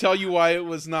 Did he tell you why it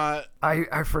was not?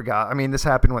 I forgot. I mean, this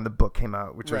happened when the book came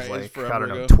out, which was Right, it was like, forever I don't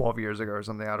know, ago. 12 years ago or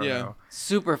something. I don't know.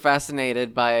 Super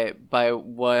fascinated by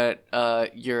what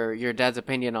your dad's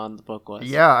opinion on the book was.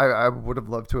 Yeah, I would have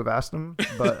loved to have asked him,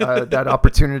 but that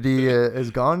opportunity is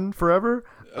gone forever.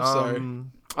 I'm sorry.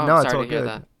 I'm No, sorry it's all to hear good.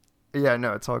 that. Yeah,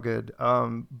 no, it's all good.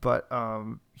 But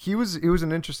he was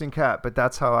an interesting cat, but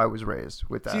that's how I was raised,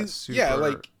 with that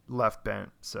super left bent.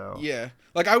 So Yeah,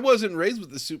 like I wasn't raised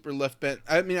with the super left bent.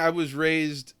 I mean, I was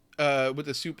raised with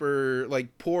a super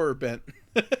like poor bent.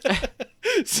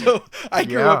 So I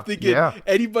grew up thinking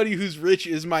anybody who's rich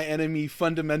is my enemy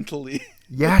fundamentally.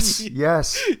 Yes. You know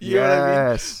what I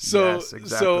mean? So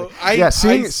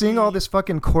Seeing all this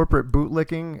fucking corporate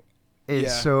bootlicking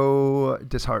is so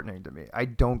disheartening to me. I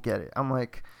don't get it. I'm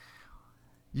like,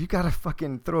 you gotta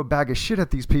fucking throw a bag of shit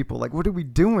at these people. Like, what are we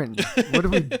doing? What are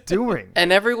we doing?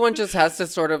 And everyone just has to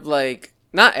sort of like,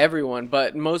 not everyone,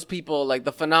 but most people, like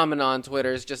the phenomenon on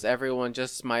Twitter is just everyone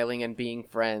just smiling and being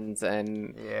friends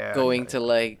and going to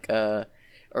like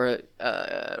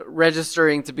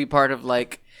registering to be part of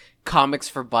like Comics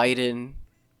for Biden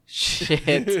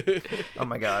shit. Oh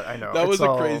my god, I know. That was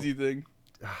a crazy thing.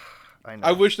 I know.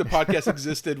 I wish the podcast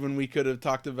existed when we could have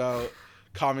talked about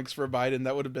Comics for Biden.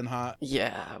 That would have been hot.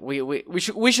 Yeah, we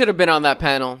should have been on that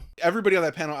panel. Everybody on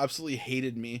that panel absolutely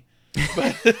hated me.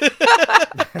 But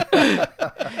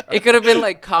It could have been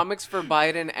like Comics for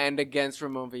Biden and against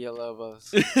Ramon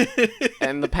Villalobos.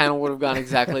 And the panel would have gone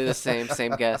exactly the same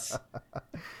guess.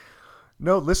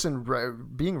 No, listen,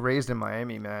 being raised in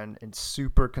Miami, man, in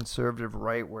super conservative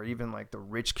right, where even like the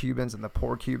rich Cubans and the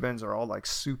poor Cubans are all like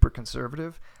super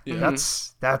conservative. Yeah.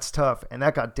 That's tough, and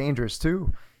that got dangerous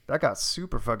too. That got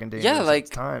super fucking dangerous like,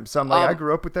 at times. So I'm like, I um,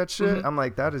 grew up with that shit. I'm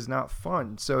like, that is not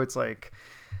fun. So it's like,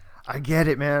 I get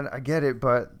it, man. I get it,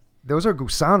 but those are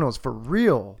gusanos for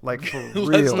real. Like, for real.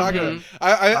 Let's talk about it.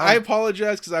 I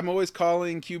apologize because I'm always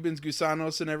calling Cubans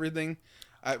gusanos and everything.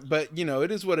 But you know,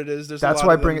 it is what it is. There's That's a lot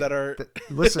why I of bring them it. that are.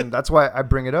 Listen, that's why I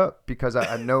bring it up, because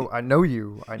I know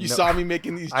you. You saw me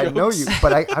making these jokes. I know you,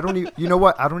 but I don't even. You know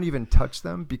what? I don't even touch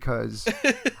them because,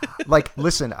 like,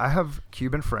 listen, I have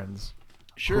Cuban friends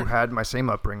Sure. who had my same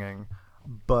upbringing,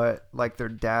 but like their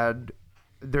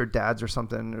dads or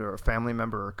something, or a family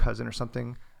member or cousin or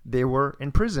something, they were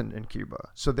in prison in Cuba.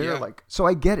 So they're Yeah. like, so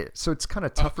I get it. So it's kind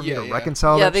of tough for me yeah, to yeah.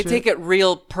 reconcile. Yeah, that they shit. take it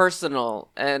real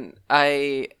personal, and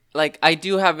I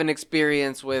do have an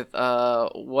experience with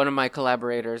one of my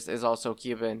collaborators is also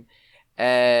Cuban,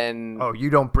 and Oh,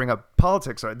 you don't bring up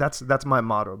politics, right? That's my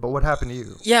motto. But what happened to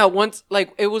you? yeah, once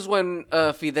like it was when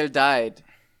Fidel died,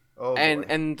 Oh, and boy.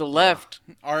 and the left,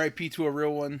 R.I.P. to a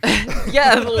real one.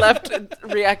 yeah, the left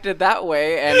reacted that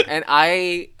way, and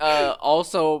I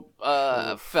also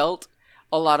felt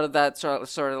a lot of that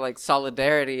sort of like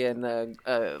solidarity and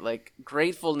like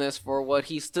gratefulness for what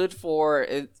he stood for.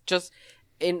 It just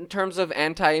in terms of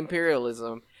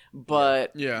anti-imperialism,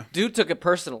 but Yeah. dude took it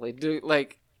personally. Dude,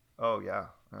 like, Oh yeah.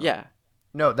 yeah,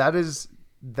 No, that is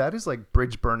like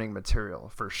bridge burning material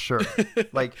for sure.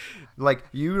 like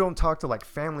you don't talk to like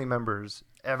family members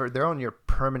ever. They're on your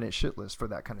permanent shit list for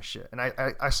that kind of shit. And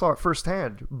I saw it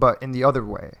firsthand, but in the other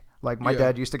way. Like my Yeah.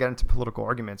 dad used to get into political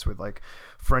arguments with like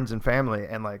friends and family,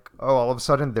 and like, oh, all of a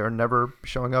sudden they're never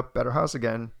showing up at our house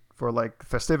again for like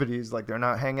festivities. Like they're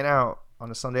not hanging out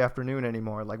on a Sunday afternoon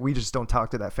anymore. Like we just don't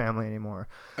talk to that family anymore.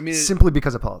 I mean, simply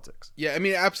because of politics. Yeah, I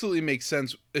mean, it absolutely makes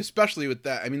sense, especially with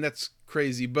that. I mean, that's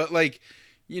crazy, but like,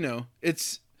 you know,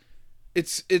 it's.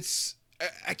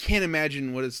 I can't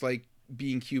imagine what it's like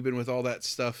being Cuban with all that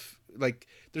stuff. Like,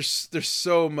 there's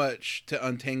so much to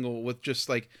untangle with just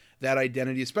like that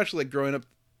identity, especially like growing up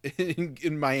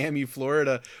in Miami,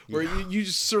 Florida, where you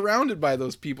just surrounded by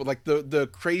those people, like the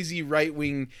crazy right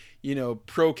wing, you know,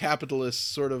 pro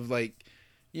capitalist sort of like,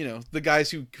 you know, the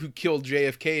guys who killed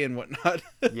JFK and whatnot.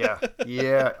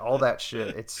 yeah, all that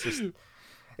shit. It's just,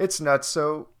 it's nuts.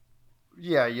 So,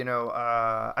 yeah, you know,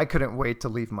 I couldn't wait to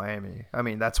leave Miami. I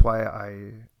mean, that's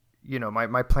why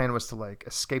my plan was to like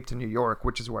escape to New York,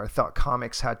 which is where I thought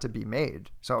comics had to be made.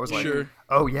 So I was like, Sure.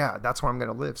 oh yeah, that's where I'm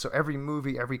going to live. So every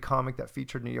movie, every comic that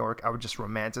featured New York, I would just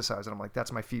romanticize it. I'm like,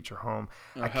 that's my future home.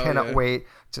 I hell cannot yeah. wait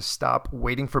to stop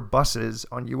waiting for buses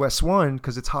on US 1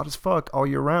 because it's hot as fuck all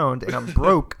year round and I'm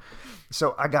broke.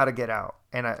 So I got to get out.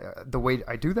 And the way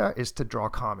I do that is to draw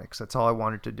comics. That's all I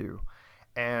wanted to do.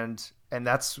 And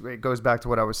that's, it goes back to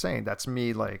what I was saying. That's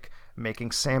me like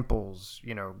making samples,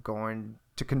 you know, going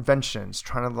to conventions,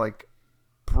 trying to like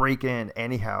break in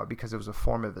anyhow, because it was a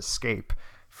form of escape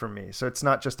for me. So it's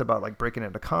not just about like breaking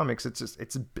into comics. It's just,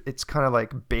 it's kind of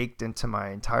like baked into my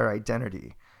entire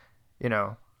identity, you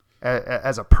know,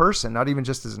 as a person, not even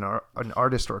just as an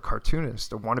artist or a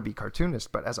cartoonist, a wannabe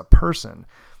cartoonist, but as a person.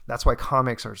 That's why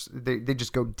comics are, they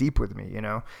just go deep with me, you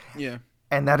know? Yeah.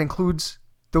 And that includes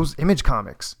those Image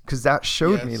comics, because that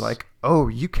showed me Yes. like, oh,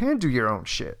 you can do your own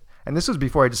shit. And this was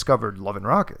before I discovered Love and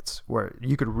Rockets, where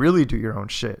you could really do your own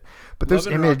shit. But Love those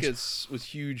and Image, Rockets was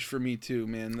huge for me too,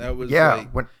 man. That was Yeah,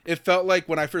 like, it felt like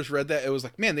when I first read that, it was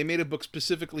like, man, they made a book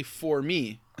specifically for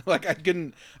me. Like I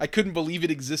couldn't believe it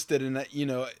existed, and that, you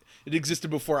know, it existed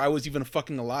before I was even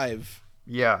fucking alive.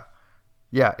 yeah,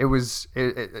 it was.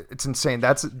 It's insane.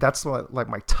 That's like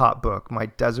my top book, my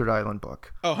Desert Island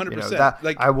book. Oh, 100%. You know, that,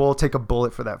 Like, I will take a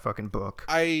bullet for that fucking book.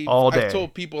 I've day.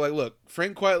 told people, like, look,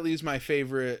 Frank Quitely is my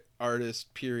favorite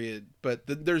artist, period. But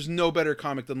there's no better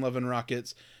comic than Love and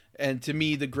Rockets. And to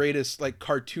me, the greatest like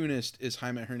cartoonist is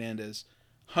Jaime Hernandez,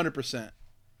 100%.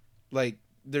 Like,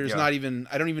 there's Yeah. not even,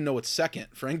 I don't even know what's second,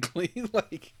 frankly.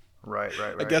 Like, Right.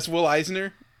 I guess Will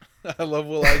Eisner. I love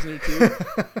Will Eisner too.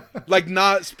 Like,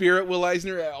 not Spirit Will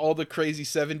Eisner, all the crazy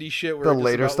 70s shit where The it's just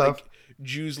later about, stuff? like,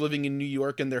 Jews living in New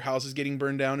York and their houses getting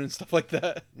burned down and stuff like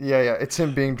that. Yeah. It's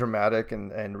him being dramatic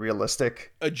and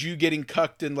realistic. A Jew getting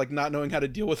cucked and like not knowing how to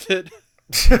deal with it.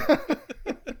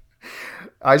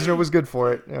 Eisner was good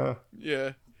for it. Yeah.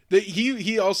 Yeah.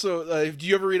 He also, do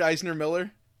you ever read Eisner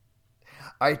Miller?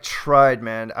 I tried,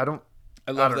 man. I don't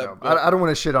I love that know. book. I don't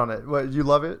want to shit on it. What, you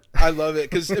love it? I love it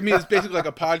because, I mean, it's basically like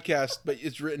a podcast, but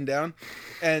it's written down,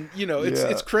 and you know,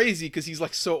 it's crazy because he's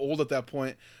like so old at that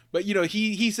point. But you know,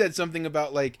 he said something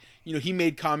about like, you know, he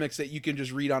made comics that you can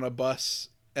just read on a bus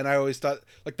and I always thought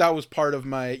like that was part of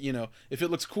my, if it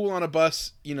looks cool on a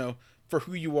bus, for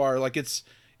who you are, like it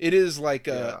is like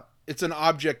it's an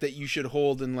object that you should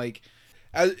hold, and like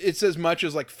it's as much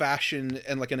as like fashion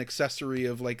and like an accessory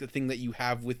of like the thing that you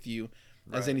have with you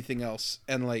as anything else.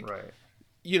 And like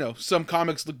some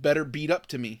comics look better beat up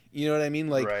to me, you know what I mean?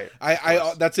 Like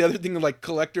I that's the other thing, like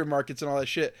collector markets and all that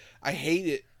shit, I hate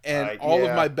it. And all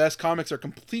of my best comics are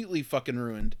completely fucking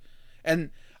ruined. And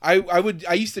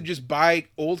I used to just buy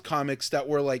old comics that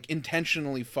were like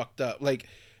intentionally fucked up, like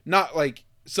not like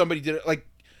somebody did it. Like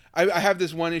I have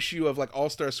this one issue of like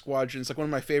All-Star Squadron. It's like one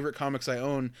of my favorite comics I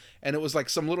own, and it was like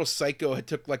some little psycho had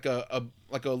took like a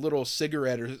little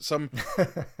cigarette or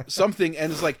something,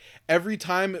 and it's like every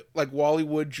time like Wally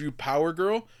Wood drew Power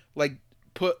Girl, like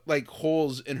put like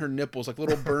holes in her nipples, like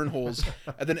little burn holes,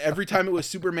 and then every time it was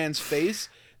Superman's face,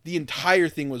 the entire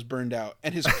thing was burned out,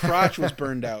 and his crotch was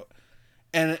burned out.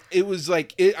 And it was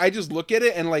like, I just look at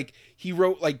it and like he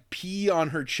wrote like P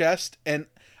on her chest, and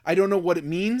I don't know what it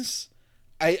means.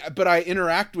 But I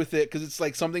interact with it because it's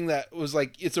like something that was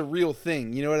like, it's a real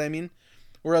thing. You know what I mean?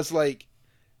 Whereas like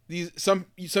some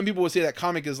people would say that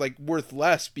comic is like worth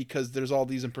less because there's all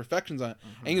these imperfections on it.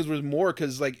 I think it was more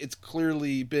because like it's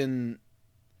clearly been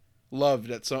loved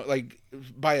at some, like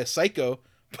by a psycho,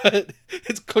 but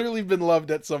it's clearly been loved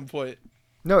at some point.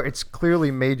 No, it's clearly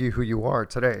made you who you are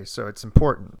today, so it's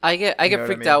important. I get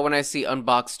freaked out when I see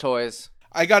unboxed toys.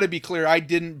 I got to be clear, I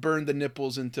didn't burn the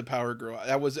nipples into Power Girl.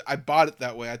 I bought it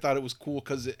that way. I thought it was cool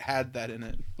because it had that in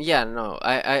it. Yeah, no,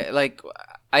 I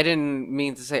didn't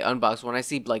mean to say unboxed. When I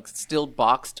see like still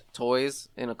boxed toys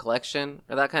in a collection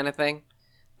or that kind of thing,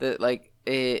 that like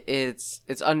it's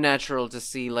unnatural to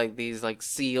see like these like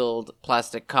sealed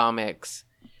plastic comics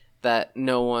that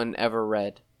no one ever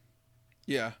read.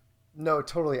 Yeah. No,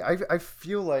 totally. I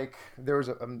feel like there was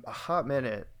a hot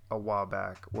minute a while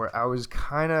back where I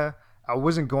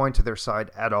wasn't going to their side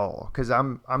at all because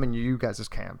I'm in you guys'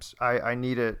 camps. I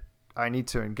need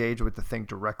to engage with the thing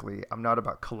directly. I'm not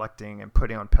about collecting and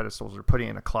putting on pedestals or putting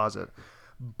in a closet.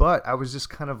 But I was just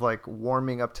kind of like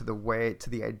warming up to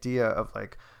the idea of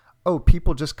like, oh,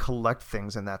 people just collect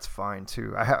things and that's fine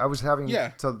too. I was having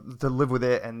to live with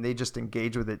it, and they just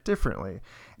engage with it differently.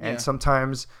 And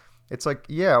sometimes it's like,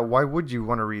 yeah, why would you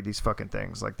want to read these fucking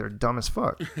things? Like, they're dumb as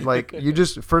fuck. Like,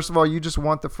 first of all, you just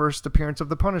want the first appearance of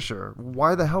the Punisher.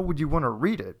 Why the hell would you want to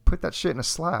read it? Put that shit in a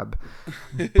slab.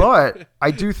 But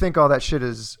I do think all that shit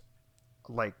is,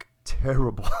 like,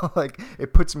 terrible. Like,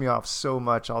 it puts me off so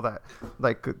much. All that,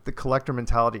 like, the collector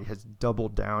mentality has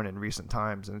doubled down in recent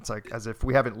times. And it's like as if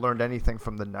we haven't learned anything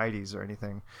from the 90s or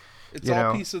anything. It's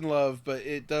all peace and love, but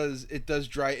it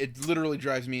literally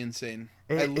drives me insane.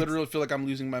 I literally feel like I'm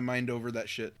losing my mind over that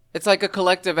shit. It's like a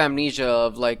collective amnesia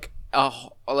of like a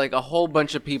whole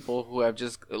bunch of people who have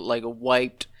just like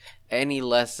wiped any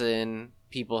lesson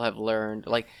people have learned.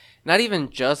 Like, not even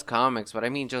just comics, but I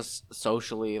mean just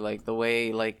socially, like the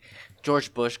way like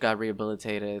George Bush got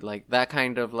rehabilitated, like that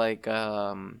kind of like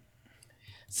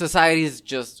society's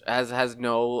just has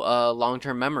no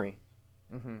long-term memory.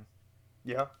 Mm-hmm.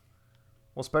 Yeah.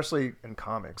 Well, especially in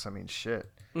comics. I mean, shit.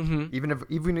 Mm-hmm.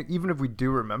 Even if we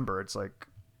do remember, it's like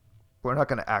we're not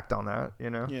going to act on that, you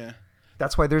know? Yeah.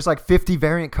 That's why there's like 50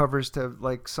 variant covers to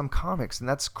like some comics, and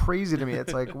that's crazy to me.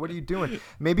 It's like, what are you doing?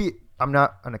 Maybe I'm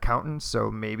not an accountant, so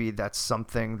maybe that's some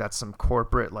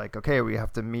corporate, like, okay, we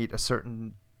have to meet a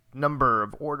certain number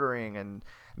of ordering, and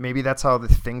maybe that's how the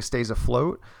thing stays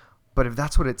afloat. But if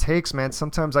that's what it takes, man,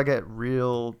 sometimes I get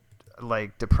real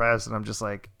like depressed, and I'm just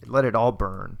like, let it all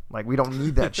burn. Like, we don't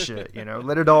need that shit, you know?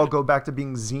 Let it all go back to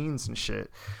being zines and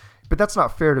shit. But that's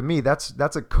not fair to me. That's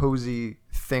a cozy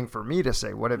thing for me to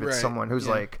say. What if it's someone who's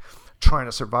like trying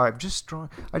to survive?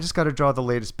 I just got to draw the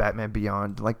latest Batman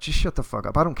Beyond. Like, just shut the fuck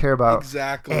up. I don't care about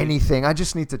anything. I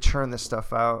just need to churn this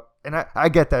stuff out. And I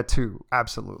get that too.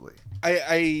 Absolutely.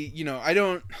 I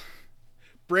don't.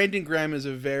 Brandon Graham is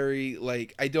a very,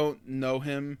 like, I don't know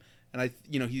him. And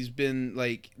he's been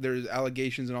like, there's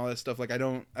allegations and all that stuff. Like, I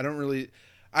don't really,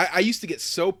 I used to get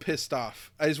so pissed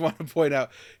off. I just want to point out,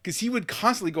 because he would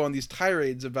constantly go on these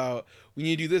tirades about, we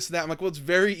need to do this and that. I'm like, well, it's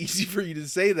very easy for you to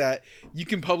say that. You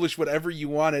can publish whatever you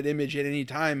want at Image at any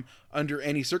time under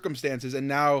any circumstances. And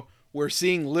now we're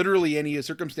seeing literally any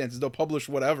circumstances. They'll publish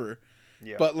whatever.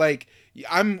 Yeah. But like,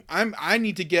 I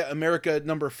need to get America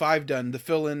 #5 done to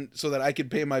fill in so that I can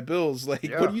pay my bills. Like,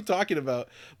 what are you talking about?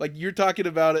 Like, you're talking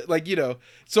about it, like,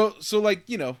 so like,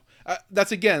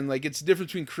 that's again, like, it's the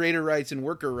difference between creator rights and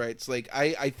worker rights. Like,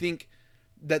 I think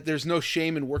that there's no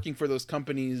shame in working for those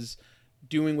companies,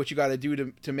 doing what you got to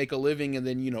do to make a living, and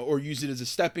then, or use it as a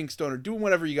stepping stone or doing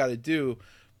whatever you got to do.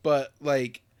 But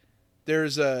like,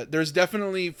 there's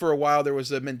definitely for a while there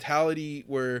was a mentality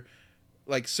where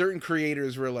like certain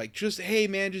creators were like, just, hey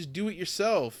man, just do it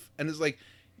yourself. And it's like,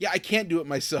 yeah, I can't do it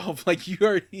myself. Like you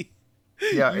already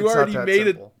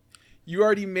you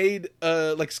already made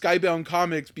like Skybound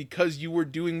Comics because you were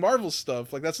doing Marvel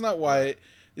stuff. Like that's not why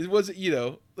it wasn't,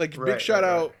 like big shout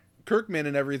out Kirkman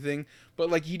and everything, but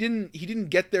like he didn't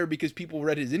get there because people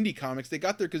read his indie comics. They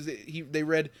got there because they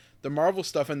read the Marvel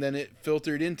stuff, and then it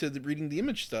filtered into reading the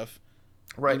Image stuff.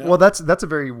 Right. Well, that's a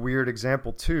very weird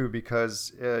example too,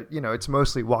 because it's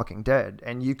mostly Walking Dead,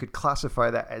 and you could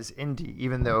classify that as indie,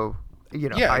 even though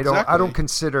I don't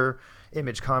consider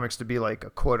Image Comics to be like a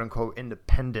quote unquote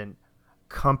independent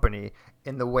company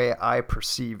in the way I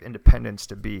perceive independence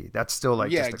to be. That's still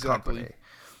like just a company.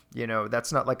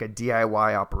 That's not like a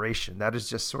DIY operation. That is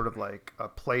just sort of like a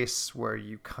place where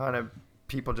you kind of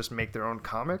people just make their own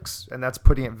comics, and that's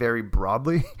putting it very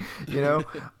broadly,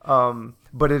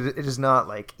 but it is not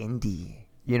like indie,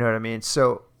 you know what I mean?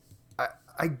 So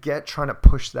I get trying to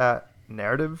push that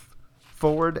narrative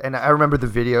forward. And I remember the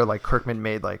video like Kirkman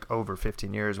made like over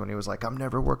 15 years when he was like, I'm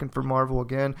never working for Marvel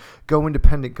again. Go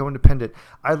independent.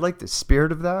 I like the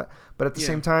spirit of that. But at the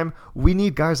same time, we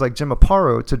need guys like Jim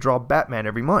Aparo to draw Batman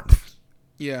every month.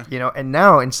 Yeah. And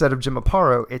now instead of Jim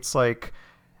Aparo, it's like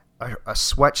a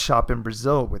sweatshop in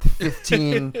Brazil with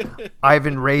 15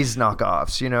 Ivan Reis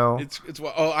knockoffs, It's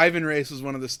Ivan Reis was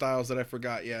one of the styles that I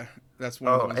forgot. Yeah. That's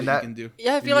one of the ones that you can do.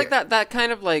 Yeah, I feel like that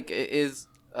kind of like is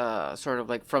sort of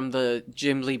like from the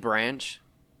Jim Lee branch.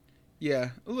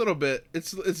 Yeah, a little bit.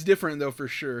 It's different though for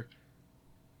sure.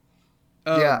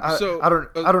 I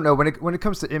don't know when it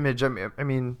comes to Image. I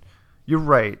mean, you're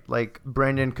right. Like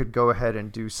Brandon could go ahead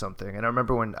and do something, and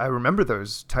I remember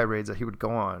those tirades that he would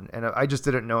go on, and I just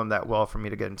didn't know him that well for me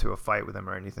to get into a fight with him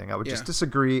or anything. I would just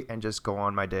disagree and just go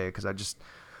on my day because I just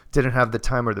didn't have the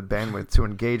time or the bandwidth to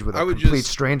engage with a complete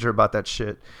stranger about that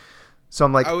shit. So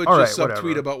I'm like, I would all just right, subtweet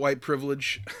whatever. about white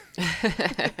privilege.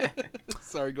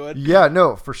 Sorry, go ahead. Yeah,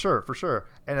 no, for sure.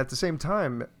 And at the same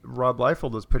time, Rob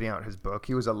Liefeld was putting out his book.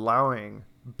 He was allowing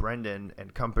Brendan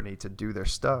and company to do their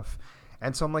stuff.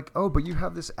 And so I'm like, oh, but you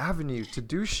have this avenue to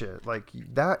do shit. Like,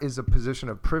 that is a position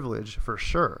of privilege for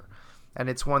sure. And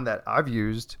it's one that I've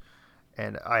used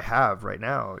and I have right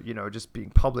now, just being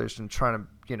published and trying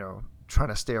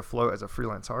to stay afloat as a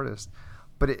freelance artist.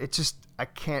 But it just, I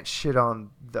can't shit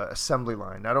on the assembly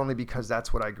line, not only because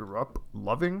that's what I grew up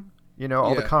loving.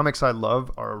 All the comics I love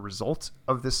are a result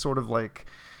of this sort of like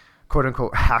quote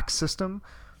unquote hack system.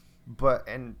 But,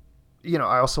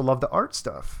 I also love the art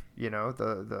stuff,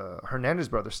 the Hernandez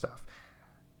Brothers stuff.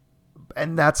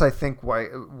 And that's, I think,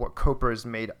 what Copa is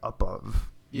made up of.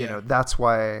 That's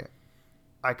why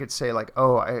I could say like,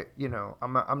 oh,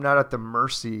 I'm not at the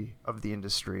mercy of the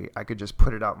industry. I could just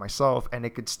put it out myself and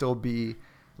it could still be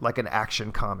like an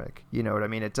action comic. You know what I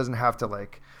mean? It doesn't have to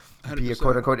like 100%. Be a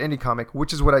quote unquote indie comic,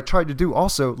 which is what I tried to do.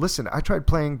 Also, listen, I tried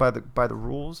playing by the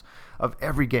rules of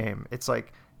every game. It's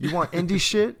like, you want indie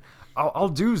shit? I'll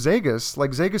do Zegas.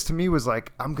 Like Zegas to me was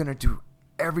like, I'm going to do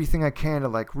everything I can to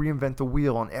like reinvent the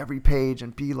wheel on every page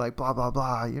and be like, blah, blah,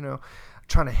 blah,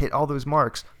 trying to hit all those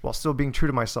marks while still being true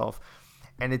to myself.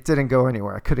 And it didn't go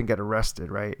anywhere. I couldn't get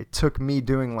arrested, right? It took me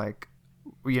doing like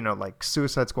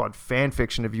Suicide Squad fan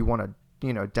fiction, if you want to,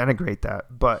 denigrate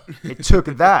that. But it took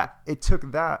that. It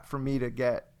took that for me to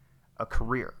get a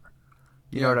career.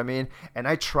 You know what I mean? And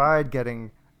I tried getting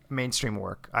mainstream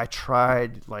work. I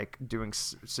tried like doing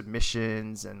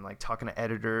submissions and like talking to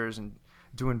editors and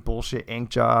doing bullshit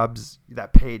ink jobs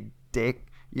that paid dick.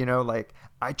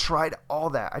 I tried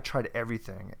all that. I tried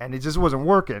everything, and it just wasn't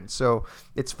working. So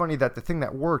it's funny that the thing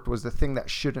that worked was the thing that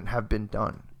shouldn't have been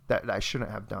done, that I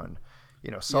shouldn't have done.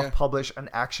 Self-publish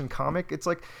an action comic. It's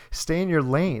like, stay in your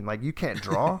lane. Like, you can't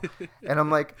draw. And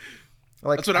I'm like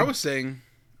that's what I was saying.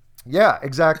 Yeah,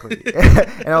 exactly.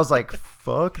 And I was like,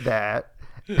 fuck that.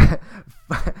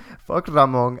 Fuck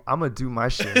Ramon. I'm going to do my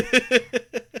shit.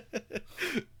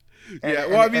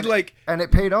 And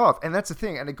it paid off, and that's the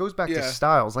thing, and it goes back to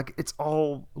styles. Like, it's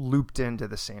all looped into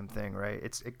the same thing, right?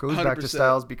 It goes 100%. Back to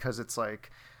styles because it's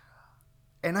like,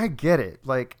 and I get it.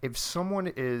 Like, if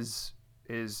someone is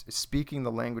speaking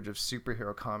the language of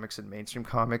superhero comics and mainstream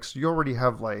comics, you already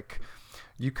have like,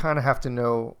 you kind of have to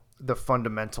know the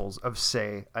fundamentals of,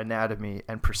 say, anatomy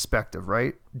and perspective,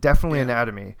 right? Definitely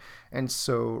anatomy, and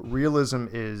so realism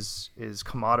is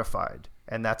commodified.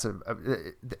 And that's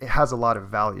it has a lot of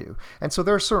value. And so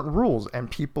there are certain rules,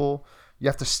 and people, you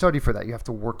have to study for that. You have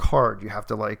to work hard. You have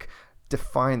to like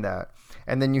define that.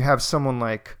 And then you have someone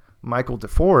like Michael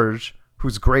DeForge,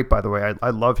 who's great, by the way. I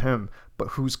love him, but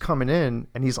who's coming in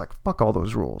and he's like, fuck all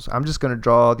those rules. I'm just going to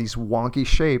draw these wonky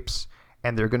shapes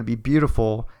and they're going to be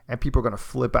beautiful and people are going to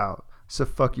flip out. So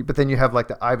fuck you. But then you have like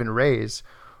the Ivan Reyes,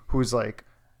 who's like,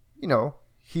 you know,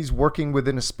 he's working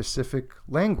within a specific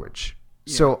language.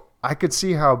 Yeah. So I could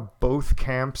see how both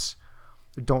camps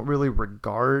don't really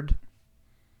regard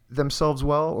themselves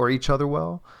well or each other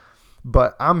well.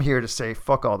 But I'm here to say,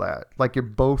 fuck all that. Like, you're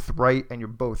both right and you're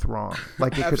both wrong.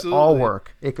 Like, it could all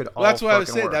work. It could all that's why I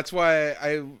was saying. work. That's why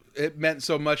it meant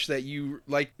so much that you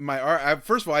liked my art.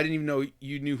 First of all, I didn't even know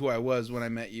you knew who I was when I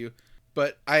met you.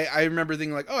 But I remember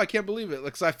thinking like, oh, I can't believe it.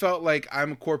 Like, 'cause I felt like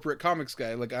I'm a corporate comics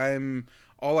guy. Like,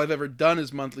 all I've ever done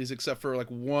is monthlies, except for like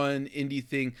one indie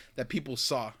thing that people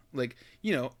saw. Like,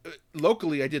 you know,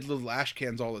 locally I did little ash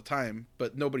cans all the time,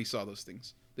 but nobody saw those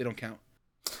things. They don't count.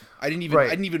 I didn't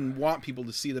even want people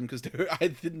to see them because I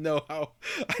didn't know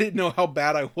how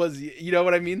bad I was. You know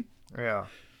what I mean? Yeah.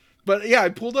 But yeah, I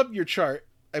pulled up your chart.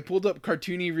 I pulled up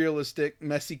cartoony, realistic,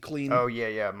 messy, clean. Oh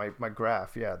yeah. My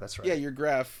graph. Yeah, that's right. Yeah, your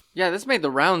graph. Yeah, this made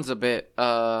the rounds a bit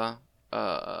on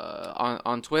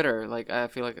Twitter. Like, I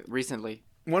feel like recently.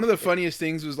 One of the funniest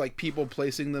things was like people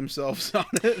placing themselves on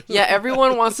it. Yeah,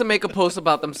 everyone wants to make a post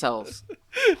about themselves.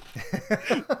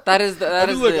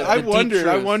 I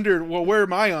wondered, well, where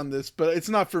am I on this? But it's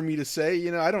not for me to say.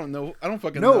 You know, I don't know. I don't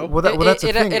fucking know. Well, that's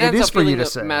the thing. It is for you to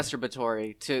say.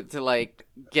 Masturbatory to like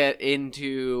get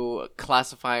into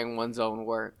classifying one's own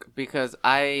work, because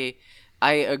I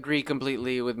agree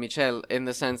completely with Michel in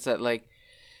the sense that like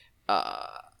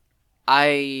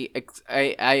I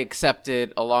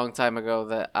accepted a long time ago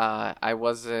that I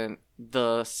wasn't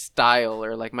the style,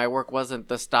 or like my work wasn't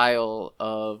the style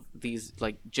of these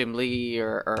like Jim Lee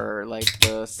or like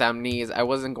the Sam Nees. I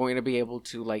wasn't going to be able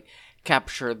to like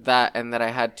capture that, and that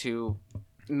I had to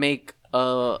make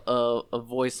a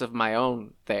voice of my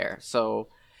own there. So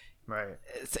right,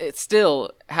 it's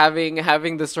still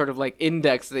having this sort of like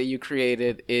index that you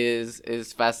created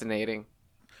is fascinating.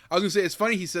 I was gonna say, it's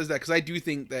funny he says that, because I do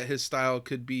think that his style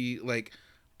could be like,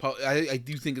 I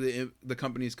do think that the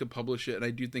companies could publish it, and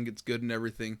I do think it's good and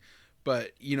everything.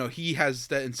 But you know, he has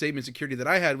that insane insecurity that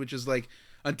I had, which is like,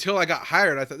 until I got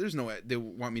hired, I thought there's no way they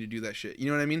want me to do that shit. You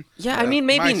know what I mean? Yeah, I mean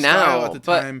maybe now at the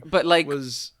time, but like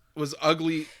was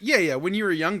ugly. Yeah. When you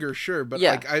were younger, sure, but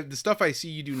yeah. Like the stuff I see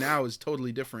you do now is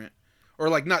totally different. Or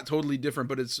like not totally different,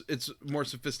 but it's more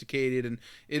sophisticated, and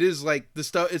it is like the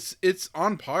stuff. It's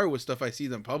on par with stuff I see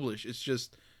them publish. It's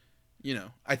just, you know,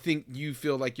 I think you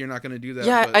feel like you're not going to do that.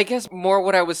 Yeah, but... I guess more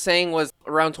what I was saying was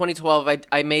around 2012,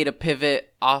 I made a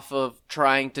pivot off of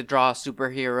trying to draw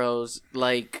superheroes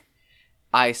like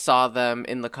I saw them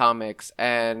in the comics,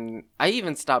 and I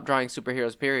even stopped drawing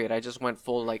superheroes. Period. I just went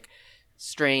full like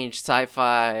strange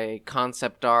sci-fi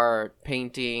concept art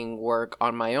painting work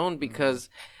on my own, because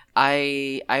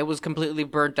I was completely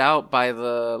burnt out by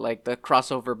the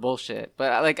crossover bullshit.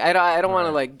 But like I don't want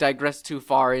to like digress too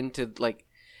far into like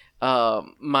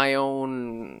my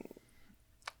own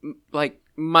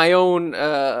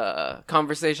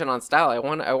conversation on style. I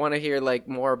want to hear like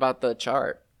more about the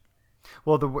chart.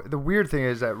 Well, the weird thing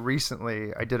is that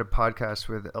recently I did a podcast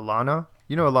with Ilana.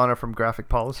 You know Ilana from Graphic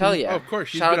Policy? Hell yeah. Oh, of course.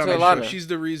 Shout out to Ilana. She's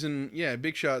the reason. Yeah,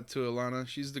 big shout out to Ilana.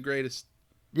 She's the greatest.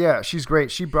 Yeah, she's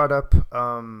great. She brought up,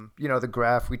 the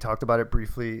graph. We talked about it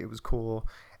briefly. It was cool.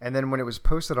 And then when it was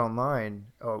posted online,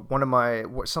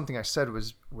 something I said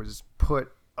was put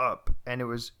up, and it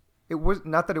was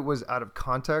not that it was out of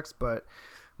context, but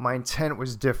my intent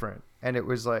was different. And it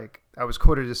was like, I was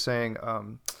quoted as saying,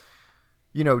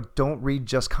 don't read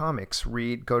just comics.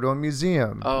 Go to a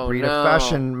museum. Read a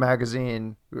fashion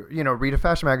magazine.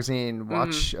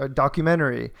 Watch a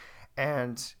documentary.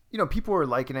 And people were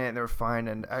liking it and they were fine,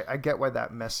 and I get why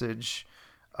that message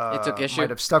it took issue. Might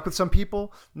have stuck with some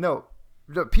people. No,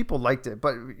 people liked it,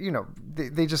 but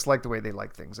they just like the way they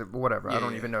like things. Whatever. Yeah, I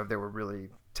don't even know if they were really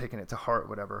taking it to heart,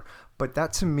 whatever. But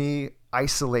that to me,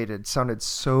 isolated, sounded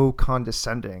so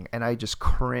condescending, and I just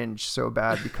cringed so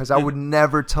bad, because I would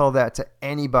never tell that to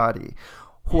anybody.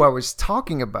 Who I was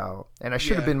talking about, and I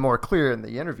should have been more clear in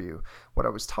the interview, what I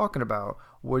was talking about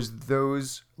was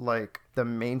those like the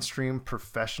mainstream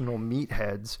professional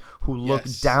meatheads who look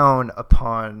down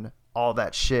upon all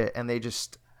that shit, and they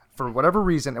just, for whatever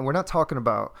reason, and we're not talking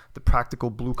about the practical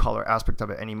blue collar aspect of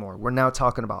it anymore. We're now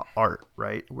talking about art,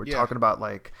 right? We're talking about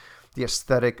like the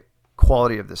aesthetic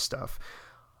quality of this stuff.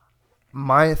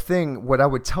 My thing, what I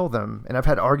would tell them, and I've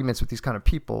had arguments with these kind of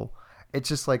people, it's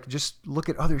just like, just look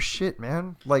at other shit,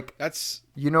 man. Like, that's,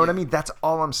 what I mean? That's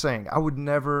all I'm saying. I would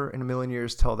never in a million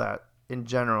years tell that in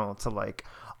general to like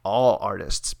all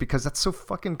artists, because that's so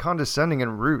fucking condescending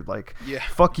and rude. Like,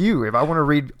 fuck you. If I want to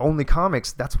read only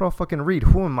comics, that's what I'll fucking read.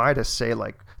 Who am I to say,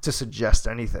 like, to suggest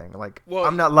anything? Like,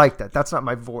 I'm not like that. That's not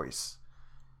my voice.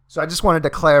 So I just wanted to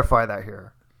clarify that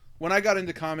here. When I got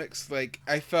into comics, like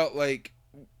I felt like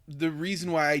the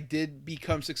reason why I did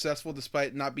become successful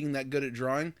despite not being that good at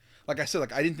drawing, like I said,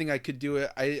 like I didn't think I could do it.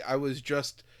 I was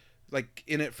just like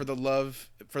in it for the love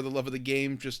of the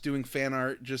game, just doing fan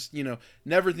art, just, you know,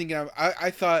 never thinking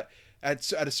I thought at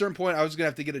a certain point I was gonna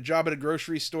have to get a job at a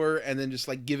grocery store and then just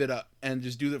like give it up and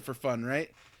just do it for fun,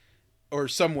 right? Or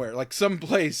somewhere, like some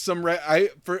place,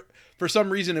 for some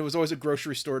reason it was always a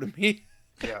grocery store to me.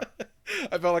 Yeah.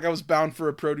 I felt like I was bound for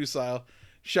a produce aisle.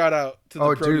 Shout out to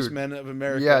the produce men of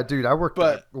America. Yeah, dude, I worked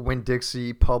at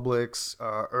Winn-Dixie, Publix,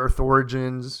 Earth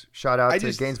Origins. Shout out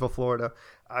to Gainesville, Florida.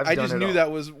 I just knew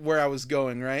that was where I was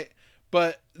going, right?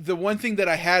 But the one thing that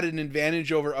I had an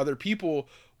advantage over other people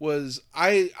was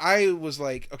I was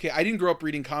like, okay, I didn't grow up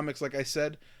reading comics, like I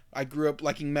said. I grew up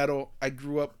liking metal. I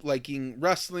grew up liking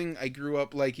wrestling. I grew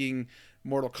up liking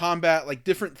Mortal Kombat, like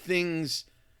different things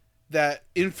that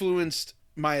influenced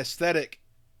my aesthetic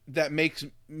that makes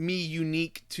me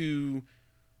unique to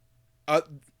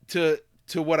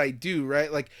what I do, right?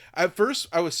 Like at first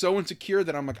I was so insecure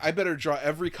that I'm like, I better draw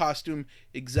every costume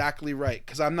exactly right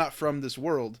because I'm not from this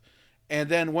world. And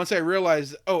then once I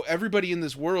realized, oh, everybody in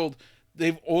this world,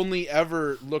 they've only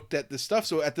ever looked at this stuff.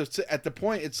 So at the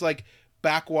point, it's like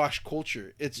backwash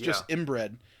culture. It's just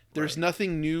inbred. There's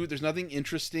nothing new. There's nothing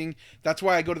interesting. That's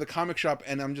why I go to the comic shop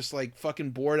and I'm just like fucking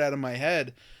bored out of my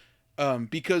head.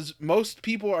 Because most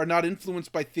people are not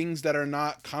influenced by things that are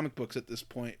not comic books at this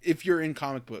point. If you're in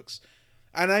comic books,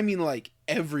 and I mean like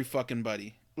every fucking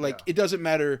buddy, like it doesn't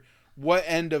matter what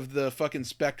end of the fucking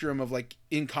spectrum of like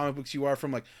in comic books you are,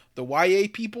 from like the YA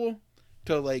people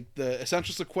to like the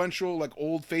essential sequential, like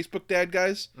old Facebook dad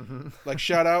guys. Mm-hmm. Like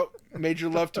shout out, major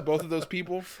love to both of those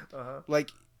people.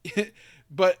 Like,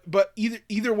 but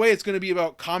either way, it's going to be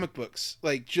about comic books,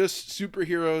 like just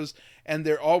superheroes. And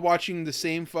they're all watching the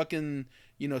same fucking,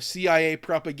 you know, CIA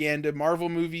propaganda Marvel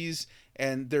movies,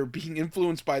 and they're being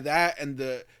influenced by that. And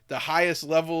the highest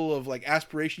level of like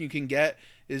aspiration you can get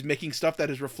is making stuff that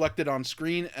is reflected on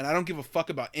screen. And I don't give a fuck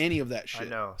about any of that shit. I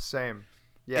know, same.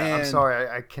 Yeah, I'm sorry,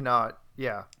 I cannot.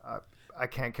 Yeah, I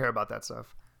can't care about that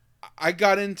stuff. I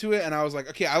got into it and I was like,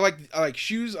 okay, I like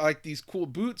shoes. I like these cool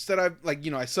boots that I've like,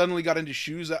 you know, I suddenly got into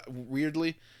shoes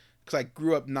weirdly. Because I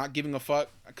grew up not giving a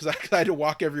fuck. Because I had to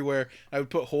walk everywhere. I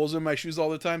would put holes in my shoes all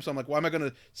the time. So I'm like, why am I going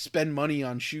to spend money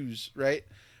on shoes, right?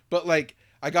 But like,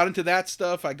 I got into that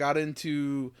stuff. I got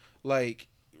into like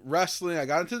wrestling. I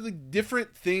got into the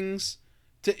different things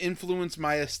to influence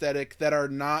my aesthetic that are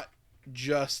not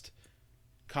just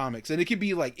comics. And it could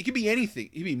be like, it could be anything.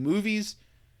 It could be movies.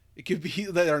 It could be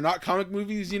that are not comic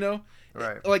movies, you know?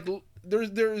 Right. Like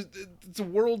the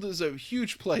world is a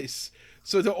huge place.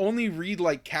 So to only read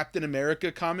like Captain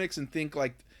America comics and think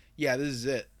like, yeah, this is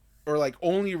it. Or like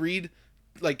only read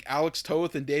like Alex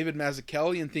Toth and David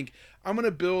Mazzucchelli and think, I'm going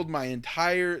to build my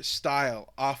entire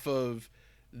style off of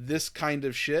this kind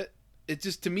of shit. It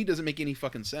just, to me, doesn't make any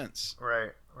fucking sense.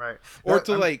 Right. Or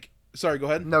sorry, go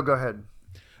ahead. No, go ahead.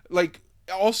 Like,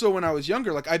 also when I was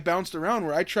younger, like I bounced around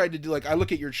where I tried to do like, I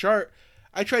look at your chart,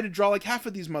 I tried to draw like half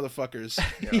of these motherfuckers.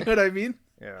 Yeah. You know what I mean?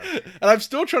 Yeah. And I'm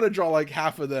still trying to draw like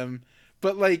half of them.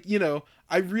 But like, you know,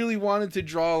 I really wanted to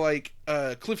draw like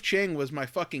Cliff Chang was my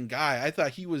fucking guy. I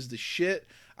thought he was the shit.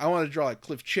 I wanted to draw like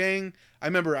Cliff Chang. I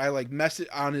remember I like message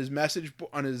on his message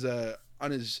on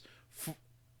his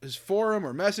forum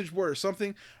or message board or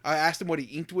something. I asked him what he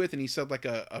inked with, and he said like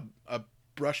a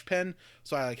brush pen.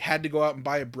 So I like had to go out and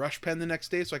buy a brush pen the next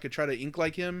day so I could try to ink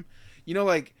like him. You know,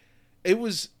 like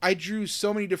I drew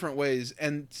so many different ways,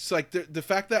 and it's like the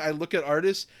fact that I look at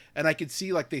artists and I could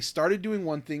see like they started doing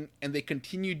one thing and they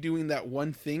continue doing that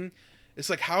one thing. It's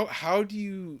like how do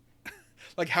you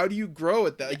like how do you grow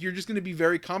at that? Like you're just going to be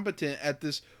very competent at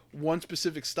this one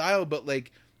specific style, but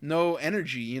like no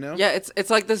energy, you know? Yeah,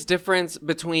 it's like this difference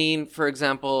between, for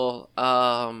example,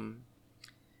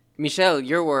 Michelle,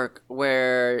 your work,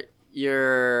 where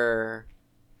you're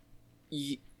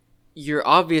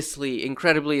obviously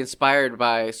incredibly inspired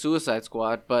by Suicide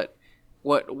Squad, but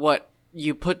what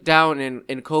you put down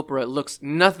in Copra looks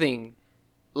nothing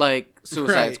like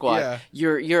Suicide Squad.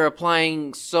 Yeah. You're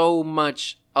applying so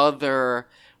much other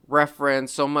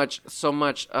reference, so much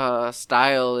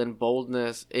style and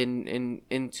boldness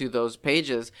into those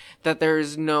pages that there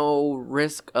is no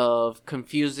risk of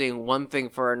confusing one thing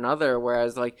for another.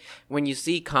 Whereas like when you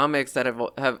see comics that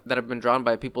have been drawn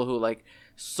by people who like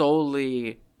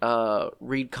solely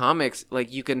read comics,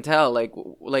 like you can tell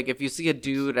like if you see a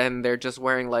dude and they're just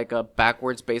wearing like a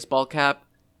backwards baseball cap,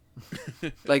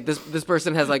 like this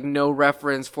person has like no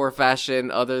reference for fashion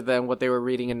other than what they were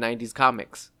reading in 90s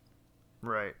comics.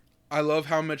 Right. I love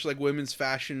how much like women's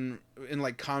fashion in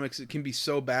like comics, it can be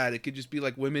so bad. It could just be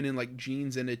like women in like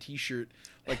jeans and a t-shirt.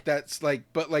 Like that's like,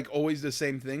 but like always the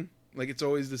same thing. Like it's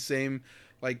always the same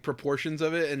like proportions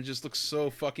of it, and it just looks so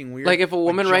fucking weird. Like if a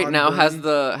woman Like right John now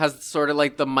Byrne. has sort of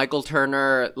like the Michael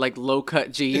Turner like low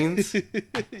cut jeans.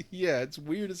 Yeah, it's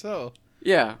weird as hell.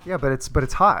 Yeah. Yeah, but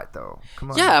it's hot though.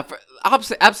 Come on. Yeah,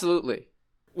 absolutely.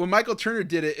 When Michael Turner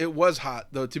did it, it was hot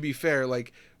though. To be fair,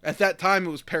 like at that time it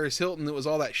was Paris Hilton, it was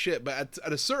all that shit. But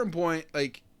at a certain point,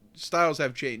 like styles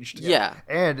have changed. Yeah.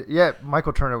 And yeah,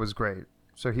 Michael Turner was great.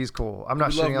 So he's cool. I'm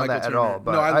not We love shitting on Michael that at Turner. all.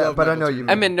 But No, I love but I Michael know Turner. you.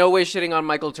 I'm in no way shitting on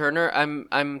Michael Turner.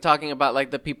 I'm talking about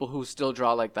like the people who still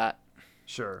draw like that.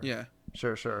 Sure. Yeah.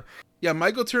 Sure. Yeah,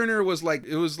 Michael Turner was like,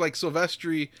 it was like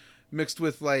Silvestri mixed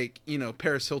with like,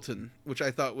 Paris Hilton, which I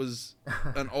thought was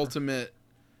an ultimate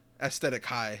aesthetic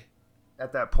high.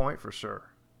 At that point, for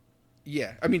sure.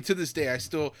 Yeah, I mean to this day I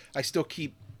still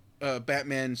keep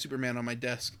Batman and Superman on my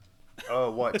desk.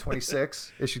 Oh, what?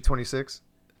 26? Issue 26?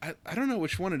 I don't know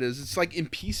which one it is. It's like in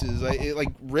pieces. It like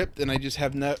ripped, and I just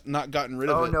have not gotten rid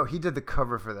of Oh it. no, he did the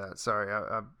cover for that. Sorry,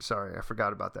 I'm sorry, I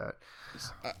forgot about that.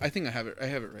 I think I have it. I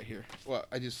have it right here. Well,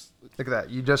 Look at that.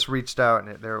 You just reached out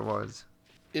and there it was.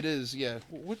 it is. Yeah.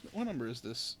 What number is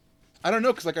this? I don't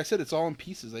know because, like I said, it's all in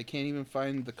pieces. I can't even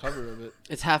find the cover of it.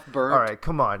 It's half burnt. All right,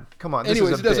 come on. This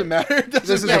Anyways, is a it doesn't bit. matter. It doesn't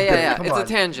This is matter. a Yeah. bit. Yeah. Come It's on. a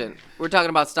tangent. We're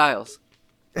talking about styles.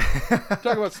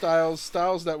 Talk about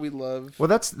styles that we love. Well,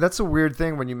 that's a weird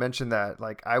thing when you mention that.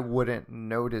 Like, I wouldn't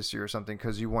notice you or something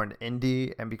because you weren't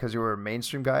indie and because you were a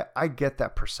mainstream guy. I get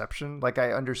that perception. Like,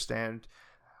 I understand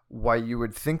why you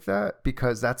would think that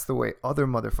because that's the way other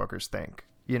motherfuckers think.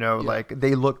 Like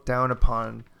they look down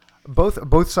upon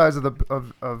both sides of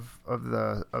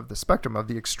the spectrum of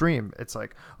the extreme. It's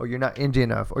like, oh, you're not indie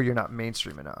enough or you're not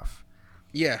mainstream enough.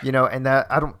 Yeah. And that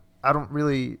I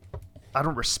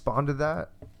don't respond to that.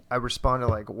 I respond to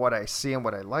like what I see and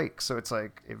what I like. So it's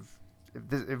like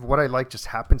if what I like just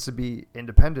happens to be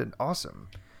independent, awesome.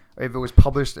 If it was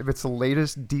published, if it's the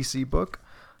latest DC book,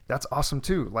 that's awesome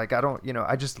too. Like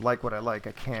I just like what I like.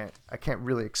 I can't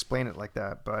really explain it like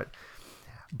that, but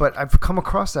I've come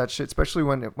across that shit, especially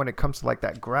when it comes to like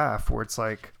that graph where it's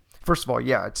like, first of all,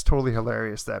 yeah, it's totally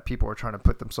hilarious that people are trying to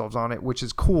put themselves on it, which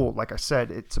is cool. Like I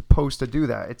said, it's supposed to do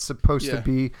that. It's supposed to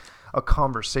be a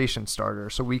conversation starter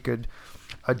so we could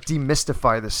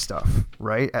demystify this stuff,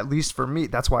 right? At least for me,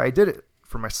 that's why I did it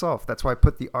for myself. That's why I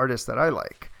put the artists that I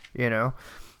like,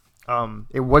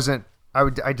 it wasn't, I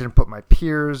didn't put my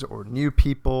peers or new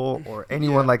people or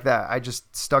anyone like that. I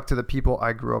just stuck to the people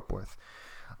I grew up with.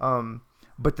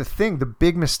 But the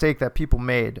big mistake that people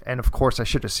made, and of course I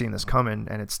should have seen this coming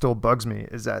and it still bugs me,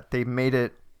 is that they made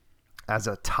it as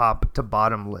a top to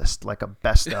bottom list, like a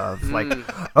best of, like,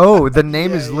 oh, the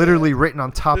name is literally written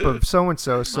on top of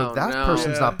so-and-so, so Oh, that no.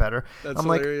 person's not better. That's I'm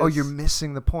like, oh, hilarious. you're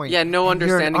missing the point. Yeah, no You're an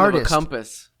understanding of a artist.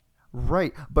 compass.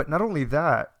 Right. But not only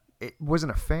that, it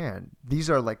wasn't a fan. These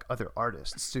are like other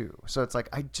artists too. So it's like,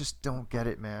 I just don't get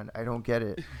it, man. I don't get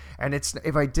it. And it's,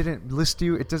 if I didn't list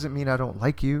you, it doesn't mean I don't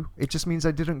like you. It just means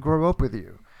I didn't grow up with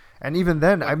you. And even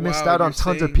then, Like, I missed wow, out on you're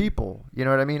tons of saying- people. You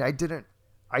know what I mean? I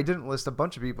didn't list a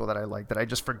bunch of people that I liked that I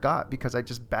just forgot because I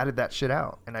just batted that shit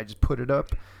out and I just put it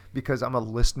up because I'm a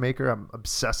list maker. I'm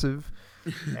obsessive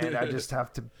and I just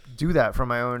have to do that for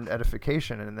my own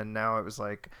edification. And then now it was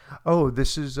like, oh,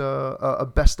 this is a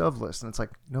best of list. And it's like,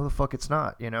 no, the fuck it's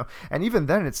not, And even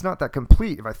then it's not that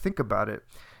complete. If I think about it,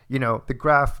 the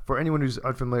graph, for anyone who's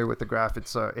unfamiliar with the graph,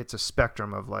 it's a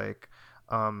spectrum of like,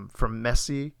 from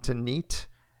messy to neat,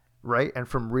 right? And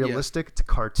from realistic to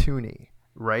cartoony.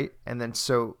 Right. And then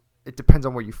so it depends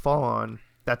on where you fall on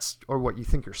or what you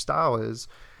think your style is.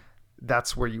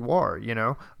 That's where you are,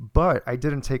 but I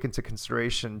didn't take into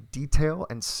consideration detail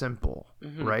and simple.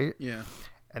 Right. Yeah.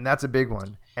 And that's a big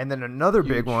one. And then another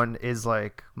big one is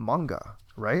like manga.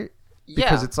 Right. Yeah.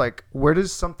 Because it's like, where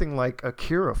does something like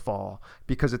Akira fall?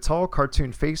 Because it's all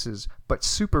cartoon faces, but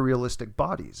super realistic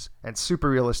bodies and super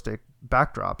realistic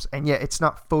backdrops. And yet it's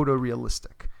not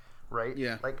photorealistic. Right?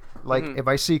 Yeah. Like if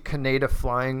I see Kaneda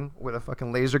flying with a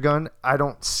fucking laser gun, I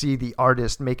don't see the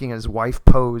artist making his wife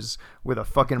pose with a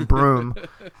fucking broom,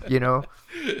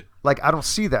 Like I don't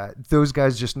see that. Those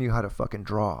guys just knew how to fucking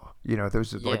draw.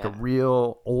 Those are like a Yeah.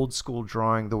 real old school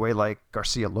drawing, the way like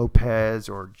Garcia Lopez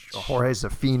or Jorge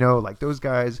Zafino, like those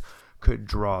guys could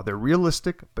draw. They're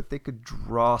realistic, but they could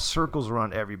draw circles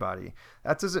around everybody.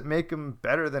 That doesn't make them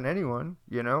better than anyone,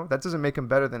 That doesn't make them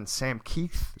better than Sam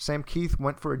Keith. Sam Keith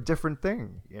went for a different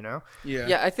thing, Yeah.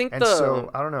 Yeah, I think And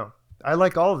so, I don't know. I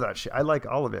like all of that shit. I like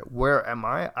all of it. Where am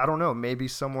I? I don't know. Maybe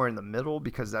somewhere in the middle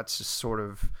because that's just sort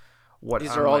of what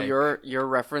These I'm are all like. your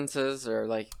references or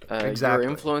like Exactly.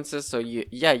 your influences. So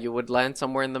you would land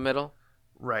somewhere in the middle.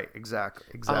 Right, exactly.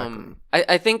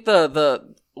 I think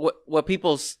the what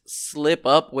people slip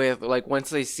up with, like once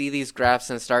they see these graphs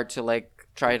and start to like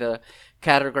try to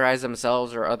categorize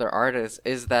themselves or other artists,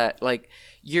 is that like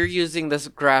you're using this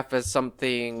graph as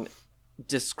something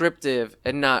descriptive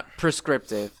and not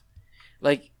prescriptive.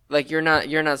 Like you're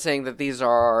not saying that these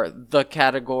are the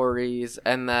categories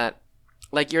and that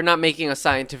like you're not making a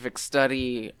scientific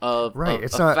study of Right. of,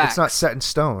 It's of not facts. it's not set in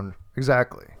stone.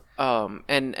 Exactly.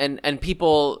 And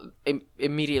people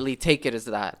immediately take it as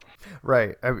that.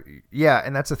 Right. Yeah,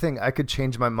 and that's the thing. I could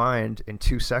change my mind in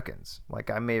 2 seconds. Like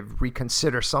I may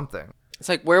reconsider something. It's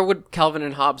like, where would Calvin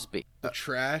and Hobbes be? The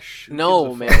trash. Who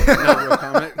No, gives a fuck? man. Real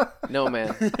comic. No,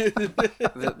 man.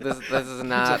 This is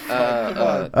not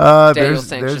Daniel There's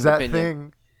sanctioned that opinion.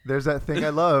 thing. There's that thing I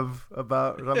love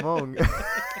about Ramon.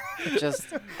 Just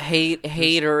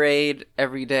haterade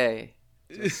every day.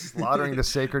 Slaughtering the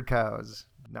sacred cows.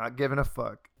 Not giving a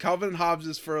fuck. Calvin and Hobbes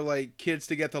is for like kids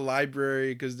to get to the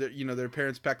library because their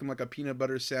parents pack them like a peanut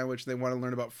butter sandwich. And they want to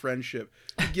learn about friendship.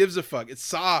 Who gives a fuck? It's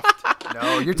soft.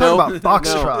 No, you're talking No. about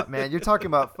Foxtrot, man. You're talking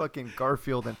about fucking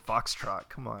Garfield and Foxtrot.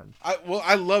 Come on.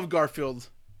 I love Garfield.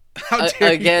 How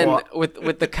dare Again, you?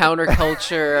 with the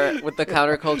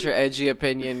counterculture edgy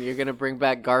opinion, you're gonna bring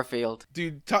back Garfield.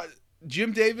 Dude,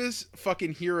 Jim Davis,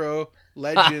 fucking hero,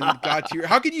 legend, god tier.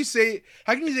 How can you say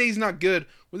he's not good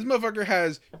when this motherfucker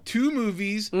has 2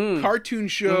 movies, cartoon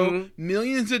show,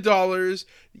 millions of dollars,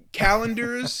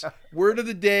 calendars, word of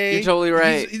the day? You're totally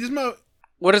right.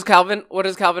 What does Calvin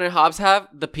and Hobbes have?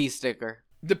 The peace sticker.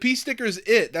 The peace sticker is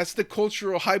it. That's the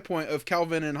cultural high point of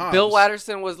Calvin and Hobbes. Bill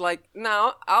Watterson was like,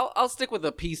 "No, I'll stick with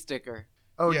the peace sticker."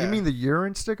 Oh, Yeah. you mean the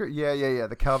urine sticker? Yeah.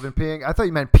 The Calvin peeing. I thought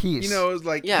you meant peace. You know, it was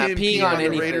like Yeah, him peeing peeing on on the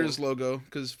anything. Raiders logo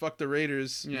because fuck the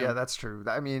Raiders. You know. Yeah, that's true.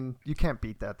 I mean, you can't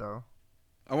beat that though.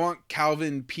 I want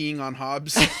Calvin peeing on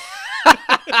Hobbes.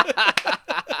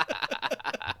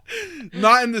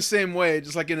 Not in the same way,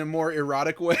 just like in a more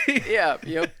erotic way. Yeah,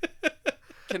 yep.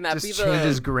 Can that Just be change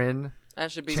his the? grin. That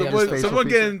should be Change the his Someone, facial someone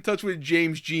get feature. in touch with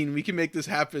James Jean. We can make this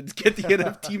happen. Get the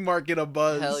NFT market a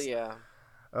buzz. Hell yeah.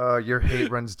 Your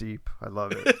hate runs deep. I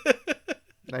love it.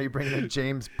 Now you bring in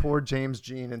poor James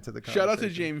Jean into the conversation. Shout out to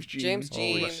James Jean. James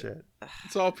Holy Jean. shit.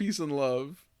 It's all peace and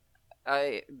love.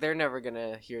 They're never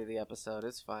gonna hear the episode.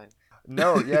 It's fine.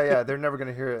 No, yeah. They're never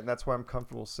gonna hear it, and that's why I'm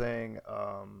comfortable saying,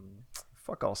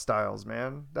 fuck all styles,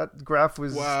 man. That graph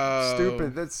was Wow.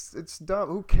 stupid. It's dumb.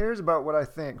 Who cares about what I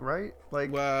think, right?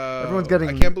 Like Wow. everyone's getting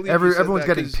I can't believe you said everyone's that,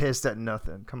 getting 'cause pissed at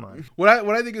nothing. Come on. What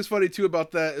I think is funny too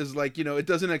about that is like, it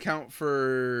doesn't account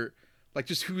for like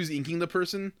just who's inking the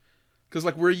person. Because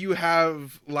like where you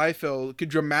have Liefeld could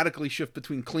dramatically shift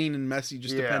between clean and messy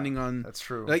just Yeah, depending on that's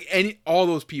true. like all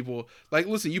those people. Like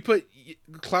listen, you put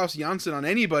Klaus Janssen on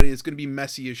anybody, it's gonna be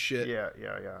messy as shit. Yeah.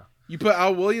 You put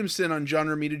Al Williamson on John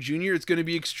Romita Jr., it's gonna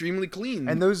be extremely clean.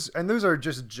 And those are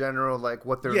just general, like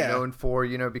what they're Yeah. known for,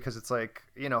 because it's like,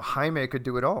 Jaime could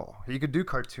do it all. He could do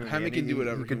cartoon. Jaime can do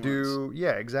whatever he could he do.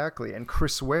 Yeah, exactly. And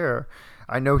Chris Ware,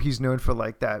 I know he's known for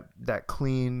like that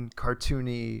clean,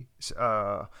 cartoony,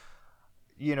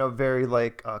 very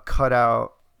like cut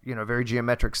out, very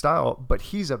geometric style. But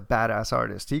he's a badass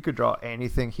artist. He could draw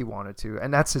anything he wanted to,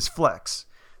 and that's his flex.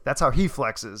 That's how he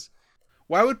flexes.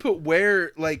 Well, I would put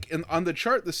Ware like on the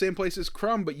chart the same place as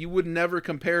Crumb, but you would never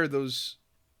compare those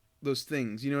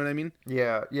things. You know what I mean?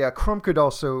 Yeah. Crumb could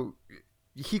also.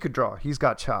 He could draw. He's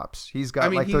got chops. He's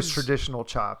got those he's traditional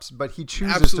chops, but he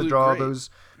chooses to absolute draw great. those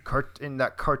in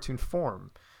that cartoon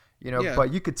form. Yeah.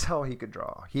 But you could tell he could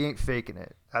draw. He ain't faking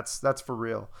it. That's for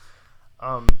real.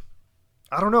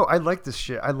 I don't know. I like this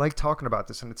shit. I like talking about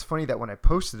this, and it's funny that when I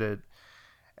posted it,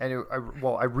 and I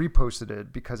reposted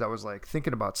it because I was like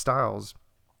thinking about styles,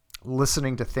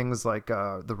 listening to things like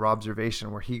the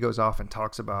Robservation, where he goes off and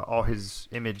talks about all his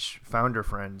Image founder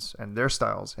friends and their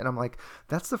styles, and I'm like,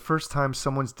 that's the first time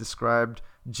someone's described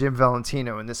Jim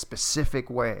Valentino in this specific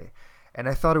way, and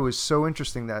I thought it was so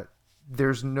interesting that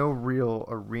there's no real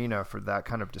arena for that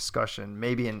kind of discussion,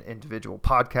 maybe in individual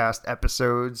podcast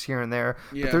episodes here and there,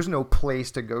 Yeah. but there's no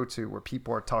place to go to where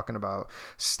people are talking about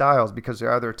styles, because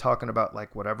they're either talking about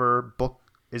like whatever book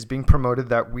is being promoted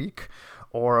that week,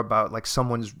 or about like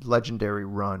someone's legendary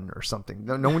run or something.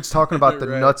 No one's talking about the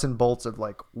Right. nuts and bolts of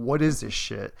like, what is this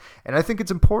shit? And I think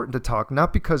it's important to talk,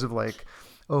 not because of like,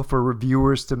 for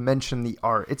reviewers to mention the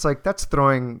art. It's like, that's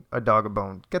throwing a dog a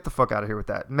bone. Get the fuck out of here with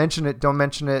that. Mention it, don't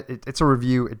mention it. It's a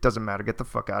review. It doesn't matter. Get the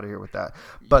fuck out of here with that.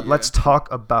 But let's talk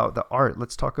about the art.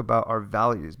 Let's talk about our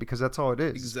values, because that's all it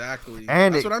is. Exactly.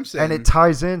 And That's it, what I'm saying. And it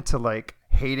ties into like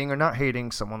hating or not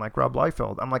hating someone like Rob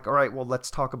Liefeld. I'm like, all right, well, let's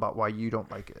talk about why you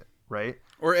don't like it, right?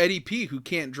 Or Eddie P, who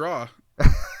can't draw.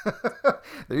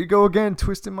 There you go again,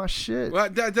 twisting my shit. Well,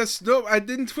 that's no, I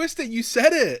didn't twist it. You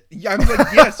said it. I'm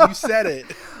like, yes, you said it.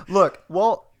 Look,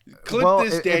 Clip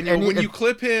this, Daniel. When you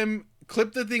clip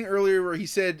the thing earlier where he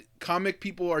said comic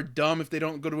people are dumb if they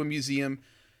don't go to a museum.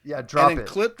 Yeah, drop it. And then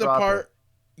clip the drop part.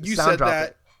 it. You Sound said drop that.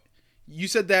 it. You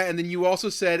said that, and then you also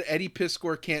said Eddie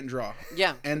Piscor can't draw.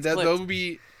 Yeah, And it's those would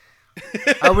be.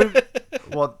 I would.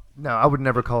 Well, no, I would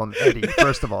never call him Eddie.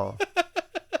 First of all,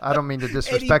 I don't mean to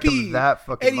disrespect him that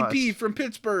fucking Eddie much. P from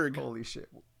Pittsburgh. Holy shit.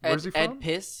 Where's he from? Ed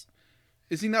Piss.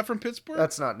 Is he not from Pittsburgh?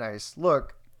 That's not nice.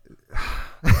 Look.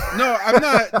 No, I'm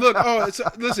not.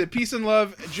 Look, listen, peace and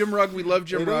love, Jim Rugg. We love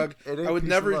Jim Rugg. it ain't I would peace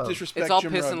never and love. disrespect It's all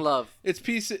Jim piss Rugg. and love. It's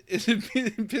peace. It's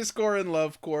Piscor and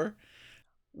love core.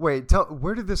 Wait,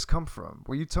 where did this come from?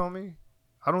 Will you tell me?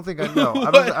 I don't think I know.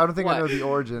 I don't think I know the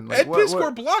origin. Like, Ed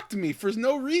Piscor blocked me for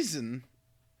no reason.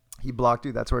 He blocked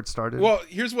you? That's where it started? Well,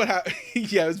 here's what happened.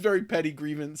 Yeah, it was very petty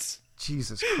grievance.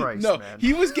 Jesus Christ, No, man.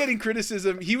 he was getting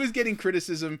criticism. He was getting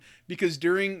criticism because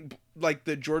during like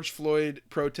the George Floyd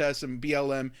protests and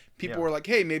BLM, people were like,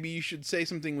 "Hey, maybe you should say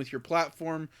something with your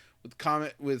platform with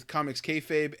comics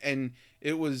kayfabe," and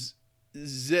it was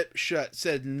zip shut.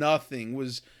 Said nothing.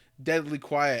 Was deadly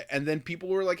quiet. And then people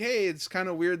were like, "Hey, it's kind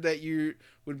of weird that you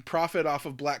would profit off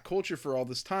of black culture for all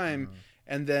this time."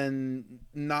 And then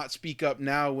not speak up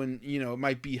now when, you know, it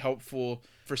might be helpful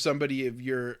for somebody of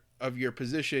your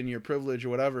position, your privilege or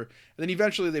whatever. And then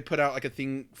eventually they put out like a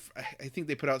thing. I think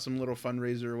they put out some little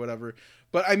fundraiser or whatever.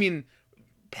 But I mean,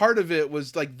 part of it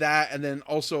was like that. And then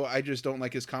also I just don't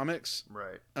like his comics.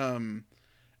 Right.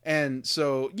 And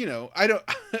so, you know, I don't,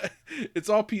 it's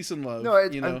all peace and love, No,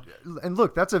 you know. and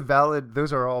look,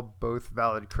 those are all both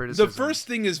valid criticisms. The first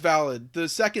thing is valid. The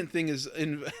second thing is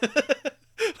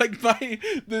like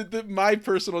my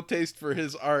personal taste for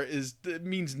his art it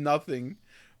means nothing.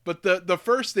 But the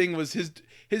first thing was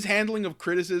his handling of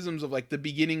criticisms of like the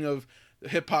beginning of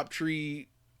Hip Hop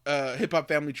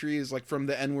Family Tree is like from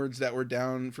the N-words that were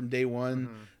down from day one.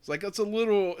 Mm-hmm. It's like it's a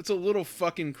little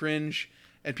fucking cringe,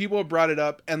 and people have brought it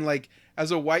up. And like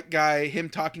as a white guy, him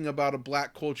talking about a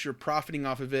black culture profiting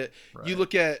off of it, right. you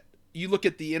look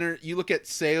at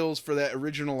sales for that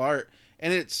original art,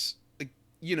 and it's like,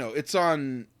 you know, it's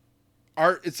on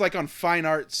art. It's like on fine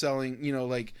art selling. You know,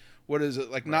 like. What is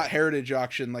it? Like, not Heritage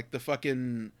Auction, like the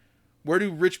fucking... Where do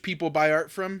rich people buy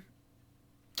art from?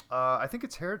 I think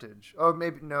it's Heritage. Oh,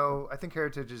 maybe... No, I think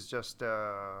Heritage is just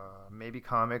maybe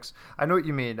comics. I know what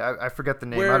you mean. I forget the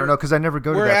name. I don't know, because I never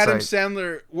go to that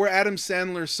site. Where Adam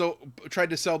Sandler tried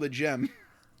to sell the gem.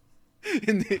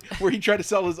 Where he tried to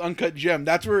sell his uncut gem.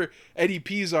 That's where Eddie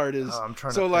P's art is. I'm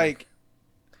trying to think.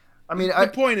 I mean, the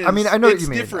point is, I know what it's you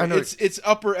mean. Different. It's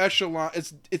upper echelon.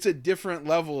 It's a different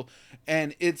level,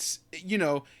 and it's, you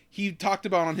know, he talked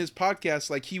about on his podcast,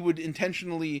 like he would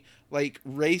intentionally like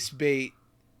race bait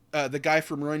the guy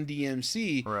from Run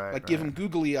DMC, give him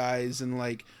googly eyes and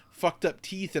like fucked up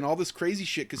teeth and all this crazy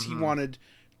shit because he wanted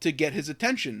to get his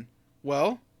attention.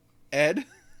 Well, Ed,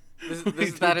 this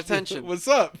is that attention. What's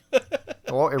up?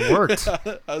 Well, it worked.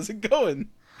 How's it going?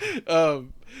 Yeah,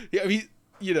 I mean,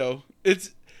 you know,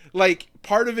 it's. Like,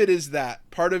 part of it is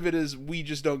that. Part of it is we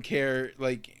just don't care,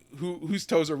 like, whose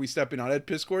toes are we stepping on? Ed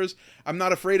Piscor's? I'm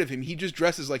not afraid of him. He just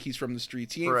dresses like he's from the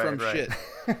streets. He ain't from shit.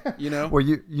 You know? Well,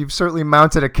 you've certainly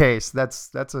mounted a case.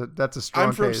 That's a strong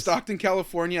I'm from case. Stockton,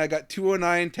 California. I got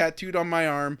 209 tattooed on my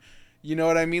arm. You know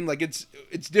what I mean? Like, it's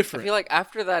different. I feel like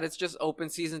after that, it's just open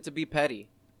season to be petty.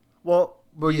 Well,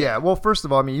 yeah. Well, first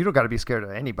of all, I mean, you don't got to be scared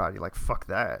of anybody. Like, fuck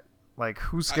that. Like,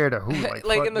 who's scared of who?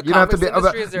 Like in the comics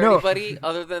industry, is there anybody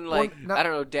other than like, I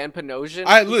don't know, Dan Panosian?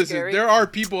 Listen, scary? there are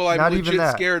people I'm not legit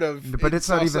scared of. But it's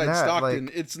not even that. Stockton.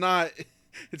 Like,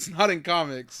 it's not in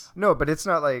comics. No, but it's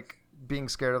not like being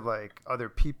scared of like other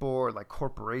people or like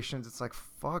corporations. It's like,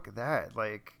 fuck that.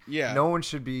 Like, no one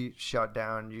should be shut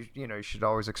down. You should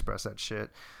always express that shit.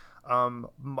 I'm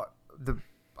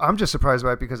just surprised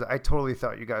by it because I totally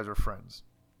thought you guys were friends.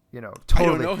 You know, totally.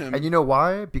 I don't know him. And you know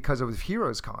why? Because it was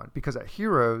Heroes Con. Because at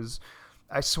Heroes,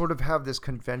 I sort of have this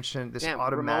convention, this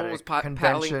automatic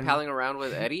convention. Palling around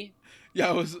with Eddie? Yeah,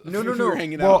 I was. No. We were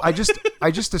hanging well, out.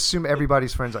 I just assume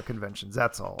everybody's friends at conventions.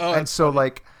 That's all. Oh, and so, funny.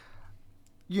 like,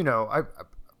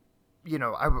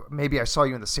 maybe I saw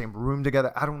you in the same room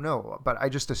together. I don't know, but I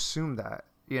just assumed that.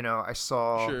 You know, I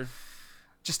saw. Sure.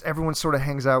 Just everyone sort of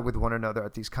hangs out with one another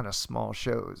at these kind of small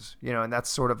shows, you know, and that's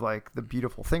sort of like the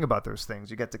beautiful thing about those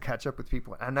things. You get to catch up with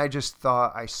people. And I just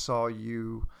thought I saw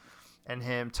you and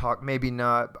him talk, maybe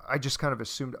not. I just kind of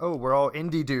assumed, we're all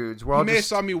indie dudes. You may have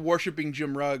saw me worshiping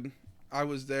Jim Rugg. I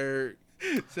was there.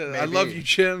 So, I love you,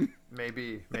 Jim.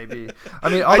 Maybe. I mean,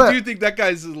 all I do think that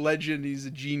guy's a legend. He's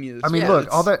a genius. I mean, Yeah, look,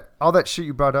 all that shit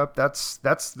you brought up,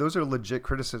 those are legit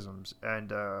criticisms, and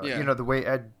the way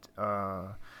Ed,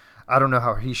 I don't know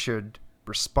how he should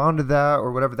respond to that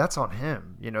or whatever. That's on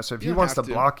him, So if he wants to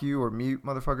block you or mute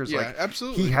motherfuckers,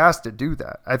 absolutely, he has to do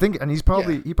that. I think, and he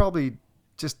probably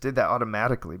just did that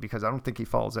automatically because I don't think he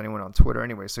follows anyone on Twitter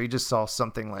anyway. So he just saw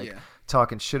something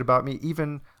talking shit about me,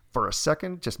 even for a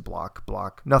second, just block,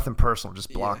 nothing personal,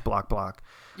 just block.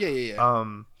 Yeah.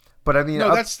 But I mean,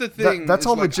 no, that's the thing. That's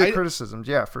all legit criticisms.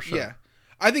 Yeah, for sure. Yeah.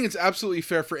 I think it's absolutely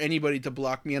fair for anybody to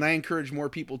block me, and I encourage more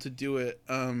people to do it.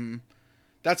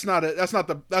 That's not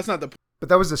the. But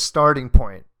that was a starting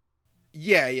point.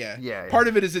 Yeah. Part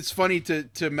of it is it's funny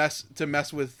to mess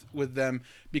with them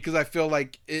because I feel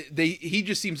like he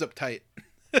just seems uptight.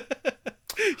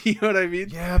 You know what I mean?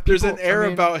 Yeah. There's an air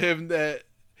about him that.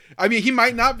 I mean, he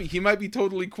might not be. He might be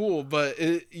totally cool, but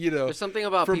there's something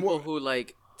about people who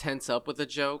like tense up with a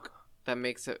joke that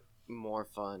makes it more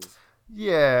fun.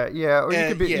 Yeah. Or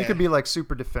you could be like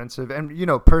super defensive, and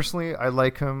personally, I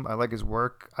like him. I like his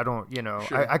work. I don't,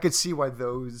 Sure. I could see why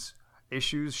those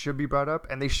issues should be brought up,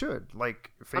 and they should,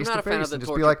 like, face to face, I'm not a fan of the and just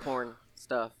torture be like, porn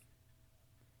stuff.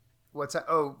 What's that?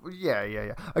 Oh,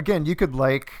 yeah. Again, you could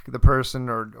like the person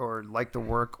or like the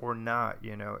work or not.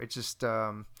 It's just.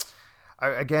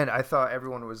 I thought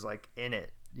everyone was like in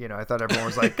it. I thought everyone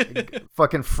was like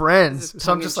fucking friends.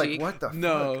 So I'm just like, what the fuck?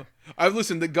 No. I've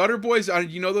listened. The Gutter Boys,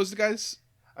 you know those guys?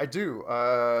 I do.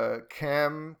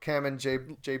 Cam and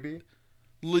JB.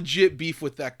 Legit beef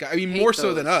with that guy. I mean, more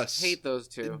so than us. Hate those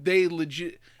two. They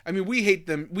legit. I mean, we hate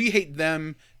them. We hate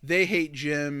them. They hate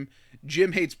Jim.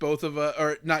 Jim hates both of us.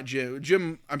 Or not Jim.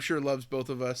 Jim, I'm sure, loves both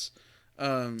of us.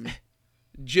 Ed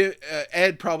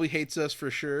probably hates us for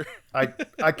sure. I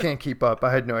can't keep up.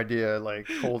 I had no idea. Like,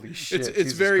 holy shit!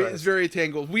 It's very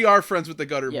tangled. We are friends with the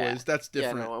Gutter Boys. That's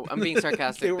different. Yeah, no, I'm being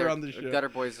sarcastic. They were on the show. Gutter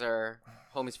Boys are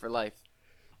homies for life.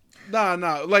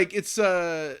 Nah. Like it's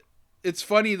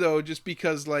funny though, just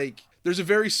because like there's a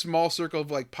very small circle of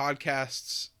like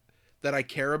podcasts that I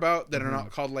care about that are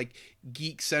not called like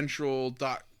Geek Central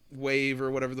 .wave or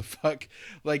whatever the fuck.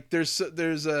 Like there's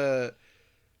a.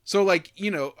 So, like,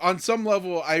 on some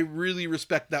level, I really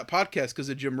respect that podcast because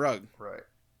of Jim Rugg. Right.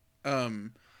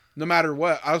 No matter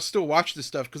what, I'll still watch this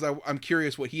stuff because I'm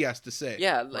curious what he has to say.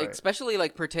 Yeah, like especially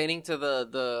like pertaining to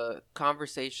the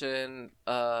conversation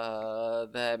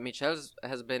that Michel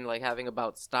has been like having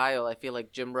about style. I feel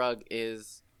like Jim Rugg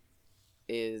is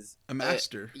a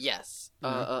master. Yes,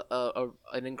 an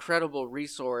incredible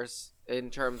resource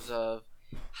in terms of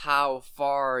how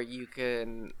far you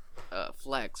can.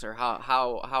 Flex or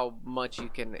how much you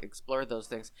can explore those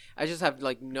things. I just have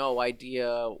like no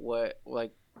idea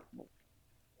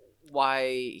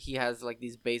why he has like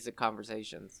these basic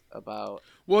conversations about.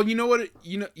 Well, you know what?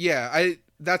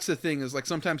 That's the thing is like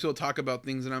sometimes he'll talk about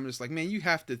things and I'm just like, man, you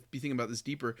have to be thinking about this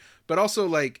deeper. But also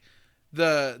like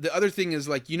the other thing is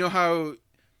like you know how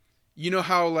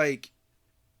like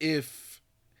if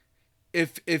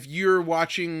you're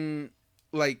watching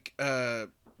like do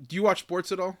you watch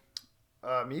sports at all?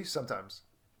 Me sometimes.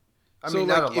 I mean,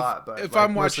 not a lot, but if like,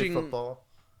 I'm watching football.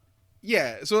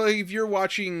 Yeah, so like if you're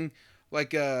watching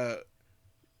like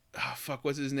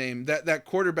what's his name? That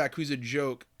quarterback who's a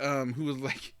joke, who was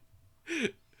like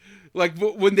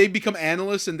when they become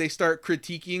analysts and they start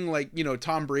critiquing like,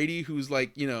 Tom Brady who's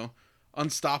like,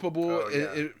 unstoppable. Oh,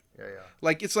 yeah. Yeah.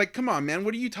 Like it's like, come on, man,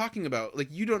 what are you talking about? Like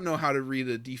you don't know how to read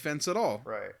a defense at all.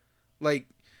 Right. Like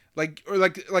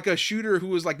a shooter who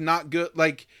was like not good.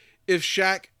 Like if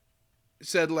Shaq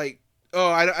said like, oh,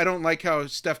 I don't like how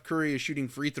Steph Curry is shooting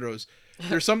free throws.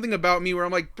 There's something about me where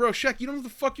I'm like, bro, Shaq, you don't know what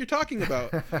the fuck you're talking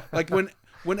about. Like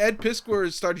when Ed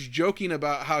Piskor starts joking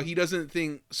about how he doesn't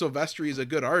think Silvestri is a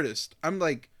good artist, I'm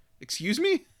like, excuse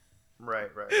me? Right.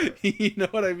 You know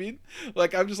what I mean?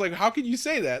 Like, I'm just like, how can you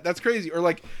say that? That's crazy. Or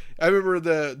like, I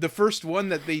remember the first one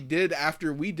that they did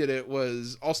after we did it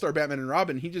was All-Star Batman and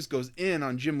Robin. He just goes in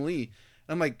on Jim Lee.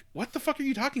 I'm like, what the fuck are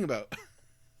you talking about?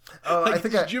 Oh, like, I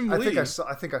think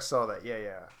I saw that.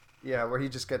 Yeah, where he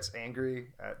just gets angry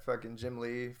at fucking Jim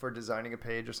Lee for designing a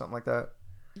page or something like that.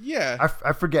 Yeah.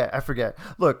 I forget.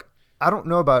 Look, I don't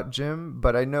know about Jim,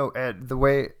 but I know Ed. The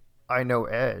way I know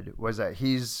Ed was that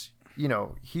he's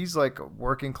like a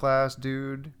working class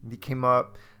dude. He came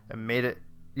up and made it,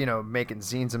 making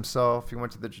zines himself. He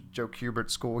went to the Joe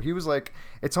Kubert school. He was like,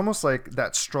 it's almost like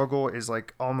that struggle is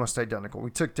like almost identical.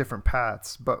 We took different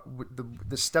paths, but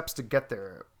the steps to get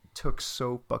there took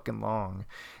so fucking long.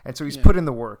 And so he's put in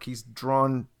the work. He's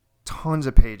drawn tons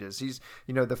of pages. He's,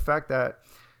 the fact that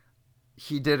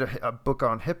he did a book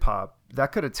on hip hop,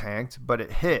 that could have tanked, but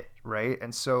it hit, right?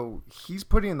 And so he's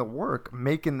putting in the work,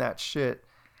 making that shit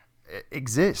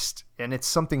exist, and it's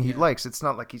something he likes. It's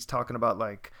not like he's talking about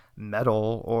like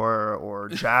metal or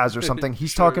jazz or something.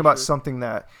 He's talking about something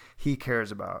that he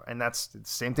cares about, and that's the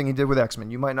same thing he did with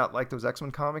X-Men. You might not like those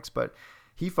X-Men comics, but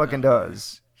he fucking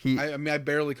does. I mean, I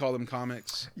barely call them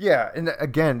comics. Yeah, and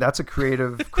again, that's a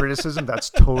creative criticism.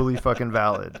 That's totally fucking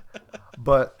valid.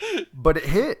 But it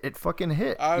hit. It fucking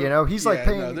hit. You know, he's like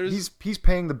paying. He's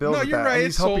paying the bills with you're that. right. And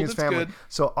he's It's helping sold. his It's family. good.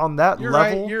 So on that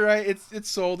level, You're right. It's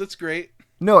sold. It's great.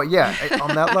 no, yeah,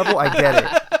 on that level, I get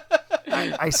it.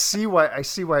 I see why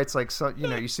it's like, so, you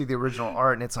know, you see the original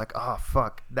art and it's like, oh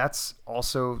fuck, that's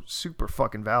also super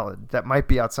fucking valid. That might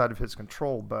be outside of his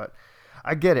control, but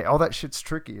I get it. All that shit's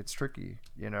tricky. It's tricky,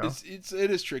 you know. It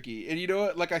is tricky, and you know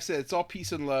what? Like I said, it's all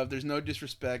peace and love. There's no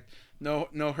disrespect, no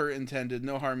hurt intended,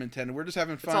 no harm intended. We're just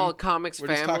having fun. It's all comics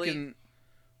family.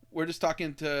 We're just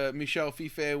talking to Michel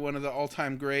Fife, one of the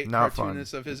all-time great Not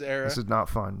cartoonists of his era. This is not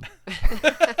fun.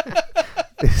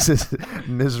 This is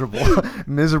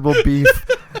miserable beef.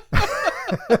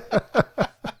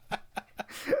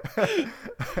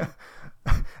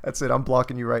 That's it. I'm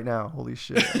blocking you right now. Holy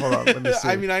shit. Hold on. Let me see.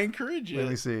 I mean, I encourage you. Let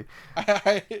me see.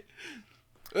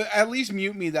 At least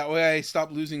mute me. That way I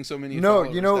stop losing so many No,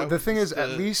 followers. you know, the thing is,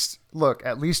 at least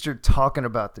you're talking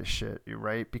about this shit,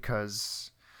 right?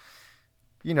 Because,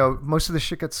 you know, most of the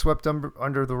shit gets swept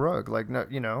under the rug. Like, no,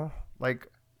 you know, like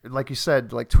you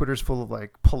said, like Twitter's full of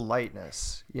like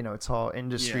politeness. You know, it's all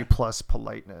industry plus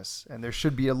politeness. And there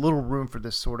should be a little room for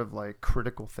this sort of like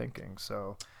critical thinking.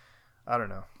 So, I don't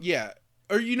know. Yeah.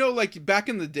 Or, you know, like back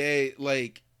in the day,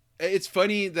 like, it's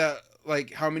funny that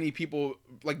like how many people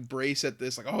like brace at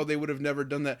this, like, oh, they would have never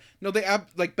done that. No,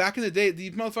 like back in the day,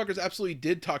 these motherfuckers absolutely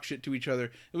did talk shit to each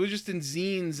other. It was just in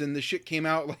zines, and the shit came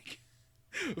out like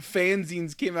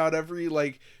fanzines came out every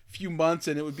like few months,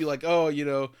 and it would be like, oh, you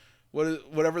know,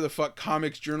 whatever the fuck,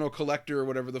 Comics Journal Collector or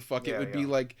whatever the fuck, it would be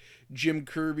like Jack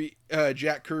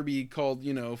Kirby called,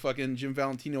 you know, fucking Jim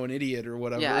Valentino an idiot or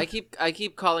whatever. Yeah, I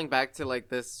keep calling back to like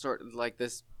this sort of like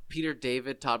this Peter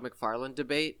David Todd McFarlane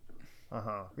debate.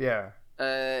 Yeah.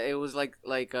 It was like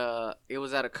it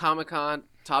was at a Comic-Con.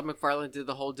 Todd McFarlane did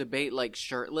the whole debate like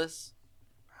shirtless.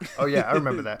 Oh yeah, I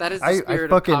remember that. That is the spirit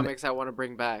of comics I want to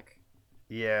bring back.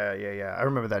 Yeah. I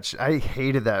remember that. I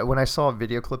hated that. When I saw a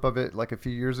video clip of it like a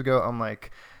few years ago, I'm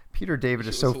like, Peter David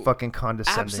is so fucking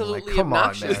condescending. Absolutely like, come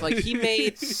obnoxious. on, man. Like he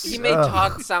made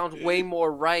Todd sound way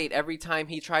more right every time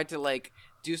he tried to like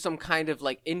do some kind of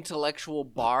like intellectual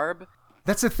barb.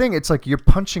 That's the thing. It's like you're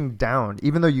punching down,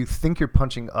 even though you think you're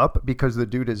punching up because the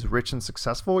dude is rich and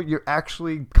successful. You're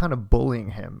actually kind of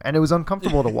bullying him, and it was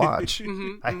uncomfortable to watch.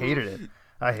 I hated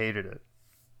it.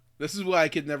 This is why I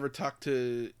could never talk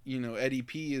to, you know, Eddie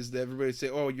P. Is that everybody say,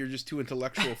 "Oh, you're just too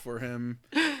intellectual for him."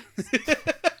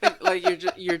 Like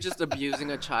you're just abusing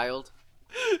a child.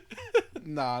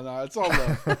 Nah, it's all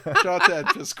love. Shout out to Ed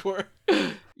Piscor.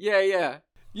 Yeah.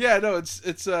 Yeah, no,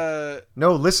 it's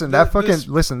No, listen, that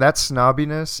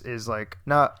snobbiness is like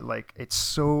not like, it's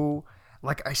so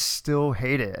like, I still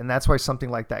hate it. And that's why something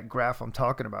like that graph I'm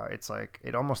talking about, it's like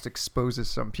it almost exposes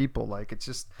some people. Like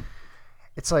it's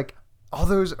like all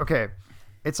those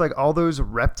it's like all those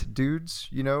repped dudes,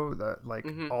 you know, that like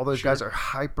all those guys are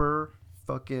hyper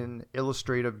fucking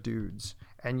illustrative dudes,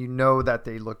 and you know that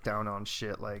they look down on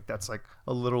shit like that's like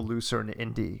a little looser in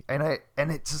indie,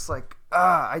 and it's just like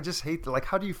I just hate that. Like,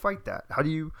 how do you fight that? How do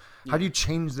you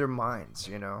change their minds,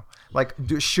 you know? Like,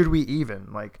 should we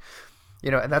even, like,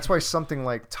 you know? And that's why something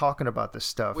like talking about this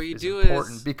stuff is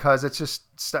important, because it's just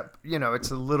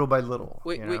it's a little by little.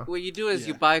 What you do is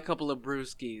you buy a couple of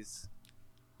brewskis.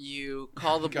 You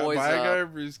call the boys buy up. a guy of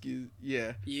brewskis.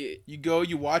 Yeah. You go.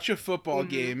 You watch a football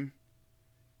game.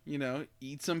 You know,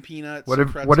 eat some peanuts. What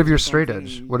if you're straight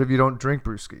edge? What if you don't drink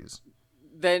brewskis?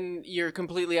 Then you're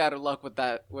completely out of luck with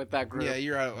that group. Yeah,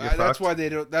 you're out. That's why they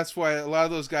don't. That's why a lot of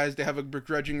those guys, they have a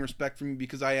begrudging respect for me,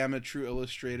 because I am a true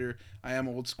illustrator. I am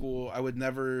old school. I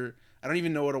don't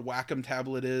even know what a Wacom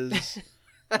tablet is.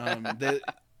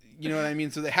 You know what I mean?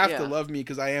 So they have to love me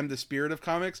because I am the spirit of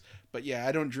comics. But yeah,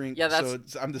 I don't drink. Yeah,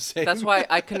 I'm the same. That's why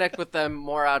I connect with them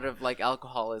more out of like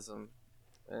alcoholism.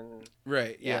 And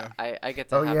right. Yeah. I get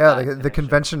to. Oh yeah, the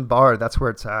convention bar. That's where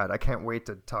it's at. I can't wait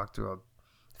to talk to a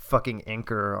fucking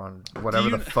inker on whatever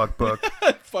the fuck book,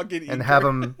 fucking and have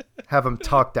him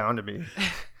talk down to me.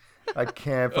 I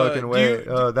can't fucking wait.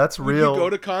 That's real. When you go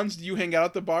to cons, do you hang out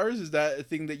at the bars? Is that a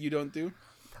thing that you don't do?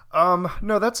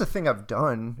 No, that's a thing I've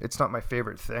done. It's not my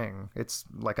favorite thing. It's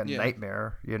like a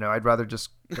nightmare. You know, I'd rather just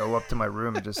go up to my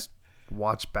room and just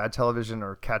watch bad television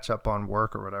or catch up on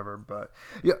work or whatever. But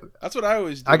yeah, That's what I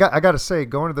always do. I got to say,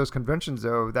 going to those conventions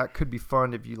though, that could be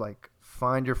fun if you like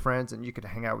find your friends and you could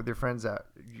hang out with your friends that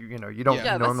you don't Yeah, that's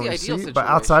the normally ideal see. But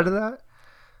outside of situation. that,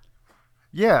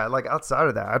 yeah, like outside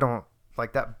of that, I don't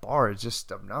like that bar is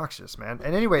just obnoxious, man.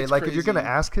 And anyway, It's like if you're gonna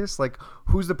crazy. ask kiss, like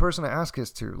who's the person to ask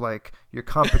kiss to? Like your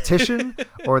competition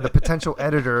or the potential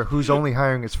editor who's only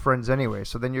hiring his friends anyway?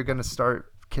 So then you're gonna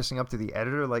start kissing up to the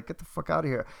editor? Like get the fuck out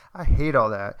of here. I hate all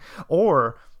that.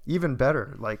 Or even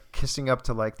better, like kissing up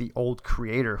to like the old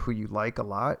creator who you like a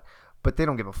lot, but they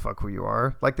don't give a fuck who you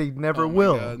are. Like they never Oh my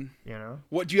will. God. You know?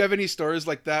 What do you have any stories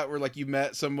like that where like you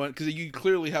met someone, because you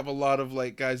clearly have a lot of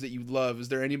like guys that you love? Is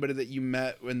there anybody that you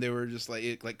met when they were just like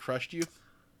it like crushed you?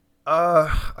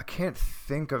 I can't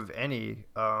think of any.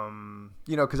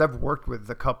 Because I've worked with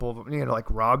a couple of, like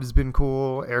Rob's been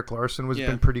cool. Eric Larson was Yeah.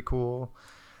 been pretty cool.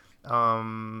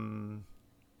 Can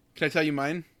I tell you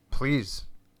mine? Please,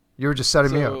 you were just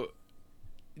setting me up. No,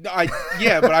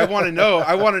 but I want to know.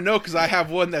 I want to know because I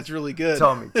have one that's really good.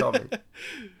 Tell me.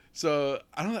 So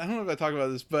I don't know if I talk about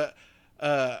this, but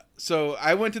so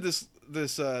I went to this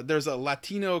there's a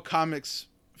Latino comics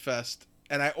fest,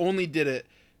 and I only did it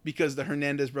because the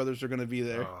Hernandez brothers are going to be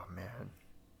there. Oh man.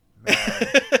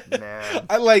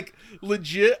 I like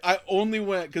legit. I only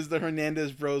went because the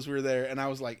Hernandez bros were there, and I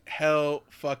was like, hell,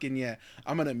 fucking yeah!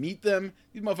 I'm gonna meet them.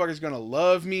 These motherfuckers are gonna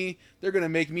love me. They're gonna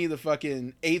make me the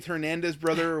fucking 8th Hernandez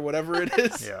brother or whatever it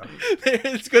is. Yeah.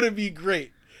 It's gonna be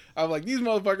great. I'm like, these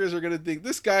motherfuckers are gonna think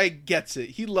this guy gets it.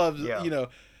 He loves, Yeah.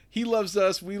 he loves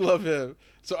us. We love him.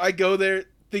 So I go there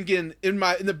thinking in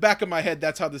the back of my head,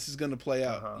 that's how this is gonna play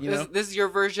out. Uh-huh. You know? This is your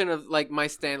version of like my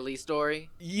Stan Lee story.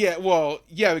 Yeah. Well,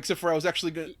 yeah. Except for I was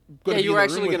actually gonna. Yeah, be you were in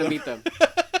the room actually with gonna them. meet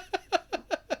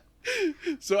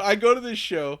them. So I go to this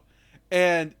show,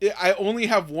 and I only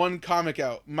have one comic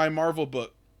out, my Marvel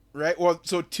book, right? Well,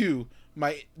 so two.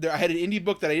 I had an indie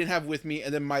book that I didn't have with me,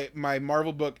 and then my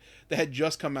Marvel book that had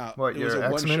just come out. What, it was your a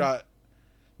one X-Men? shot.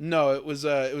 No, it was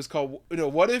called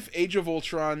What If Age of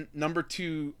Ultron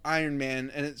 #2 Iron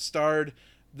Man, and it starred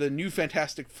the new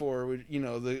Fantastic Four, with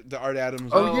the Art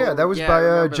Adams. Oh yeah, that was yeah, I by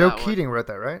remember Joe that one. Keating wrote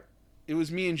that, right? It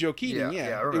was me and Joe Keating. Yeah,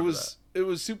 Yeah, I remember it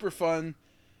was super fun,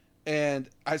 and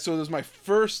it was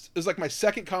my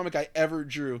second comic I ever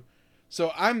drew.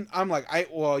 So I'm like I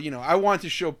wanted to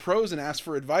show pros and ask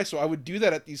for advice, so I would do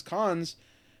that at these cons,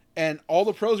 and all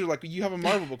the pros are like, "You have a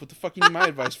Marvel book. What the fuck you need my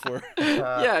advice for?"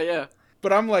 Yeah.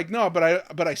 But I'm like, no, but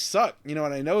I suck, and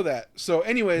I know that. So,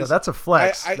 anyways, No, that's a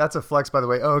flex. I- That's a flex, by the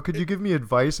way. Oh, could you give me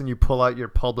advice? And you pull out your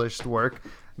published work.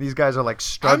 These guys are like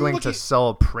struggling to looking- sell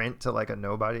a print to like a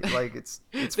nobody. Like it's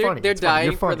They're, funny. they're It's funny.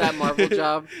 dying You're for funny. that Marvel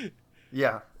job.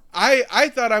 Yeah. I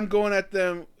thought I'm going at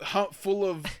them full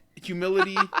of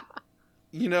humility.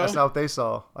 That's not what they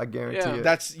saw. I guarantee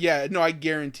Yeah. it. No, I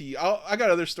guarantee you. I got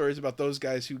other stories about those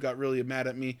guys who got really mad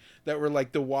at me that were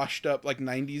like the washed up like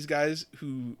 90s guys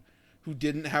who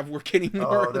didn't have work anymore.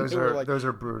 Oh, and those they were are like, those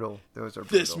are brutal. Those are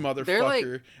brutal. this motherfucker. They're like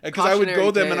Because I would go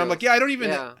cautionary them and I'm like, tales. yeah, I don't even.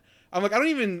 Yeah. I'm like, I don't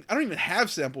even have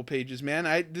sample pages, man.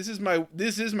 This is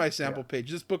my sample page.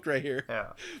 This book right here.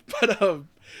 Yeah.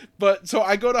 But so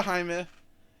I go to Jaime,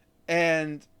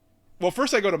 and well,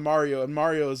 first I go to Mario, and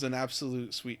Mario is an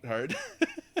absolute sweetheart.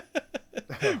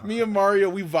 Me and Mario,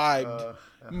 we vibed.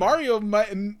 Mario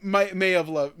may have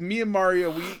loved me and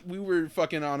Mario. We were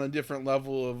fucking on a different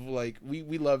level of like we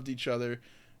loved each other.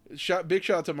 Big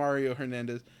shout out to Mario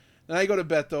Hernandez. Then I go to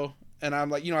Beto, and I'm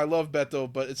like, I love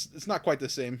Beto, but it's not quite the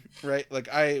same, right? Like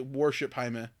I worship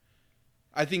Jaime.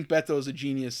 I think Beto is a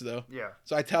genius though. Yeah.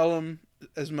 So I tell him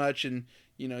as much, and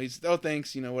he's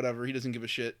thanks, whatever. He doesn't give a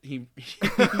shit. He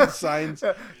signs.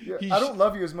 I don't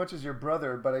love you as much as your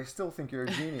brother, but I still think you're a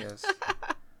genius.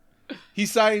 He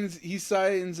signs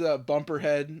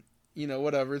Bumperhead,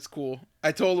 whatever. It's cool.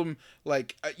 I told him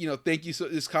like, thank you. So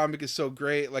this comic is so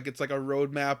great. Like it's like a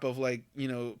roadmap of like,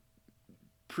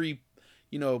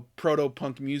 proto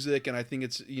punk music. And I think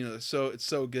it's, it's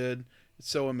so good. It's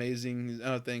so amazing.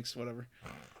 Oh, thanks. Whatever.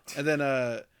 And then,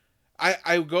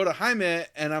 I go to Jaime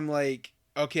and I'm like,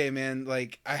 okay, man,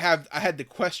 like I had the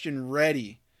question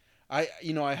ready. I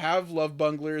have Love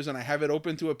Bunglers and I have it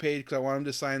open to a page because I want him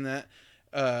to sign that.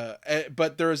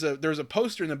 But there's a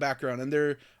poster in the background, and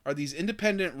there are these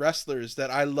independent wrestlers that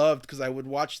I loved because I would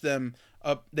watch them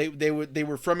up. They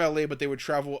were from LA, but they would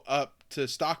travel up to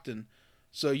Stockton.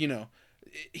 So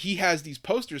he has these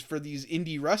posters for these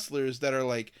indie wrestlers that are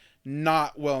like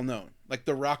not well known, like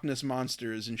the Rockness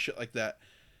Monsters and shit like that.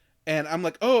 And I'm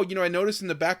like, oh, I noticed in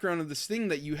the background of this thing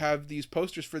that you have these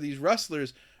posters for these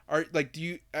wrestlers. Are like, do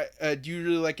you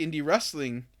really like indie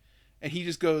wrestling? And he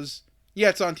just goes, yeah,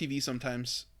 it's on TV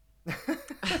sometimes.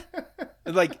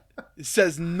 like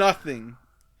says nothing.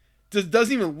 Just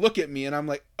doesn't even look at me, and I'm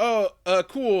like, oh,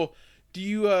 cool. Do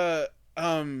you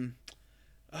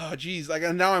oh geez, like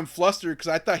now I'm flustered because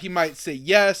I thought he might say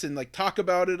yes and like talk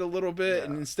about it a little bit,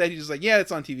 and instead he's just like, yeah,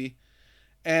 it's on TV,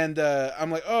 and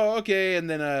I'm like, oh, okay, and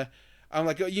then I'm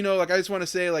like, oh, like I just want to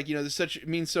say, like, this it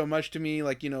means so much to me,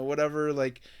 like, whatever,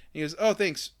 like, he goes, oh,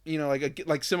 thanks,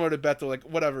 like similar to Bethel, like,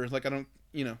 whatever, like, I don't,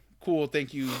 cool,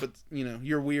 thank you, but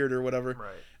you're weird or whatever. Right.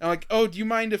 And I'm like, oh, do you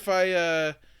mind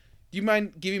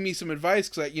giving me some advice?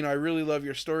 Because I really love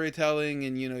your storytelling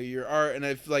and your art, and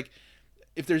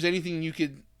if there's anything you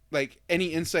could, like, any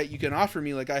insight you can offer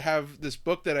me, like, I have this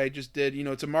book that I just did,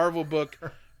 it's a Marvel book,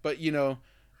 but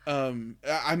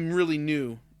I'm really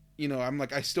new, I'm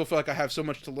like, I still feel like I have so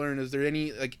much to learn. Is there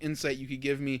any like insight you could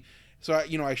give me? So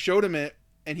I showed him it,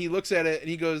 and he looks at it and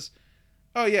he goes,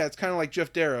 oh yeah, it's kind of like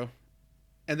Jeff Darrow,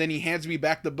 and then he hands me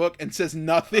back the book and says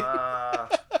nothing. My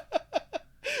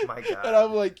God. And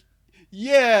I'm like,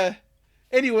 yeah.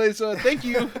 Anyways, thank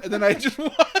you. And then I just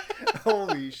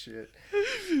Holy shit.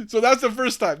 So that's the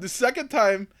first time. The second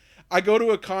time, I go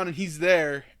to a con and he's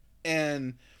there,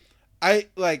 and I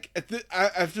like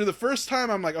after the first time,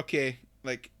 I'm like, okay,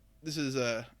 like this is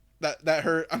that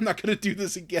hurt. I'm not gonna do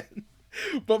this again.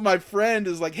 But my friend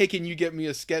is like, hey, can you get me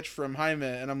a sketch from Jaime?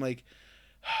 And I'm like,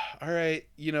 all right,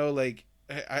 like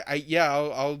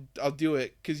I'll do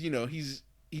it, because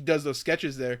he does those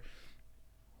sketches there.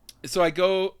 So I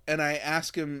go and I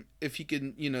ask him if he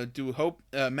can do Hope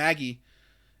Maggie,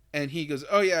 and he goes,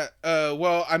 oh yeah,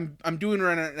 well I'm doing it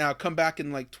right now. Come back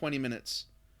in like 20 minutes.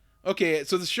 Okay,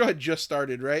 so the show had just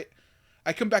started, right?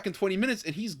 I come back in 20 minutes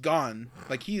and he's gone.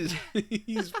 Like he's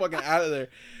fucking out of there.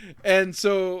 And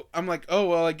so I'm like, oh,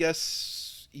 well, I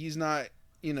guess he's not,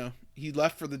 he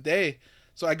left for the day.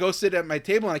 So I go sit at my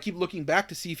table and I keep looking back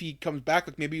to see if he comes back.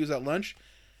 Like maybe he was at lunch.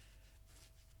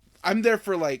 I'm there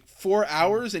for like 4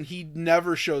 hours and he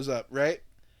never shows up, right?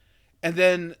 And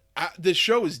then the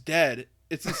show is dead.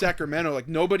 It's in Sacramento. Like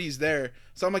nobody's there.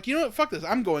 So I'm like, you know what? Fuck this.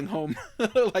 I'm going home.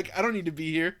 Like I don't need to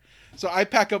be here. So I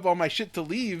pack up all my shit to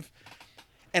leave.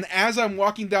 And as I'm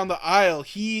walking down the aisle,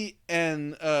 he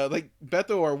and like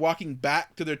Beto are walking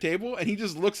back to their table, and he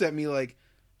just looks at me like,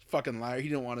 "Fucking liar! He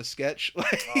didn't want to sketch."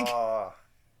 Like, and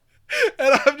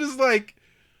I'm just like,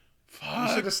 "Fuck!"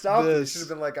 You should have stopped it. You this. should have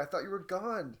been like, "I thought you were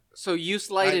gone." So you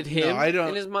slighted him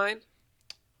in his mind?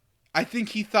 I think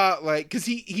he thought like, because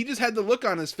he just had the look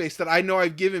on his face that I know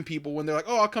I've given people when they're like,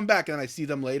 "Oh, I'll come back," and I see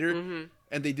them later,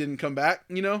 and they didn't come back.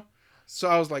 So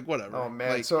I was like, whatever. Oh man!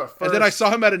 Like, So at first, and then I saw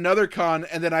him at another con,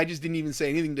 and then I just didn't even say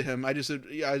anything to him. I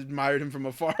admired him from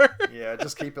afar. Yeah,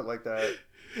 just keep it like that.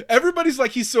 Everybody's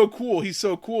like, he's so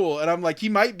cool, and I'm like, he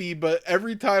might be, but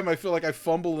every time I feel like I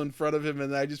fumble in front of him,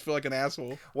 and I just feel like an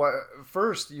asshole. Well,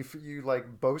 first you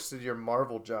like boasted your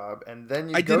Marvel job, and then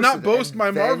you I did not boast my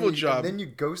Marvel job. And then you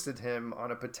ghosted him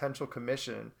on a potential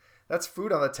commission. That's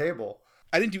food on the table.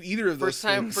 I didn't do either of those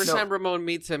things. First time Ramon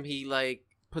meets him, he like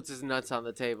puts his nuts on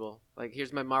the table. Like,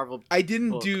 here's my Marvel I didn't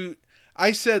book.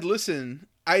 I said, listen,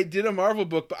 I did a Marvel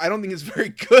book, but I don't think it's very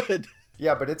good.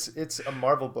 Yeah, but it's a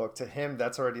Marvel book. To him,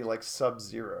 that's already like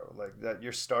Sub-Zero. Like that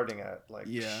you're starting at like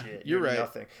shit. You're right.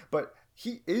 Nothing. But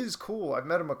he is cool. I've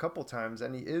met him a couple times,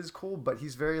 and he is cool. But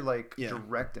he's very like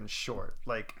direct and short.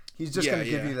 Like he's just gonna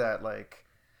give you that like.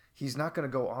 He's not gonna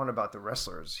go on about the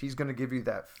wrestlers. He's gonna give you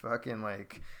that fucking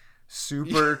like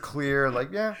super clear. Like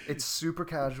it's super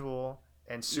casual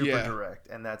and super direct,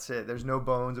 and that's it. There's no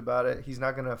bones about it. He's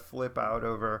not gonna flip out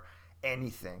over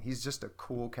anything. He's just a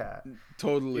cool cat.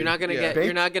 Totally. You're not gonna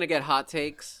get hot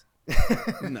takes.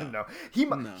 No. He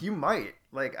might.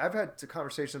 Like I've had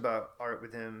conversations about art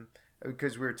with him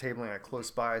because we were tabling like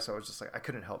close by, so I was just like I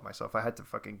couldn't help myself. I had to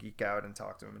fucking geek out and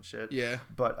talk to him and shit. Yeah.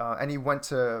 But and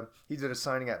he did a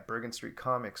signing at Bergen Street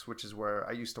Comics, which is where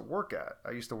I used to work at.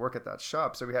 I used to work at that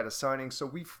shop, so we had a signing. So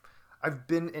I've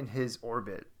been in his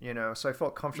orbit, so I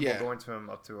felt comfortable going to him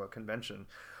up to a convention.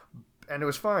 And it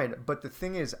was fine. But the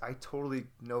thing is, I totally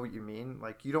know what you mean.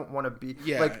 Like, you don't want to be...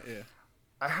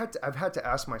 I've had to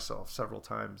ask myself several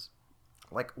times,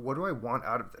 like, what do I want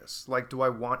out of this? Like, do I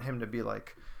want him to be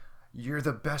like, you're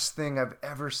the best thing I've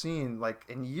ever seen, like,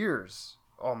 in years?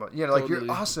 Almost. Like, Totally.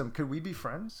 you're awesome. Could we be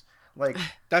friends? Like,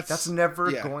 that's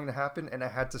never going to happen. And I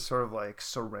had to sort of, like,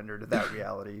 surrender to that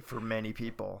reality for many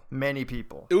people. Many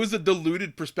people. It was a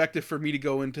diluted perspective for me to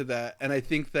go into that. And I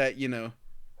think that,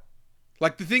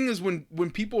 like, the thing is,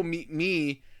 when people meet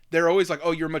me, they're always like,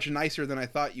 oh, you're much nicer than I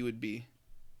thought you would be,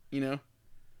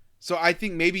 So I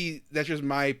think maybe that's just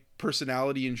my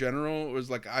personality in general. It was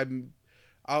like,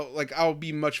 I'll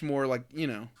be much more like,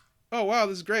 oh, wow,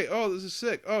 this is great. Oh, this is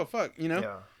sick. Oh, fuck,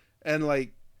 Yeah. And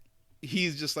like,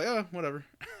 he's just like, oh, whatever.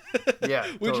 Yeah,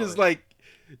 Which totally. is like,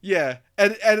 yeah.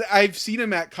 And I've seen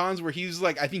him at cons where he's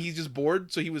like, I think he's just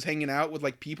bored, so he was hanging out with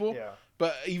like people. Yeah.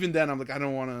 But even then, I'm like, I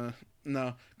don't want to,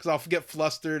 no, because I'll get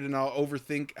flustered and I'll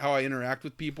overthink how I interact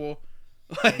with people.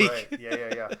 Like, Right.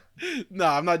 Yeah. no,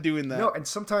 I'm not doing that. No, and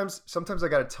sometimes I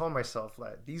got to tell myself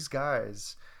that these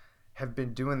guys have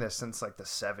been doing this since like the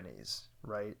 70s,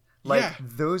 right? Like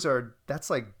Yeah. that's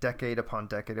like decade upon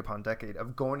decade upon decade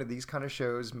of going to these kind of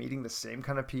shows, meeting the same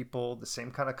kind of people, the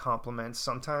same kind of compliments.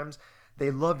 Sometimes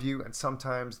they love you and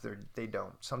sometimes they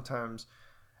don't. Sometimes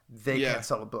they Yeah. can't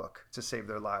sell a book to save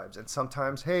their lives. And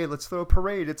sometimes, hey, let's throw a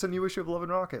parade. It's a new issue of Love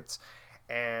and Rockets.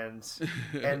 And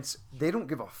they don't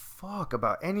give a fuck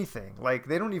about anything. Like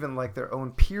they don't even like their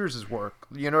own peers' work.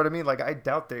 You know what I mean? Like I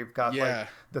doubt they've got Yeah. like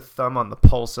the thumb on the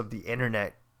pulse of the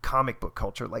internet comic book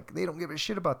culture. Like they don't give a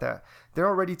shit about that. They're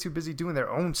already too busy doing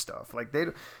their own stuff. Like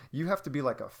you have to be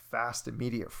like a fast,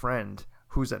 immediate friend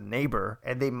who's a neighbor,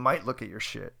 and they might look at your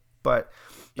shit. But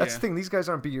that's Yeah. the thing. These guys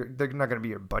they're not going to be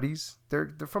your buddies. They're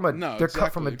cut from a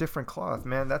exactly. different cloth,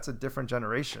 man. That's a different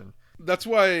generation. That's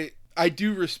why I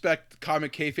do respect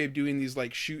comic kayfabe doing these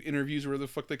like shoot interviews or whatever the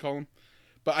fuck they call them,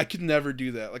 but I could never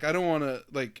do that. Like I don't want to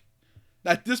like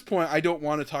at this point I don't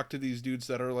want to talk to these dudes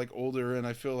that are like older, and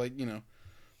I feel like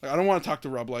like I don't want to talk to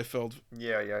Rob Liefeld.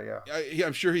 Yeah.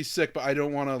 I'm sure he's sick, but I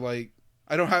don't want to like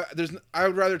I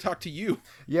would rather talk to you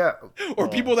Yeah. or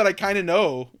people that I kind of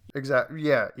know. Exactly.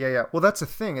 Yeah. Well, that's the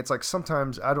thing. It's like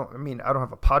sometimes I don't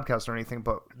have a podcast or anything,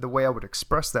 but the way I would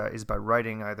express that is by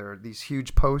writing either these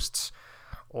huge posts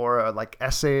or like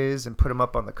essays and put them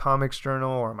up on the Comics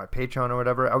Journal or my Patreon or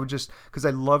whatever. I would just, because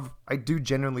I do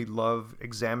genuinely love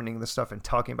examining the stuff and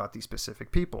talking about these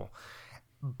specific people.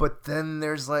 But then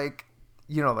there's like,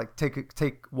 like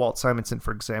take Walt Simonson,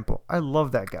 for example. I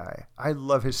love that guy. I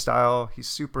love his style. He's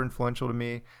super influential to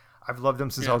me. I've loved him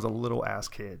since I was a little ass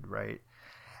kid, right?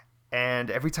 And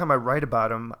every time I write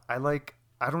about him, I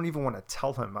don't even want to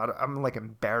tell him. I'm like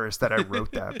embarrassed that I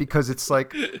wrote that because it's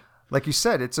like you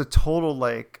said, it's a total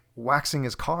like waxing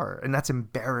his car, and that's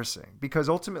embarrassing because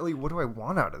ultimately, what do I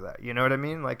want out of that? You know what I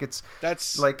mean? Like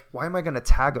That's like, why am I going to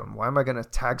tag him? Why am I going to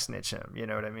tag snitch him? You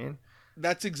know what I mean?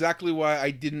 That's exactly why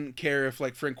I didn't care if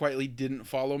like Frank Whiteley didn't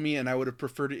follow me, and I would have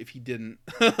preferred it if he didn't.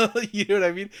 You know what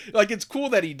I mean? Like it's cool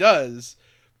that he does,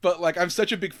 but like I'm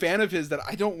such a big fan of his that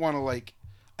I don't want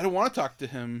to talk to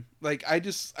him. Like I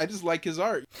just like his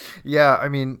art. Yeah, I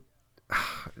mean,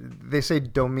 they say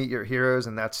don't meet your heroes,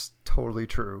 and that's totally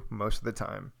true most of the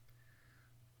time.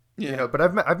 Yeah. But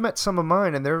I've met some of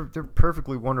mine, and they're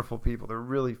perfectly wonderful people. They're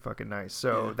really fucking nice.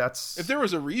 So Yeah. that's If there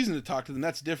was a reason to talk to them,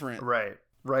 that's different. right.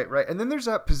 And then there's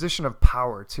that position of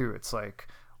power too. It's like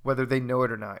whether they know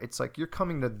it or not. It's like you're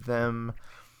coming to them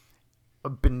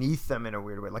beneath them in a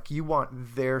weird way. Like you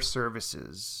want their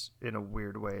services in a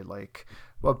weird way. Like,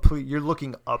 well, please, you're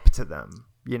looking up to them.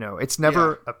 It's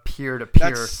never a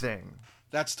peer-to-peer thing.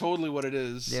 That's totally what it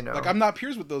is. Like I'm not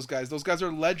peers with those guys. Those guys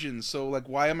are legends. So like,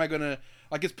 why am I gonna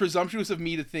like? It's presumptuous of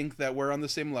me to think that we're on the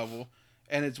same level,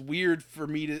 and it's weird for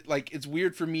me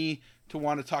to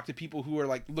want to talk to people who are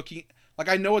like looking. Like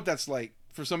I know what that's like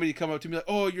for somebody to come up to me like,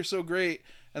 "Oh, you're so great,"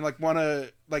 and like want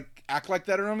to like act like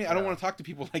that around me. I don't want to talk to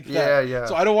people like that. Yeah.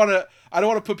 So I don't want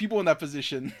to put people in that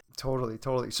position. Totally.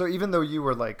 So even though you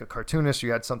were like a cartoonist,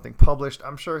 you had something published,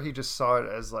 I'm sure he just saw it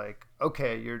as like,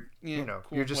 okay, you're cool,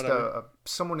 you're just whatever.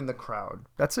 someone in the crowd.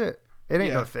 That's it. It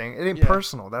ain't no thing. It ain't Yeah.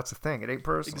 personal. That's the thing. It ain't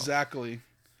personal. Exactly.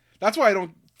 That's why I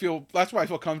feel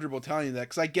comfortable telling you that,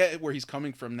 because I get where he's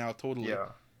coming from now. Totally. Yeah.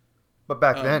 But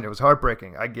back then it was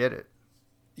heartbreaking. I get it.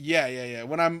 Yeah.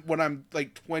 When I'm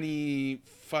like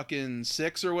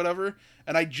 26 or whatever,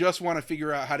 and I just want to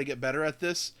figure out how to get better at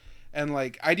this, and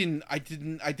like I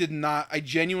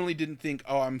genuinely didn't think,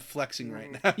 oh, I'm flexing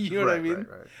right now. You know what I mean?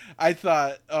 Right. I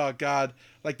thought, oh God,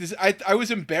 like this. I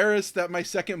was embarrassed that my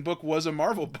second book was a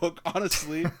Marvel book.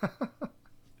 Honestly,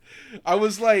 I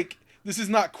was like, this is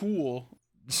not cool.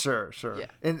 Sure. Yeah.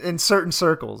 In certain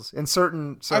circles,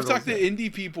 I've talked to yeah.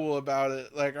 indie people about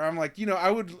it. Like I'm like,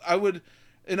 I would,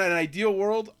 in an ideal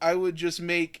world, I would just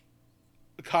make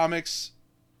comics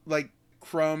like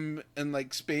Crumb and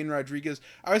like Spain Rodriguez.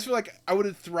 I always feel like I would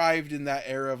have thrived in that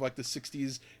era of like the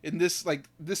 60s in this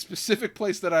specific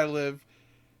place that I live,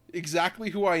 exactly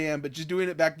who I am, but just doing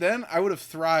it back then, I would have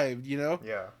thrived, Yeah.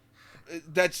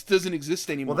 That just doesn't exist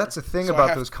anymore. Well, that's the thing So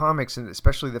about those comics, and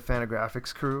especially the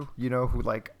Fantagraphics crew, who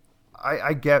like,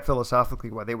 I get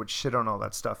philosophically why they would shit on all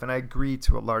that stuff, and I agree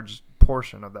to a large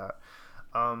portion of that.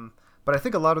 But I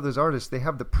think a lot of those artists, they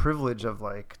have the privilege of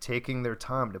like taking their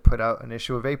time to put out an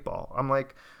issue of 8-Ball. I'm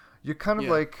like, you're kind of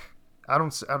like, I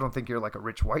don't think you're like a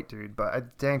rich white dude,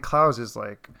 but Dan Clowes is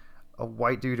like a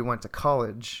white dude who went to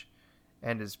college,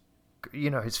 and his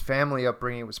family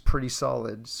upbringing was pretty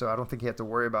solid, so I don't think he had to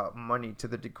worry about money to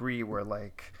the degree where,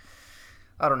 like,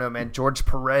 I don't know, man, George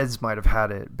Perez might have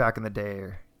had it back in the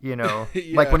day, Yeah.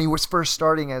 like when he was first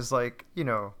starting as, like,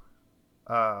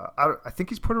 I think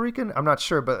he's Puerto Rican. I'm not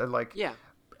sure, but like Yeah.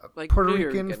 Like Puerto New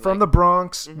Rican York, from like- the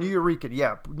Bronx, New Yorican,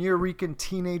 yeah, New Yorican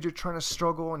teenager trying to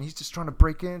struggle, and he's just trying to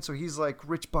break in. So he's like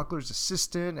Rich Buckler's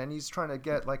assistant, and he's trying to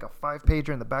get like a 5-pager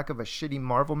in the back of a shitty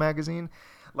Marvel magazine.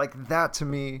 Like that to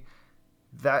me,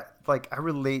 that like I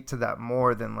relate to that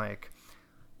more than like,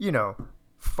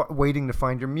 waiting to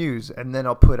find your muse, and then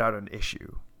I'll put out an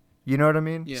issue. You know what I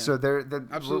mean? Yeah. So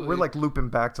Absolutely. we're like looping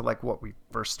back to like what we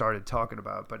first started talking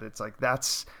about, but it's like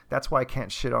that's why I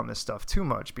can't shit on this stuff too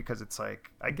much, because it's like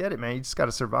I get it, man. You just got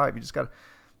to survive.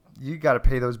 You got to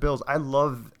pay those bills. I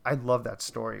love that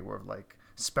story where like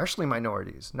especially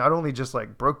minorities, not only just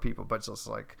like broke people, but just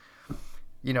like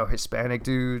Hispanic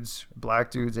dudes, black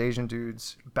dudes, Asian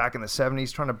dudes back in the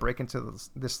 70s trying to break into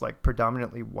this like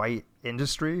predominantly white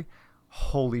industry.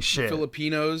 Holy shit.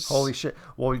 Filipinos. Holy shit.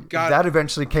 Well, God- that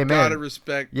eventually came Gotta in.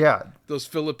 respect Yeah. those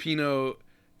Filipino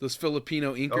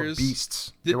inkers. Oh,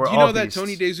 beasts. Do They were you all know that beasts.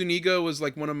 Tony De Zuniga was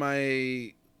like one of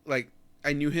my, like,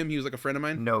 I knew him. He was like a friend of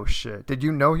mine. No shit. Did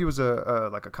you know he was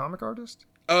a comic artist?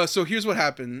 So here's what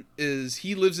happened: is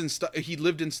he lived in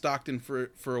Stockton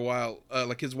for a while.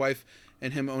 Like his wife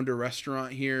and him owned a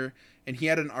restaurant here, and he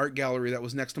had an art gallery that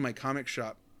was next to my comic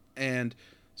shop. And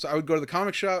so I would go to the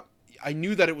comic shop. I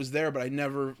knew that it was there, but I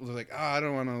never was like, I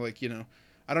don't want to, like,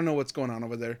 I don't know what's going on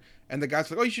over there. And the guy's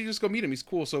like, oh, you should just go meet him. He's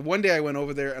cool. So one day I went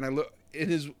over there and I looked in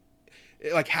his,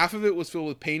 like half of it was filled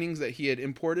with paintings that he had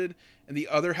imported, and the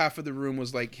other half of the room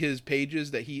was like his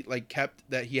pages that he like kept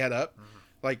that he had up.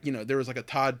 Like, there was like a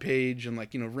Todd page and like,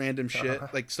 random shit,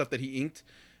 like stuff that he inked.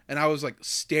 And I was like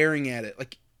staring at it,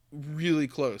 like really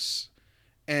close.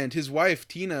 And his wife,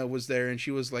 Tina, was there, and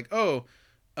she was like, oh,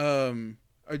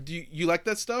 do you like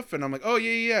that stuff? And I'm like, oh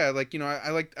yeah. Like,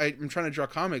 I'm trying to draw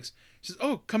comics. She says,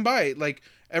 oh, come by. Like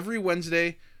every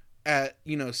Wednesday at,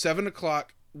 7:00,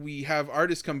 we have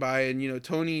artists come by, and,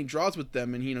 Tony draws with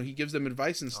them, and, he gives them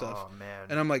advice and stuff. Oh, man.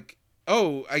 And I'm like,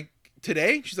 oh,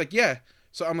 today? She's like, yeah.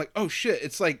 So I'm like, oh shit,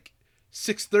 it's like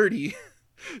 6:30.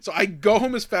 So I go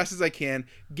home as fast as I can,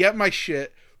 get my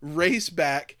shit, race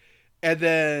back, and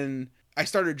then I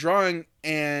started drawing,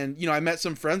 and I met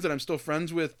some friends that I'm still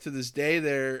friends with to this day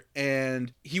there,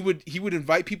 and he would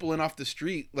invite people in off the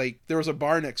street. Like there was a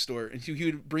bar next door, and he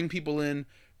would bring people in,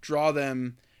 draw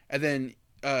them, and then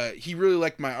he really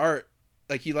liked my art,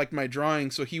 like he liked my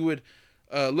drawing, so he would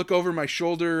look over my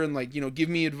shoulder and like give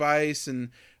me advice, and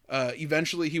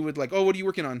eventually he would like, oh, what are you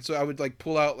working on? So I would like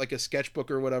pull out like a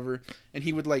sketchbook or whatever, and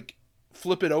he would like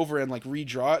flip it over and like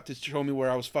redraw it to show me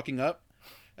where I was fucking up.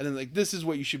 And then like, this is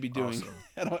what you should be doing. Awesome.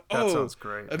 And I'm like, That oh, sounds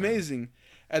great, man. amazing.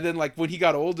 And then like when he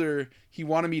got older, he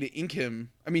wanted me to ink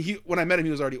him. I mean, when I met him,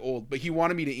 he was already old, but he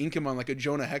wanted me to ink him on like a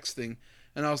Jonah Hex thing.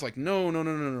 And I was like, no,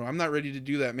 I'm not ready to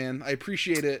do that, man. I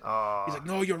appreciate it. He's like,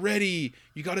 no, you're ready.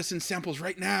 You got to send samples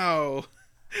right now.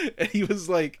 And he was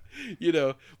like,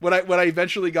 when I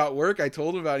eventually got work, I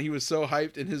told him about it. He was so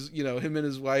hyped, and his, him and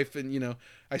his wife, and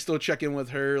I still check in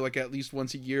with her like at least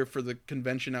once a year for the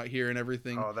convention out here and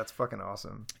everything. Oh, that's fucking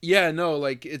awesome. Yeah, no,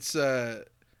 like it's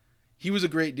he was a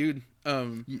great dude.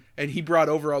 And he brought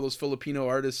over all those Filipino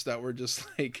artists that were just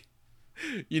like,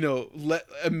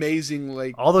 amazing.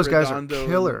 Like All those guys are Redondo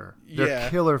killer. and- They're yeah.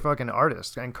 killer fucking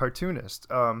artists and cartoonists.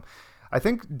 I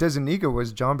think De Zuniga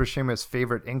was John Buscema's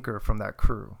favorite inker from that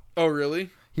crew. Oh, really?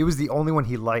 He was the only one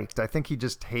he liked. I think he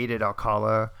just hated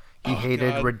Alcala. He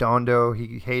hated God. Redondo.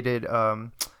 He hated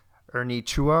Ernie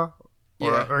Chua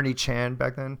or Yeah. Ernie Chan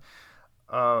back then.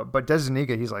 But De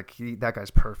Zuniga, he's like, that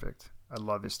guy's perfect. I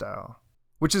love his style.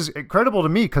 Which is incredible to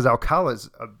me because Alcala's,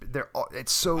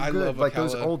 it's so I good. love Like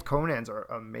those Alcala. old Conans are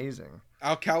amazing.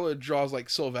 Alcala draws like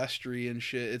Silvestri and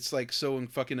shit. It's like so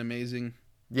fucking amazing.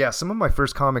 Yeah, some of my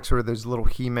first comics were those little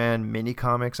He-Man mini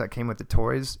comics that came with the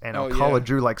toys, and Oh, Alcala yeah.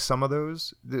 drew like some of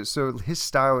those. So his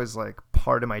style is like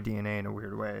part of my DNA in a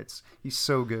weird way. He's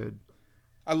so good.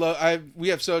 We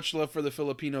have so much love for the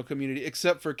Filipino community,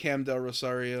 except for Cam Del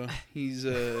Rosario. He's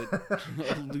a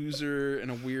loser and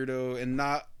a weirdo, and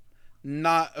not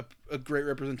a great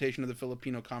representation of the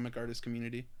Filipino comic artist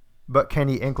community. But can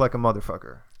he ink like a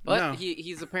motherfucker? But No.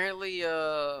 he's apparently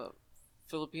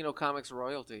Filipino comics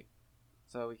royalty,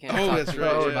 so we can't. Oh, talk that's too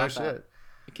right, much yeah. about no that. shit.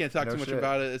 I can't talk No too much shit.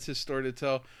 about it. It's his story to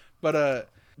tell.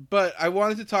 But I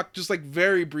wanted to talk just like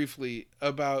very briefly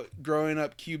about growing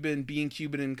up Cuban, being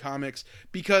Cuban in comics,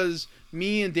 because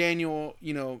me and Daniel,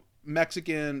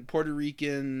 Mexican, Puerto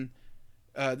Rican,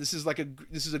 This is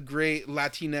a great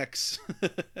Latinx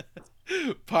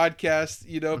podcast.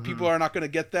 You know, people are not going to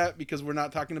get that because we're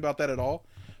not talking about that at all.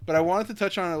 But I wanted to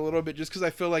touch on it a little bit just because I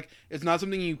feel like it's not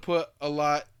something you put a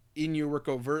lot in your work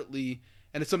overtly,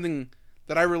 and it's something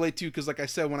that I relate to because, like I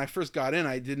said, when I first got in,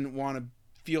 I didn't want to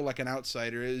feel like an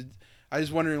outsider. I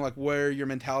was wondering like where your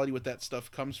mentality with that stuff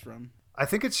comes from. I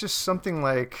think it's just something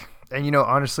like, and you know,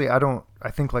 honestly, I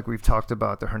think like we've talked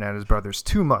about the Hernandez brothers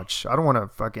too much. I don't want to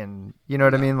fucking, you know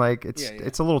what I mean? Like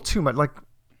it's a little too much. Like,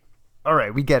 all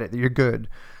right, we get it. You're good.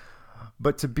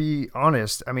 But to be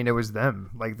honest, I mean, it was them.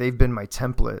 Like, they've been my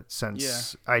template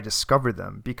since I discovered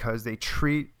them because they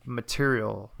treat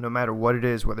material, no matter what it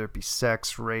is, whether it be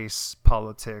sex, race,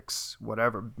 politics,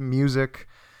 whatever, music,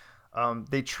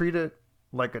 they treat it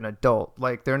like an adult.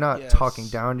 Like, they're not talking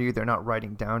down to you. They're not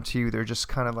writing down to you. They're just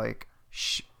kind of like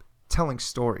telling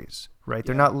stories, right?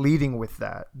 They're not leading with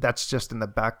that. That's just in the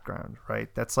background, right?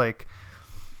 That's like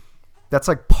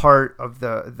part of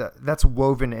that's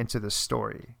woven into the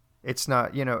story. It's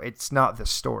not, you know, it's not the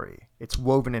story. It's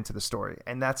woven into the story.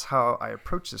 And that's how I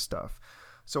approach this stuff.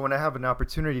 So when I have an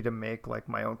opportunity to make like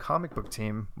my own comic book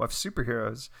team of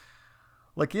superheroes,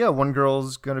 like, yeah, one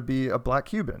girl's going to be a Black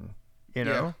Cuban, you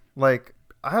know, like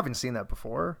I haven't seen that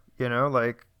before, you know,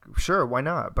 like, sure, why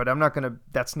not? But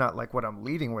that's not like what I'm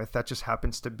leading with. That just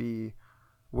happens to be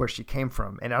where she came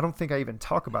from. And I don't think I even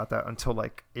talk about that until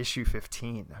like issue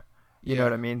 15. You know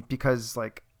what I mean? Because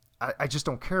like, I just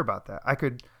don't care about that.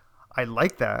 I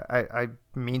like that. I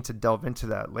mean to delve into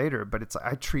that later, but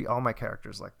I treat all my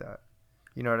characters like that.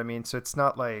 You know what I mean? So it's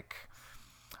not like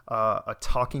a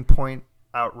talking point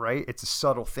outright. It's a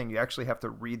subtle thing. You actually have to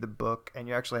read the book and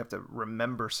you actually have to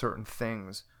remember certain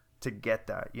things to get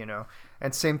that, you know?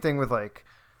 And same thing with like,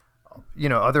 you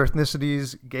know, other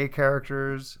ethnicities, gay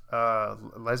characters,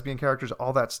 lesbian characters,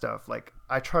 all that stuff. Like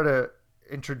I try to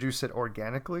introduce it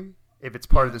organically if it's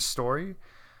part of the story.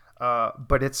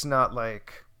 But it's not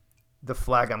like the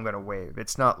flag I'm going to wave.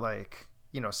 It's not like,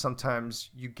 you know, sometimes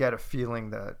you get a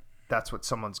feeling that that's what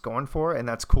someone's going for and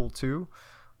that's cool too.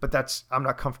 But I'm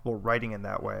not comfortable writing in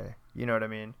that way. You know what I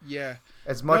mean? Yeah.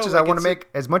 As much as I want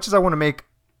to make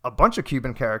a bunch of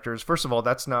Cuban characters, first of all,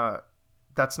 that's not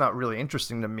really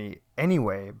interesting to me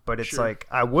anyway, but it's like,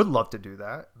 I would love to do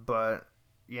that, but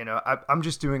you know, I'm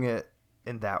just doing it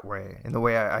in that way, in the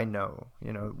way I know,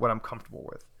 you know, what I'm comfortable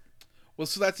with. Well,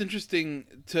 so that's interesting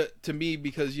to me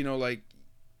because, you know, like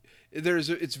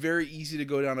it's very easy to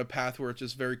go down a path where it's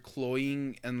just very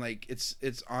cloying and like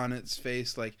it's on its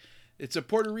face. Like it's a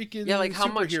Puerto Rican like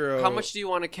superhero. How much do you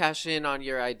want to cash in on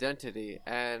your identity?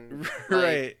 And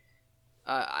right.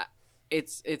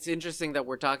 It's interesting that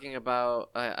we're talking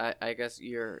about, I guess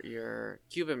your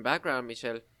Cuban background,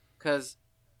 Michel, because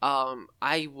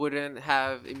I wouldn't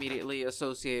have immediately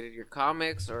associated your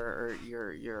comics or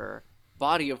your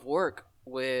body of work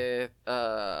with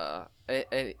a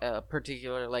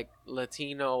particular like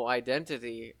Latino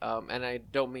identity, and I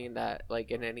don't mean that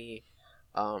like in any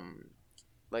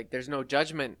like there's no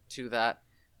judgment to that,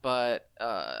 but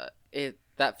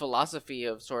that philosophy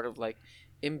of sort of like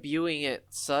imbuing it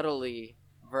subtly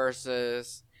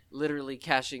versus literally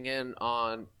cashing in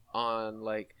on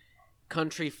like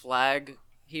country flag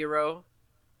hero.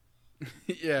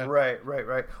 Yeah.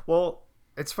 Right. Well,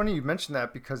 it's funny you mentioned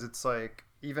that because it's like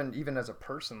even as a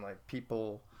person, like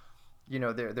people, you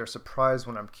know, they're surprised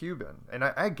when I'm Cuban, and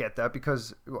I get that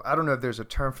because I don't know if there's a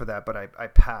term for that, but I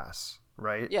pass.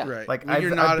 Right. Yeah. Right. Like I've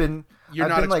been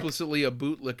explicitly a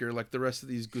bootlicker like the rest of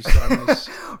these gusanos.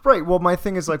 Right. Well, my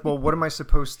thing is like, well, what am I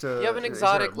supposed to? You have an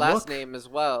exotic last name as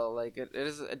well. Like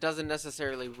it doesn't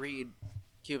necessarily read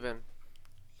Cuban.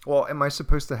 Well, am I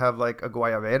supposed to have like a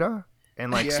guayabera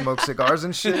and like smoke cigars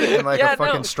and shit and like a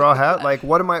fucking no. straw hat? Like,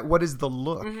 what is the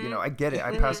look? You know, I get it.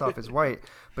 I pass off as white,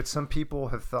 but some people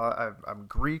have thought I'm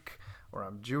Greek or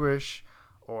I'm Jewish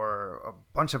or a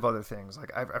bunch of other things.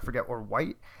 Like I forget, or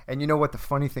white. And you know what the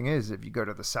funny thing is? If you go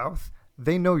to the South,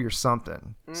 they know you're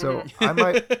something. So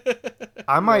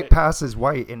I might pass as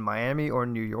white in Miami or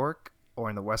New York or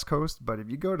in the West Coast, but if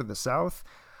you go to the South,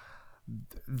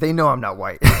 they know I'm not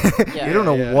white. They don't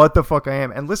know what the fuck I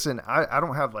am. And listen, I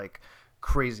don't have like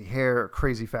crazy hair or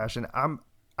crazy fashion.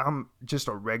 I'm just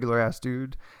a regular ass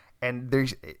dude, and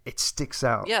it sticks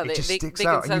out. Yeah, it just sticks they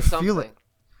out, can and sense you feel something. it.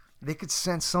 They could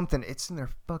sense something. It's in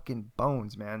their fucking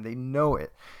bones, man. They know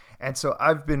it. And so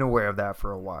I've been aware of that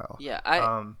for a while. Yeah,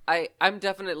 I'm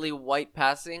definitely white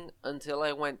passing until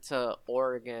I went to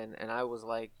Oregon, and I was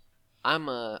like,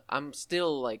 I'm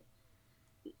still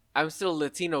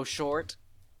Latino short.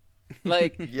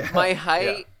 Like Yeah, my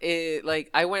height is like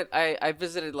I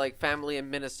visited like family in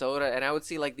Minnesota, and I would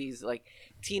see like these like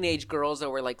teenage girls that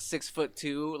were like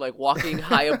 6'2", like walking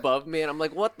high above me, and I'm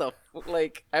like, what the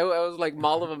like I was like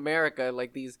Mall of America,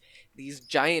 like these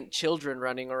giant children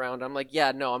running around. I'm like,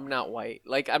 yeah, no, I'm not white.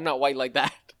 Like I'm not white like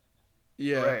that.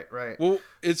 Yeah. Right. Well,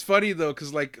 it's funny though,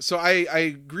 because like, so I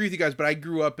agree with you guys, but I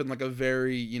grew up in like a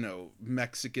very,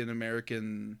 Mexican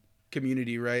American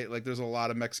community, right? Like there's a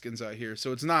lot of Mexicans out here.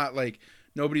 So it's not like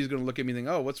nobody's going to look at me and think,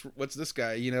 oh, what's this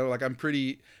guy? Like I'm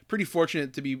pretty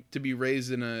fortunate to be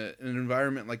raised in an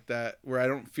environment like that where I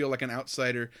don't feel like an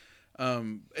outsider.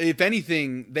 If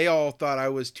anything, they all thought I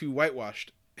was too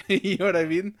whitewashed. You know what I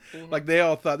mean? Mm-hmm. Like they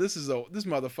all thought this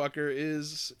motherfucker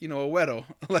is, a weirdo.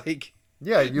 Like,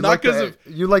 Yeah, you Not like 'cause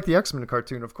you like the X-Men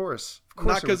cartoon, of course. Of course, not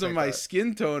you would because of think my that.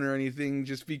 skin tone or anything,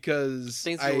 just because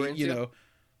Things you were into?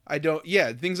 I don't.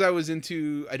 Yeah, things I was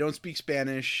into. I don't speak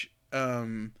Spanish,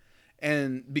 and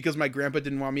because my grandpa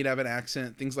didn't want me to have an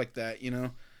accent, things like that,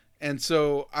 And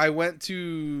so I went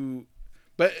to,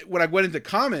 but when I went into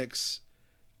comics,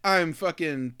 I'm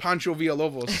fucking Pancho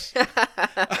Villalobos.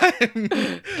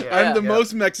 I'm the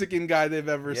most Mexican guy they've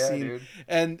ever seen, dude.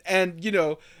 and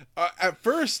at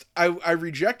first I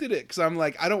rejected it because I'm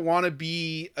like, I don't want to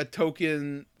be a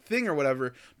token thing or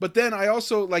whatever. But then I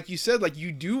also, like you said, like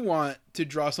you do want to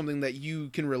draw something that you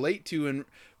can relate to and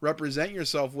represent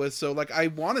yourself with. So like I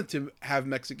wanted to have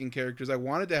Mexican characters. I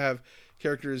wanted to have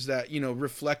characters that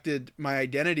reflected my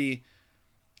identity.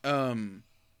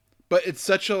 But it's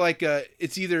such a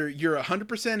it's either you're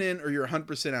 100% in or you're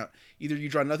 100% out. Either you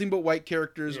draw nothing but white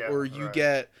characters or you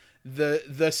get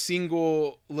the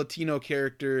single Latino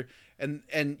character, and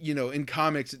in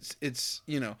comics it's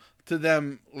to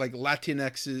them like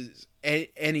Latinx is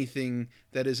anything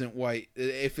that isn't white.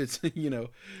 If it's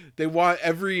they want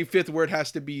every fifth word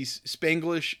has to be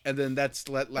Spanglish, and then that's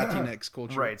Latinx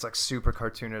culture. Right, it's like super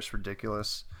cartoonish,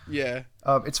 ridiculous. Yeah.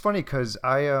 It's funny because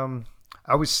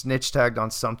I was snitch tagged on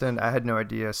something. I had no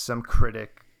idea. Some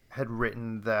critic had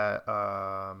written that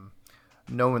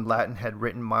Nolan Latin had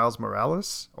written Miles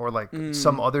Morales, or like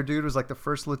some other dude was like the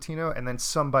first Latino, and then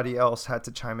somebody else had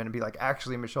to chime in and be like,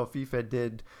 actually, Michel Fife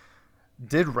did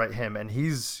write him, and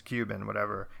he's Cuban,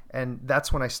 whatever. And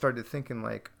that's when I started thinking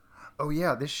like, oh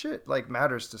yeah, this shit like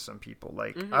matters to some people.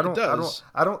 Like I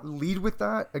don't lead with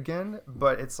that again,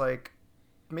 but it's like,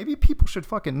 maybe people should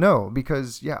fucking know,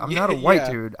 because I'm not a white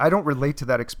dude. I don't relate to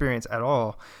that experience at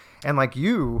all. And like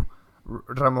you,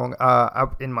 Ramon,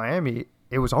 in Miami,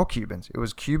 it was all Cubans. It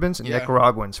was Cubans and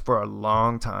Nicaraguans for a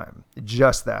long time.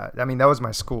 Just that. I mean, that was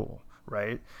my school,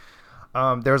 right?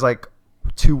 There was like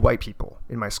 2 white people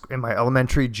in my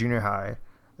elementary, junior high.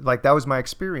 Like that was my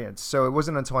experience. So it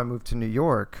wasn't until I moved to New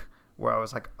York where I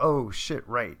was like, oh shit,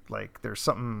 right. Like there's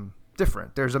something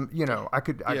different. There's I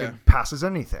could pass as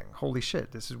anything. Holy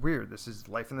shit, this is weird. This is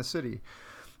life in the city.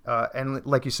 And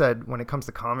like you said, when it comes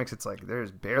to comics, it's like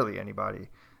there's barely anybody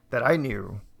that I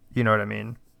knew. You know what I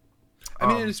mean? I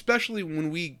mean, and especially when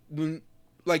we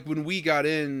got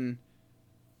in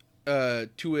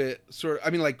to it, sort of.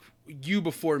 I mean, like you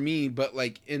before me, but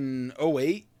like in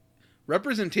 2008,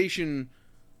 representation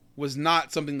was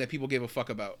not something that people gave a fuck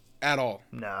about at all.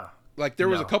 Nah. Like there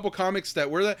was a couple comics that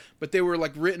were that, but they were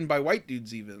like written by white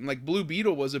dudes even. Like Blue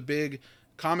Beetle was a big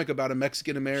comic about a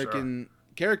Mexican American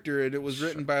character, and it was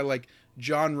written by like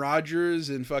John Rogers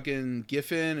and fucking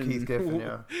Giffen and Keith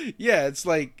Giffen, yeah, it's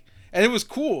like, and it was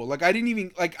cool. Like I didn't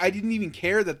even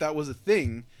care that was a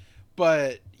thing,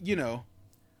 but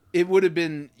it would have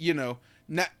been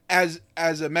not as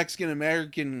a Mexican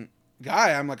American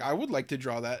guy, I'm like, I would like to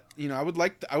draw that. I would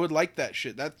like that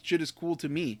shit. That shit is cool to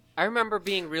me. I remember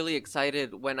being really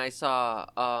excited when I saw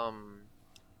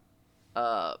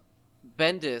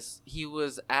Bendis. He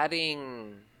was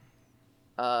adding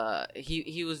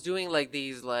he was doing like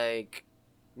these like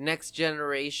next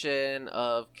generation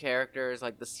of characters,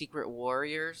 like the Secret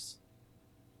Warriors.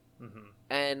 Mm-hmm.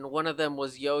 And one of them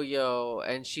was Yo-Yo,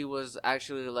 and she was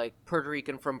actually like Puerto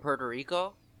Rican from Puerto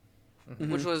Rico,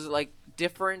 mm-hmm. which was like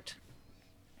different.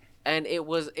 And it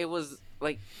was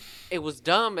like, it was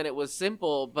dumb and it was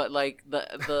simple, but like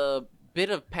the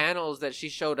bit of panels that she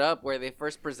showed up where they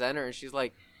first present her and she's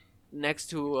like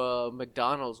next to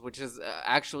McDonald's, which is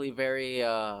actually very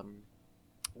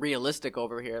realistic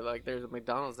over here. Like there's a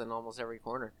McDonald's in almost every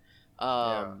corner.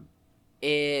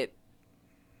 It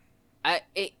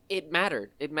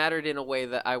mattered. It mattered in a way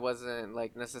that I wasn't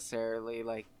like necessarily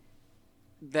like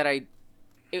that.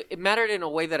 It mattered in a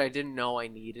way that I didn't know I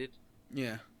needed.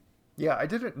 Yeah. Yeah, I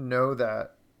didn't know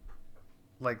that,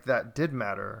 like, that did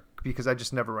matter because I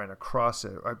just never ran across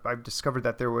it. I discovered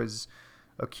that there was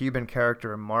a Cuban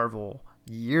character in Marvel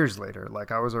years later.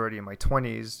 Like I was already in my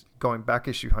 20s going back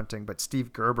issue hunting, but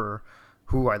Steve Gerber,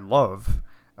 who I love,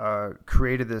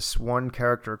 created this one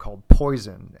character called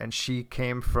Poison, and she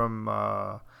came from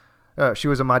she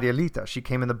was a Marielita. She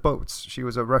came in the boats. She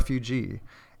was a refugee,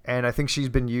 and I think she's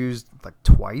been used like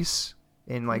twice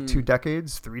in like 3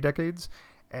 decades.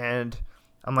 And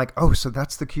I'm like, oh, so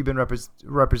that's the Cuban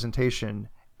representation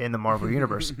in the Marvel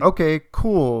universe. Okay,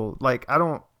 cool. Like I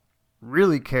don't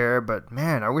really care, but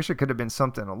man, I wish it could have been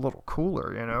something a little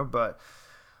cooler, you know. But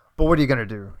what are you gonna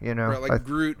do, you know? Right, like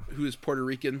Groot, who is Puerto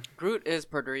Rican. Groot is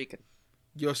Puerto Rican.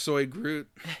 Yo soy Groot.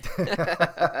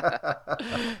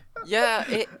 Yeah,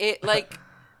 it like,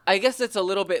 I guess it's a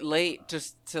little bit late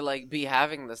just to like be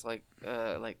having this like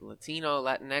Latino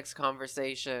Latinx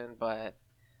conversation, but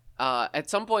at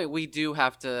some point we do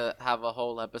have to have a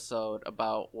whole episode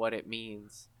about what it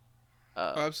means.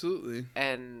 Absolutely.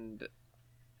 And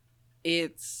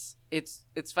it's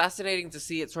fascinating to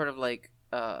see it sort of like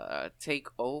take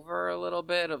over a little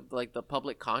bit of like the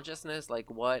public consciousness, like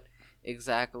what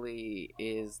exactly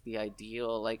is the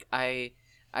ideal. Like I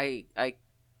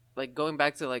like going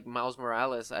back to like Miles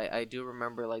Morales, I do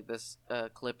remember like this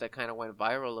clip that kind of went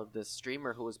viral of this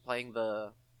streamer who was playing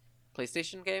the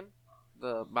PlayStation game,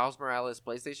 the Miles Morales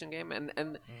PlayStation game,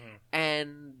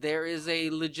 and there is a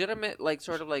legitimate like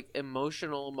sort of like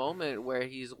emotional moment where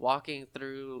he's walking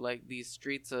through like these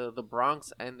streets of the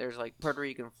Bronx, and there's like Puerto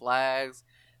Rican flags,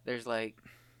 there's like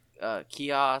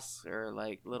kiosks or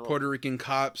like little Puerto Rican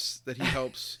cops that he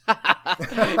helps.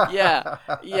 yeah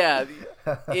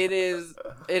it is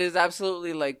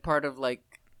absolutely like part of like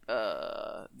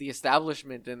the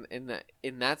establishment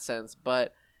in that sense,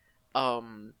 but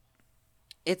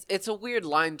it's a weird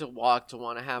line to walk to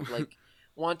want to have like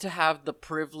want to have the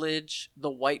privilege, the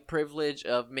white privilege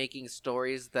of making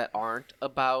stories that aren't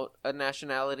about a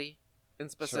nationality in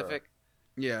specific.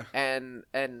 Sure. Yeah. And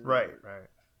right.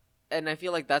 And I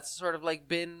feel like that's sort of like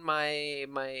been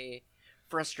my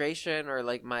frustration or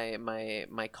like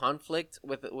my conflict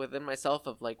within myself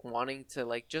of like wanting to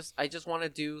like I just want to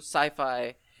do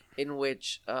sci-fi in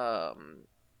which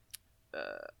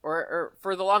or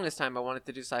for the longest time I wanted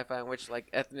to do sci-fi in which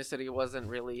like ethnicity wasn't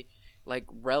really like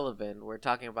relevant. We're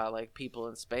talking about like people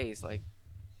in space, like,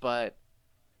 but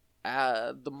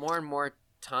the more and more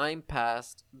time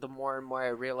passed, the more and more I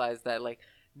realized that like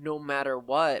no matter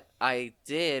what I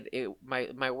did,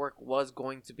 my work was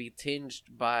going to be tinged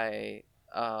by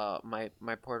my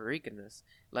Puerto Ricanness.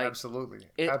 Like Absolutely.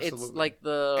 It's like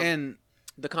the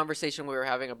conversation we were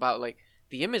having about like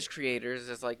the image creators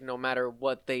is like no matter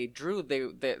what they drew,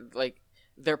 they like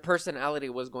their personality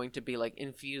was going to be like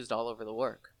infused all over the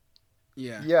work.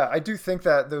 Yeah, I do think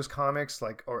that those comics,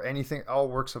 like, or anything, all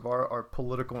works of art are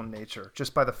political in nature,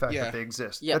 just by the fact that they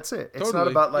exist. Yeah. That's it. It's Totally. not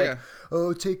about like,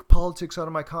 oh, take politics out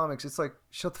of my comics. It's like,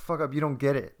 shut the fuck up. You don't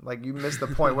get it. Like, you missed the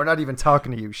point. We're not even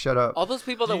talking to you. Shut up. All those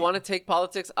people that want to take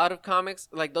politics out of comics,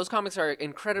 like those comics are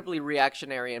incredibly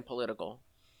reactionary and political.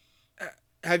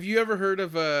 Have you ever heard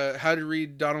of How to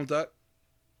Read Donald Duck?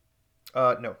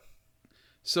 No.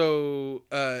 So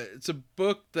it's a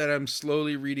book that I'm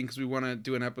slowly reading because we want to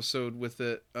do an episode with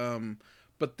it.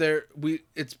 But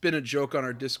it's been a joke on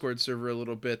our Discord server a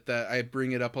little bit that I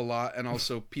bring it up a lot, and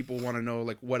also people want to know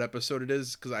like what episode it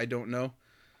is because I don't know.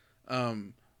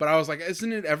 But I was like,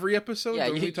 isn't it every episode? Yeah,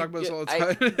 don't we talk about this all the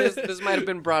time? This might have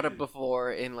been brought up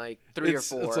before in like 3 or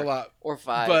 4. It's a lot, or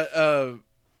 5.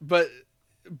 But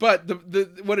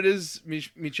the what it is,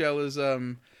 Michel, is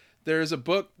there is a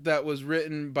book that was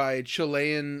written by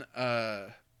Chilean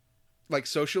like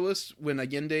socialists when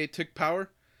Allende took power,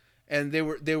 and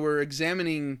they were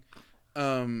examining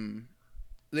the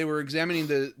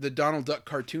Donald Duck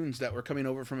cartoons that were coming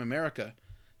over from America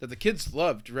that the kids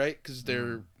loved, right? Because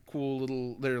they're cool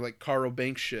little, they're like Carl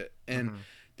Banks shit, and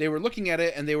they were looking at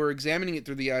it and they were examining it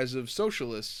through the eyes of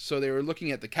socialists. So they were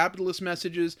looking at the capitalist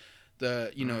messages,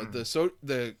 the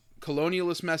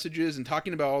colonialist messages, and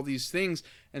talking about all these things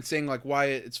and saying like why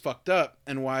it's fucked up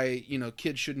and why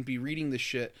kids shouldn't be reading this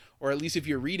shit, or at least if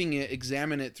you're reading it,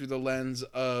 examine it through the lens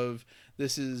of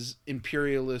this is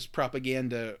imperialist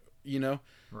propaganda,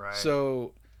 Right.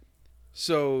 So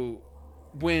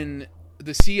when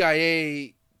the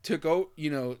CIA took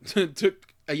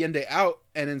Allende out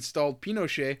and installed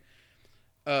Pinochet,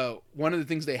 one of the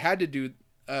things they had to do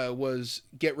was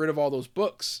get rid of all those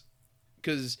books,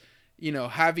 because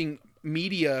having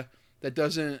media that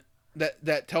doesn't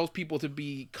that tells people to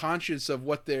be conscious of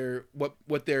what they're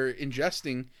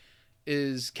ingesting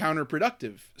is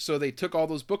counterproductive. So they took all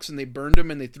those books and they burned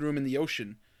them and they threw them in the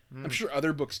ocean. I'm sure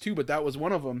other books too, but that was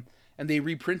one of them. And they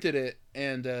reprinted it,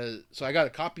 and so I got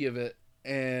a copy of it.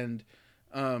 And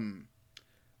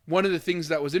one of the things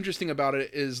that was interesting about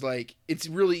it is like it's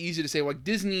really easy to say like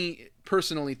Disney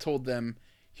personally told them,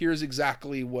 here's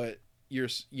exactly what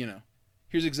here's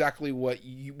exactly what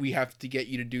we have to get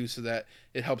you to do so that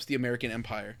it helps the American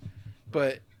empire.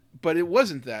 But it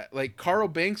wasn't that. Like Carl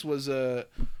Banks was a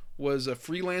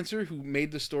freelancer who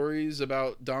made the stories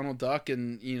about Donald Duck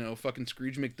and, you know, fucking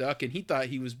Scrooge McDuck, and he thought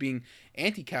he was being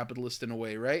anti-capitalist in a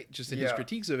way, right? Just in his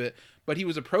critiques of it. But he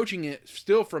was approaching it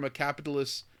still from a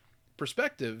capitalist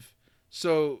perspective.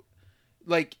 So,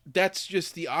 like, that's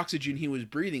just the oxygen he was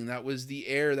breathing. That was the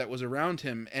air that was around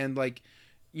him. And, like,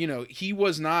 you know, he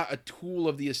was not a tool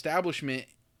of the establishment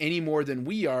any more than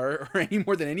we are, or any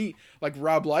more than any, like,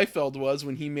 Rob Liefeld was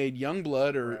when he made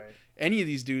Youngblood or any of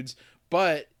these dudes.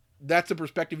 But that's the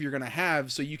perspective you're going to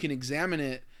have, so you can examine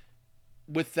it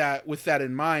with that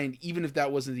in mind, even if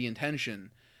that wasn't the intention.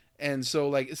 And so,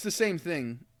 like, it's the same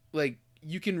thing. Like,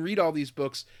 you can read all these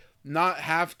books, not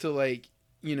have to, like,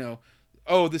 you know,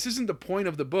 oh, this isn't the point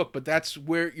of the book, but that's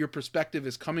where your perspective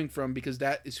is coming from, because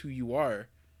that is who you are,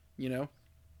 you know?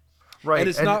 Right. And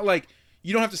it's not like,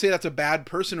 you don't have to say that's a bad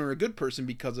person or a good person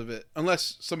because of it,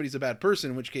 unless somebody's a bad person,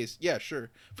 in which case, yeah,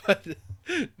 sure.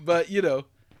 But you know,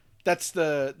 that's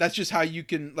just how you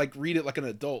can, like, read it like an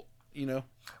adult, you know?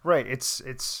 Right.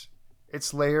 It's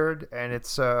layered, and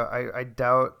it's I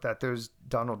doubt that those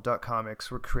Donald Duck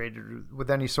comics were created with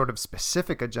any sort of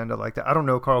specific agenda like that. I don't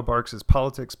know Karl Barks'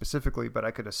 politics specifically, but I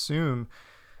could assume,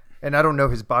 and I don't know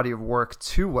his body of work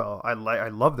too well. I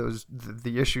love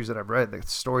the issues that I've read, the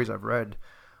stories I've read,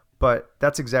 but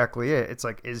that's exactly it. It's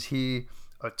like, is he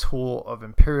a tool of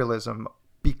imperialism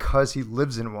because he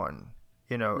lives in one?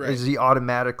 You know, right. Is he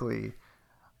automatically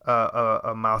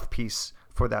a mouthpiece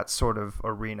for that sort of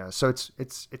arena? So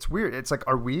it's weird. It's like,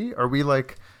 are we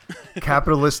like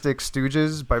capitalistic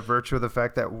stooges by virtue of the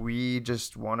fact that we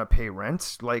just want to pay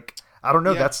rent? Like, I don't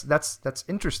know. Yeah. That's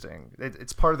interesting.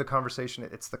 It's part of the conversation.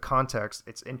 It's the context.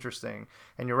 It's interesting.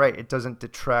 And you're right. It doesn't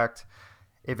detract.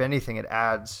 If anything, it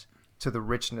adds to the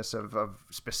richness of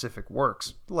specific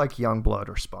works like Youngblood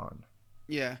or Spawn.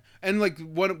 Yeah. And like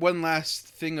one last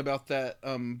thing about that,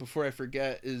 before I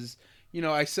forget, is, you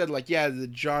know, I said, like, yeah, the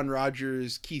John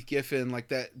Rogers, Keith Giffen, like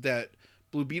that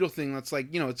Blue Beetle thing, that's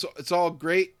like, you know, it's all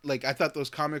great. Like, I thought those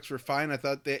comics were fine. I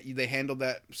thought that they handled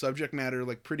that subject matter,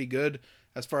 like, pretty good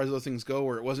as far as those things go,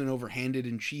 where it wasn't overhanded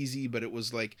and cheesy, but it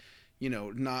was, like, you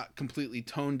know, not completely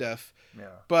tone deaf. Yeah.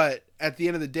 But at the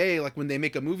end of the day, like, when they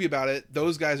make a movie about it,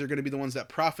 those guys are going to be the ones that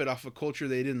profit off a culture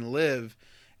they didn't live.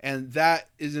 And that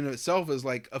is in itself is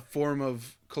like a form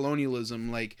of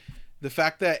colonialism. Like, the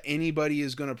fact that anybody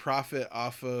is going to profit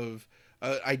off of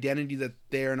an identity that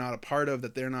they're not a part of,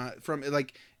 that they're not from,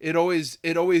 like, it always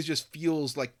just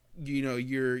feels like, you know,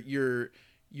 you're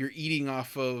eating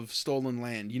off of stolen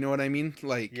land. You know what I mean?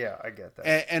 Like, yeah, I get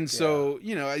that. And so,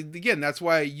 you know, again, that's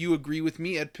why you agree with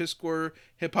me. Ed Piskor,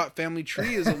 Hip Hop Family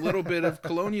Tree is a little bit of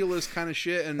colonialist kind of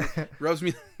shit, and rubs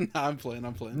me. Nah, I'm playing.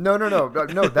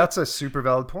 No. That's a super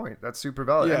valid point. That's super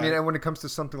valid. Yeah. I mean, and when it comes to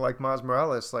something like Miles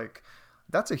Morales, like,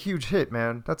 that's a huge hit,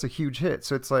 man. That's a huge hit.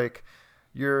 So it's like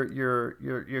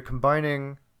you're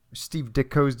combining Steve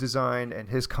Ditko's design and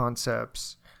his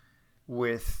concepts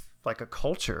with, like, a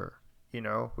culture, you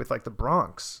know, with, like, the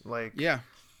Bronx. Like, yeah.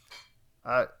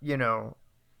 You know,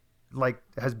 like,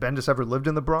 has Bendis ever lived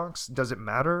in the Bronx? Does it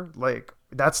matter? Like,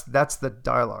 that's the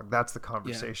dialogue. That's the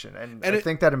conversation. Yeah. And I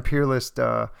think that imperialist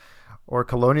or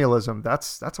colonialism,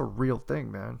 that's a real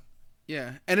thing, man.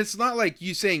 Yeah. And it's not like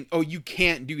you saying, oh, you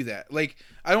can't do that. Like,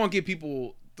 I don't want to give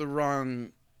people the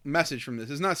wrong message from this.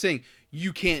 It's not saying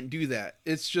you can't do that.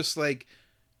 It's just like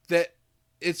that.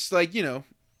 It's like, you know,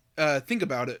 think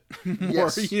about it more.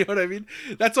 Yes. You know what I mean?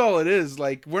 That's all it is.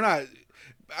 Like, we're not,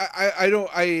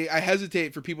 I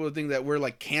hesitate for people to think that we're,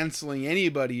 like, canceling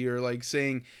anybody or, like,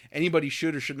 saying anybody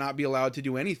should or should not be allowed to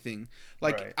do anything.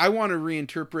 Like, right. I want to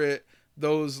reinterpret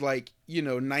those, like, you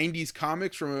know, 90s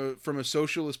comics from a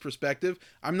socialist perspective.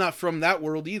 I'm not from that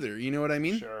world either. You know what I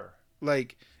mean? Sure.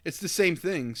 Like, it's the same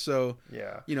thing. So,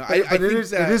 yeah, you know, but I think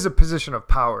it is a position of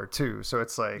power too. So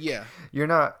it's like, yeah, you're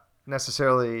not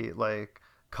necessarily, like,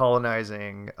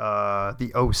 colonizing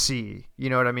the OC. You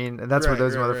know what I mean? And that's where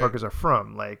those motherfuckers are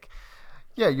from. Like,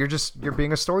 yeah, you're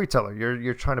being a storyteller.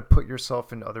 You're trying to put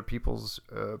yourself in other people's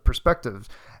perspectives.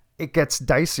 It gets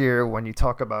dicier when you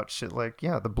talk about shit like,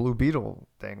 yeah, the Blue Beetle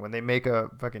thing, when they make a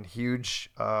fucking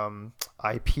huge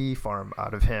IP farm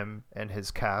out of him and his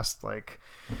cast. Like,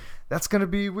 that's gonna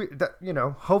be that, you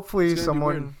know, hopefully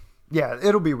someone Yeah,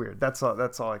 it'll be weird. That's all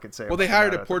I could say. Well, they about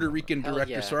hired that a at the Puerto moment. Rican Hell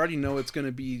director, yeah. so I already know it's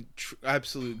gonna be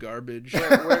absolute garbage.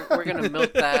 We're gonna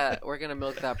milk that. We're gonna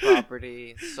milk that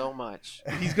property so much.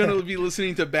 He's gonna be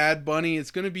listening to Bad Bunny.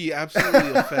 It's gonna be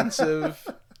absolutely offensive.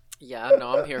 Yeah,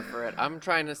 no, I'm here for it. I'm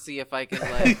trying to see if I can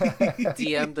like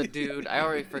DM the dude. I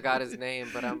already forgot his name,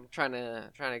 but I'm trying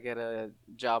to get a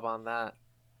job on that.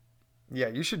 Yeah,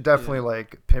 you should definitely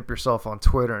like pimp yourself on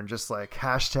Twitter and just like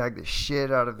hashtag the shit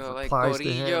out of Go like replies to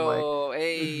him. Like, Gorillo,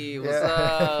 hey, what's Yeah.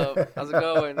 up? How's it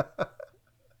going?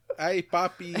 Hey,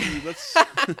 Poppy, let's.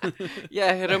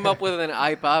 Yeah, hit him up with an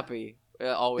iPoppy. It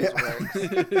always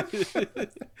works.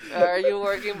 Are you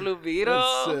working Blue That's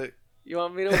Beetle? sick. You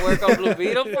want me to work on Blue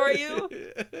Beetle for you?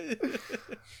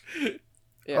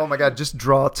 Yeah. Oh my god, just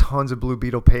draw tons of Blue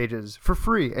Beetle pages for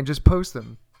free and just post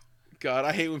them. God,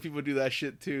 I hate when people do that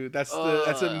shit too. That's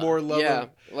a more level. Yeah,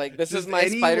 like this Just is my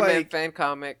any, Spider-Man like- fan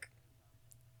comic.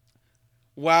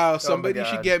 Wow, somebody God.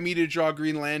 should get me to draw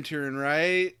Green Lantern,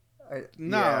 right?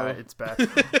 No. Yeah, it's bad.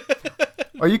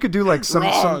 Or you could do like some,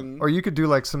 Wrong. or you could do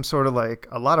like some sort of like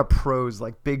a lot of pros,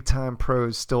 like big time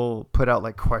pros, still put out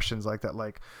like questions like that,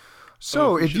 like.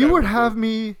 So, we if should you have would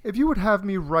a have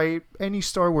me, write any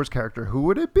Star Wars character, who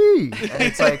would it be? And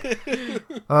it's like, Dango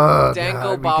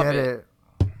God, we Bobbit. get it.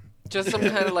 Just some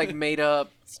kind of like made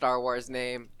up Star Wars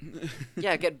name.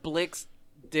 Yeah, get Blix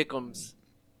Dickums.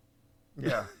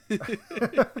 Yeah.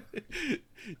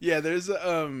 Yeah, there's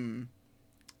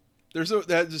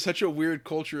such a weird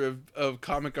culture of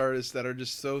comic artists that are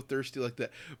just so thirsty like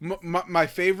that. My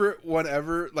favorite one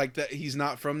ever, like that he's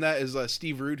not from that, is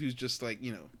Steve Rude, who's just like,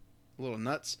 you know, a little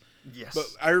nuts. Yes. But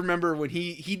I remember when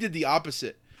he did the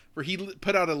opposite, where he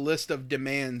put out a list of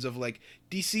demands of like,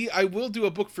 DC, I will do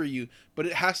a book for you, but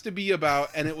it has to be about,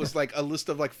 and it was like a list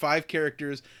of like 5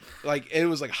 characters, like it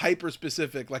was like hyper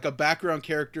specific, like a background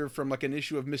character from like an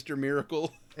issue of Mr.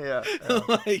 Miracle. yeah.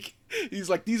 Like he's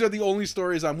like, these are the only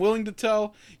stories I'm willing to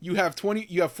tell. You have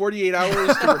 48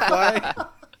 hours to reply.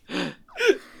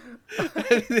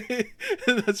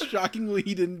 And that's shockingly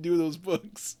he didn't do those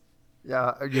books.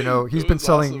 Yeah, you know, It was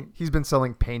awesome. he's been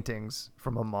selling paintings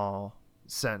from a mall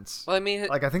since. Well, I mean,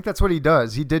 Like I think that's what he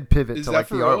does. He did pivot Is to that like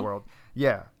for the art real? world.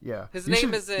 Yeah, yeah. His You name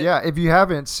should- isn't- Yeah, if you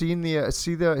haven't seen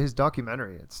his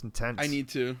documentary, it's intense. I need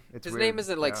to. It's his weird. name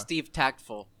isn't like Yeah. Steve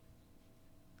Tactful.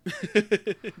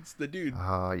 It's the dude.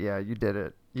 Oh yeah, you did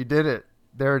it. You did it.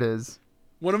 There it is.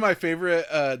 One of my favorite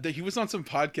that he was on some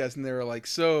podcast and they were like,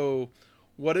 so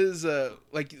what is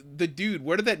like the dude,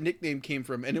 where did that nickname came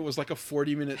from? And it was like a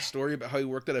 40-minute story about how he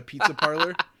worked at a pizza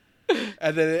parlor.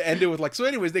 And then it ended with like, so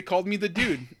anyways, they called me the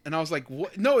dude. And I was like,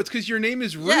 what? No, it's because your name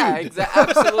is Rude. Yeah,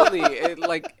 absolutely.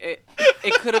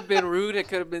 It could have been Rude. It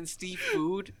could have been Steve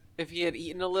Food if he had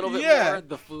eaten a little bit Yeah. more.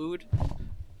 The food.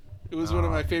 It was one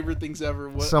of my favorite things ever.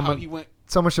 How Someone- he went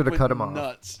Someone should have went cut him off.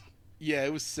 nuts. Yeah,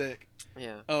 it was sick.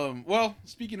 Yeah. Well,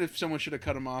 speaking of someone should have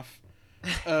cut him off.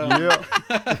 Yeah.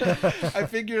 I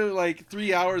figure like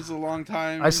 3 hours is a long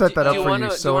time. I set that up do you for wanna,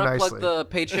 you do so you wanna nicely. plug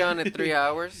the Patreon in 3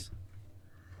 hours?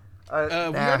 We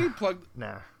nah, already plugged.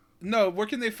 nah. No, where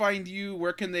can they find you?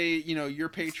 Where can they, your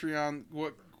Patreon?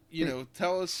 What,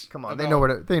 tell us. Come on, about-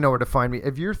 they know where to find me.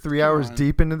 If you're 3 hours on.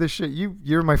 deep into this shit,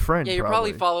 you're my friend. Yeah, you're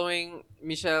probably following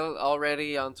Michelle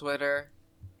already on Twitter.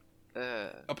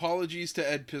 Apologies to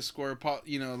Ed Piskor.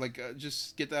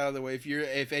 Just get that out of the way.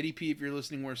 If Eddie P, if you're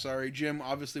listening, we're sorry. Jim,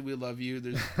 obviously we love you.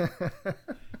 There's.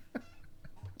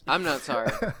 I'm not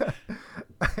sorry.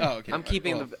 Oh, okay. I'm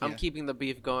keeping Well, I'm yeah. keeping the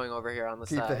beef going over here on the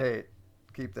Keep side. the hate.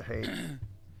 Keep the hate.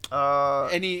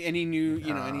 Any new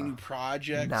any new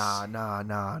projects? Nah.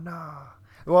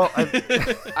 Well,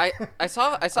 I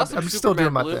saw some I'm still doing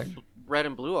Superman my blue, thing. red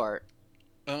and blue art.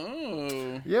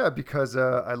 Oh. yeah, because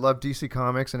I love DC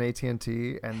Comics and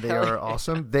AT&T, and they Hell are yeah.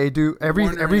 awesome. They do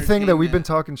Warner everything that we've been Entertainment.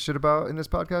 talking shit about in this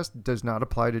podcast does not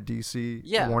apply to DC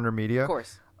Yeah, Warner Media. Of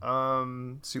course.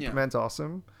 Superman's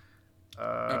awesome.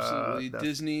 Absolutely.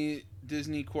 That's-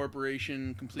 Disney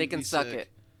Corporation completely They can suck sick. it.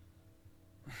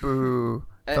 Boo.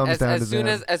 Thumbs down to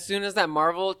them. As soon as that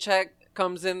Marvel check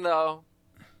comes in, though,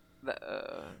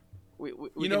 we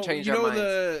can change our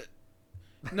minds.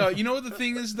 You know what the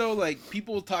thing is though, like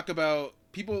people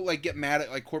like get mad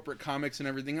at like corporate comics and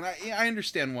everything, and I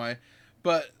understand why,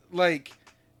 but like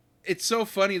it's so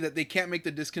funny that they can't make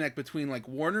the disconnect between like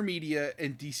Warner Media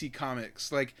and DC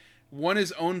Comics. Like one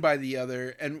is owned by the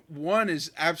other, and one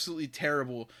is absolutely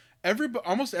terrible.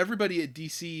 Almost everybody at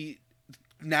DC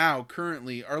now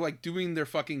currently are like doing their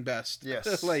fucking best.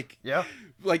 Yes. like Yeah.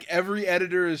 like every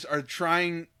editor are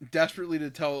trying desperately to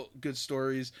tell good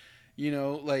stories,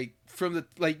 like from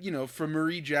from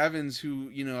Marie Javins,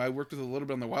 who I worked with a little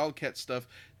bit on the Wildcat stuff,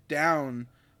 down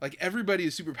Like everybody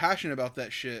is super passionate about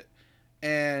that shit,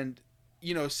 and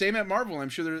you know, same at Marvel. I'm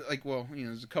sure there's like, well, you know,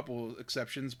 there's a couple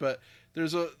exceptions, but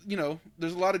there's a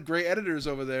lot of great editors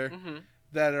over there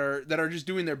that are just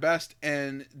doing their best,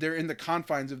 and they're in the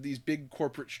confines of these big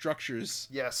corporate structures.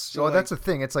 Yes. So So that's the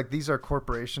thing. It's like these are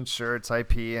corporations, sure, it's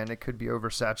IP, and it could be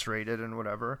oversaturated and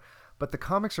whatever. But the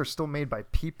comics are still made by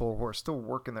people who are still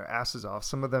working their asses off.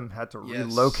 Some of them had to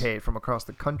relocate from across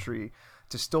the country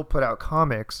to still put out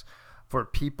comics for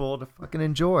people to fucking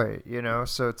enjoy, you know?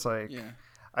 So it's like,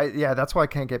 that's why I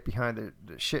can't get behind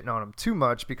the shitting on them too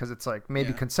much, because it's like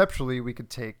maybe conceptually we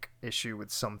could take issue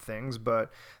with some things,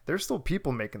 but there's still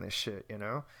people making this shit, you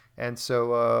know? And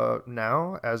so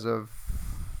now, as of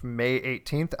May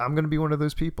 18th, I'm going to be one of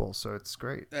those people, so it's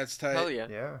great. That's tight. Hell yeah.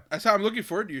 Yeah. That's how I'm looking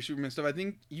forward to your Superman stuff. I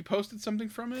think you posted something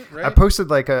from it, right? I posted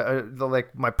like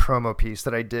my promo piece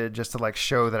that I did just to like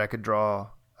show that I could draw.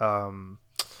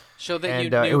 Show that and, you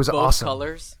knew it was both awesome.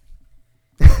 colors.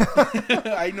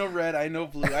 I know red, I know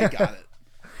blue. I got it.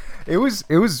 It was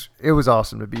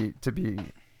awesome to be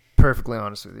perfectly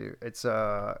honest with you. It's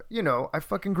you know, I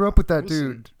fucking grew up with that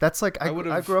dude. That's like I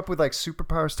grew up with like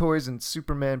superpowers toys and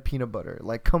Superman peanut butter.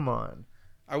 Like, come on.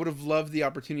 I would have loved the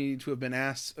opportunity to have been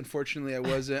asked. Unfortunately, I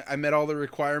wasn't. I met all the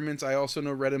requirements. I also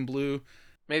know red and blue.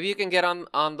 Maybe you can get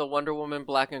on the Wonder Woman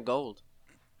black and gold.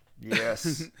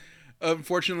 Yes.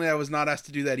 Unfortunately, I was not asked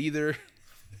to do that either.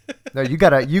 No, you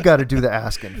gotta do the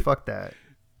asking. Fuck that.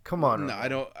 Come on. No, I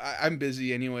don't. I'm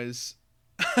busy anyways.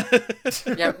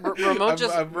 Yeah, Ramon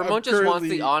just I'm wants currently-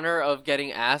 the honor of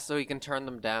getting asked so he can turn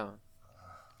them down.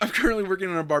 I'm currently working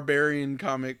on a Barbarian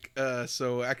comic,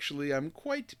 so actually I'm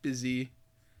quite busy.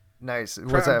 Nice.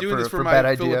 What's I'm that doing this for my bad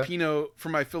idea?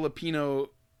 Filipino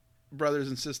brothers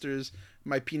and sisters,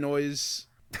 my Pinoys.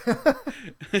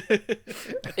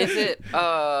 Is it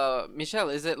Michelle?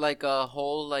 Is it like a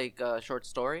whole short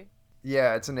story?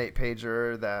 Yeah, it's an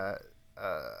 8-pager that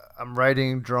I'm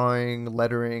writing, drawing,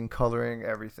 lettering, coloring,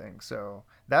 everything. So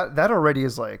that already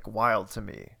is like wild to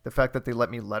me. The fact that they let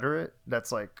me letter it,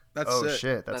 that's like, That's oh sick.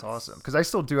 shit, that's awesome. Because I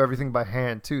still do everything by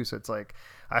hand too. So it's like,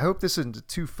 I hope this isn't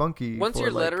too funky. Once for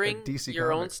you're like, a lettering DC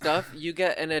your own comic. stuff, you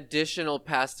get an additional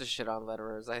pass to shit on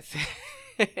letterers, I think.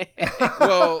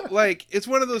 Well, like it's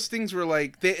one of those things where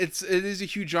like it is a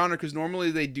huge honor because normally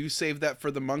they do save that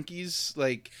for the monkeys.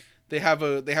 Like they have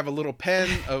a little pen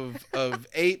of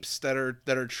apes that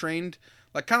are trained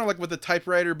like kind of like with a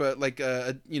typewriter, but like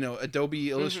Adobe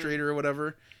Illustrator or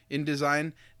whatever in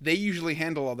design. They usually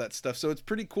handle all that stuff, so it's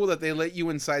pretty cool that they let you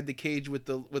inside the cage with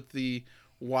the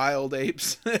wild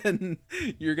apes, and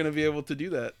you're gonna be able to do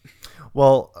that.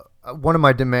 Well, one of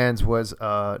my demands was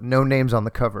no names on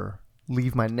the cover.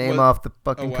 Leave my name off the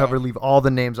fucking cover. Leave all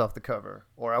the names off the cover,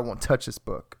 or I won't touch this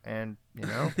book. And you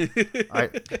know,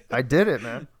 I did it,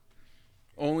 man.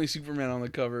 Only Superman on the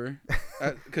cover,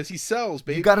 because he sells,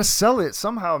 baby. You gotta sell it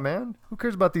somehow, man. Who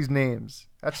cares about these names?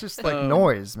 That's just like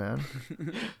noise, man.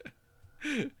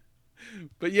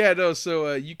 But yeah, no.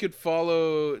 So you could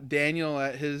follow Daniel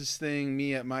at his thing,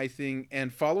 me at my thing,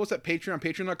 and follow us at Patreon,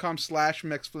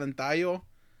 patreon.com/mexflentallo,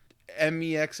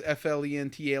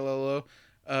 MEXFLENTALLO.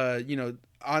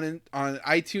 On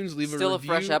iTunes, leave Still a a review.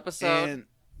 fresh episode.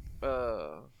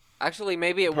 And Actually,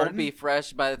 maybe it Pardon? won't be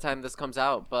fresh by the time this comes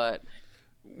out, but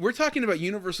we're talking about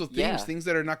universal themes, Yeah. things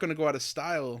that are not going to go out of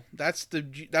style. That's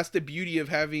the beauty of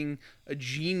having a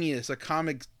genius, a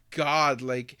comic god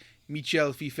like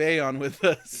Michel Fifé on with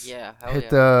us. yeah, hell Hit yeah.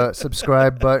 the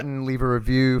subscribe button. Leave a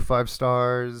review, 5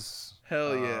 stars.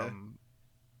 Hell yeah.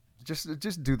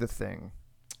 Just do the thing.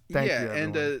 Thank you,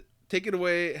 and everyone. take it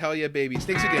away, hell yeah, babies.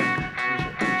 Thanks again.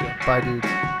 Bye, dudes.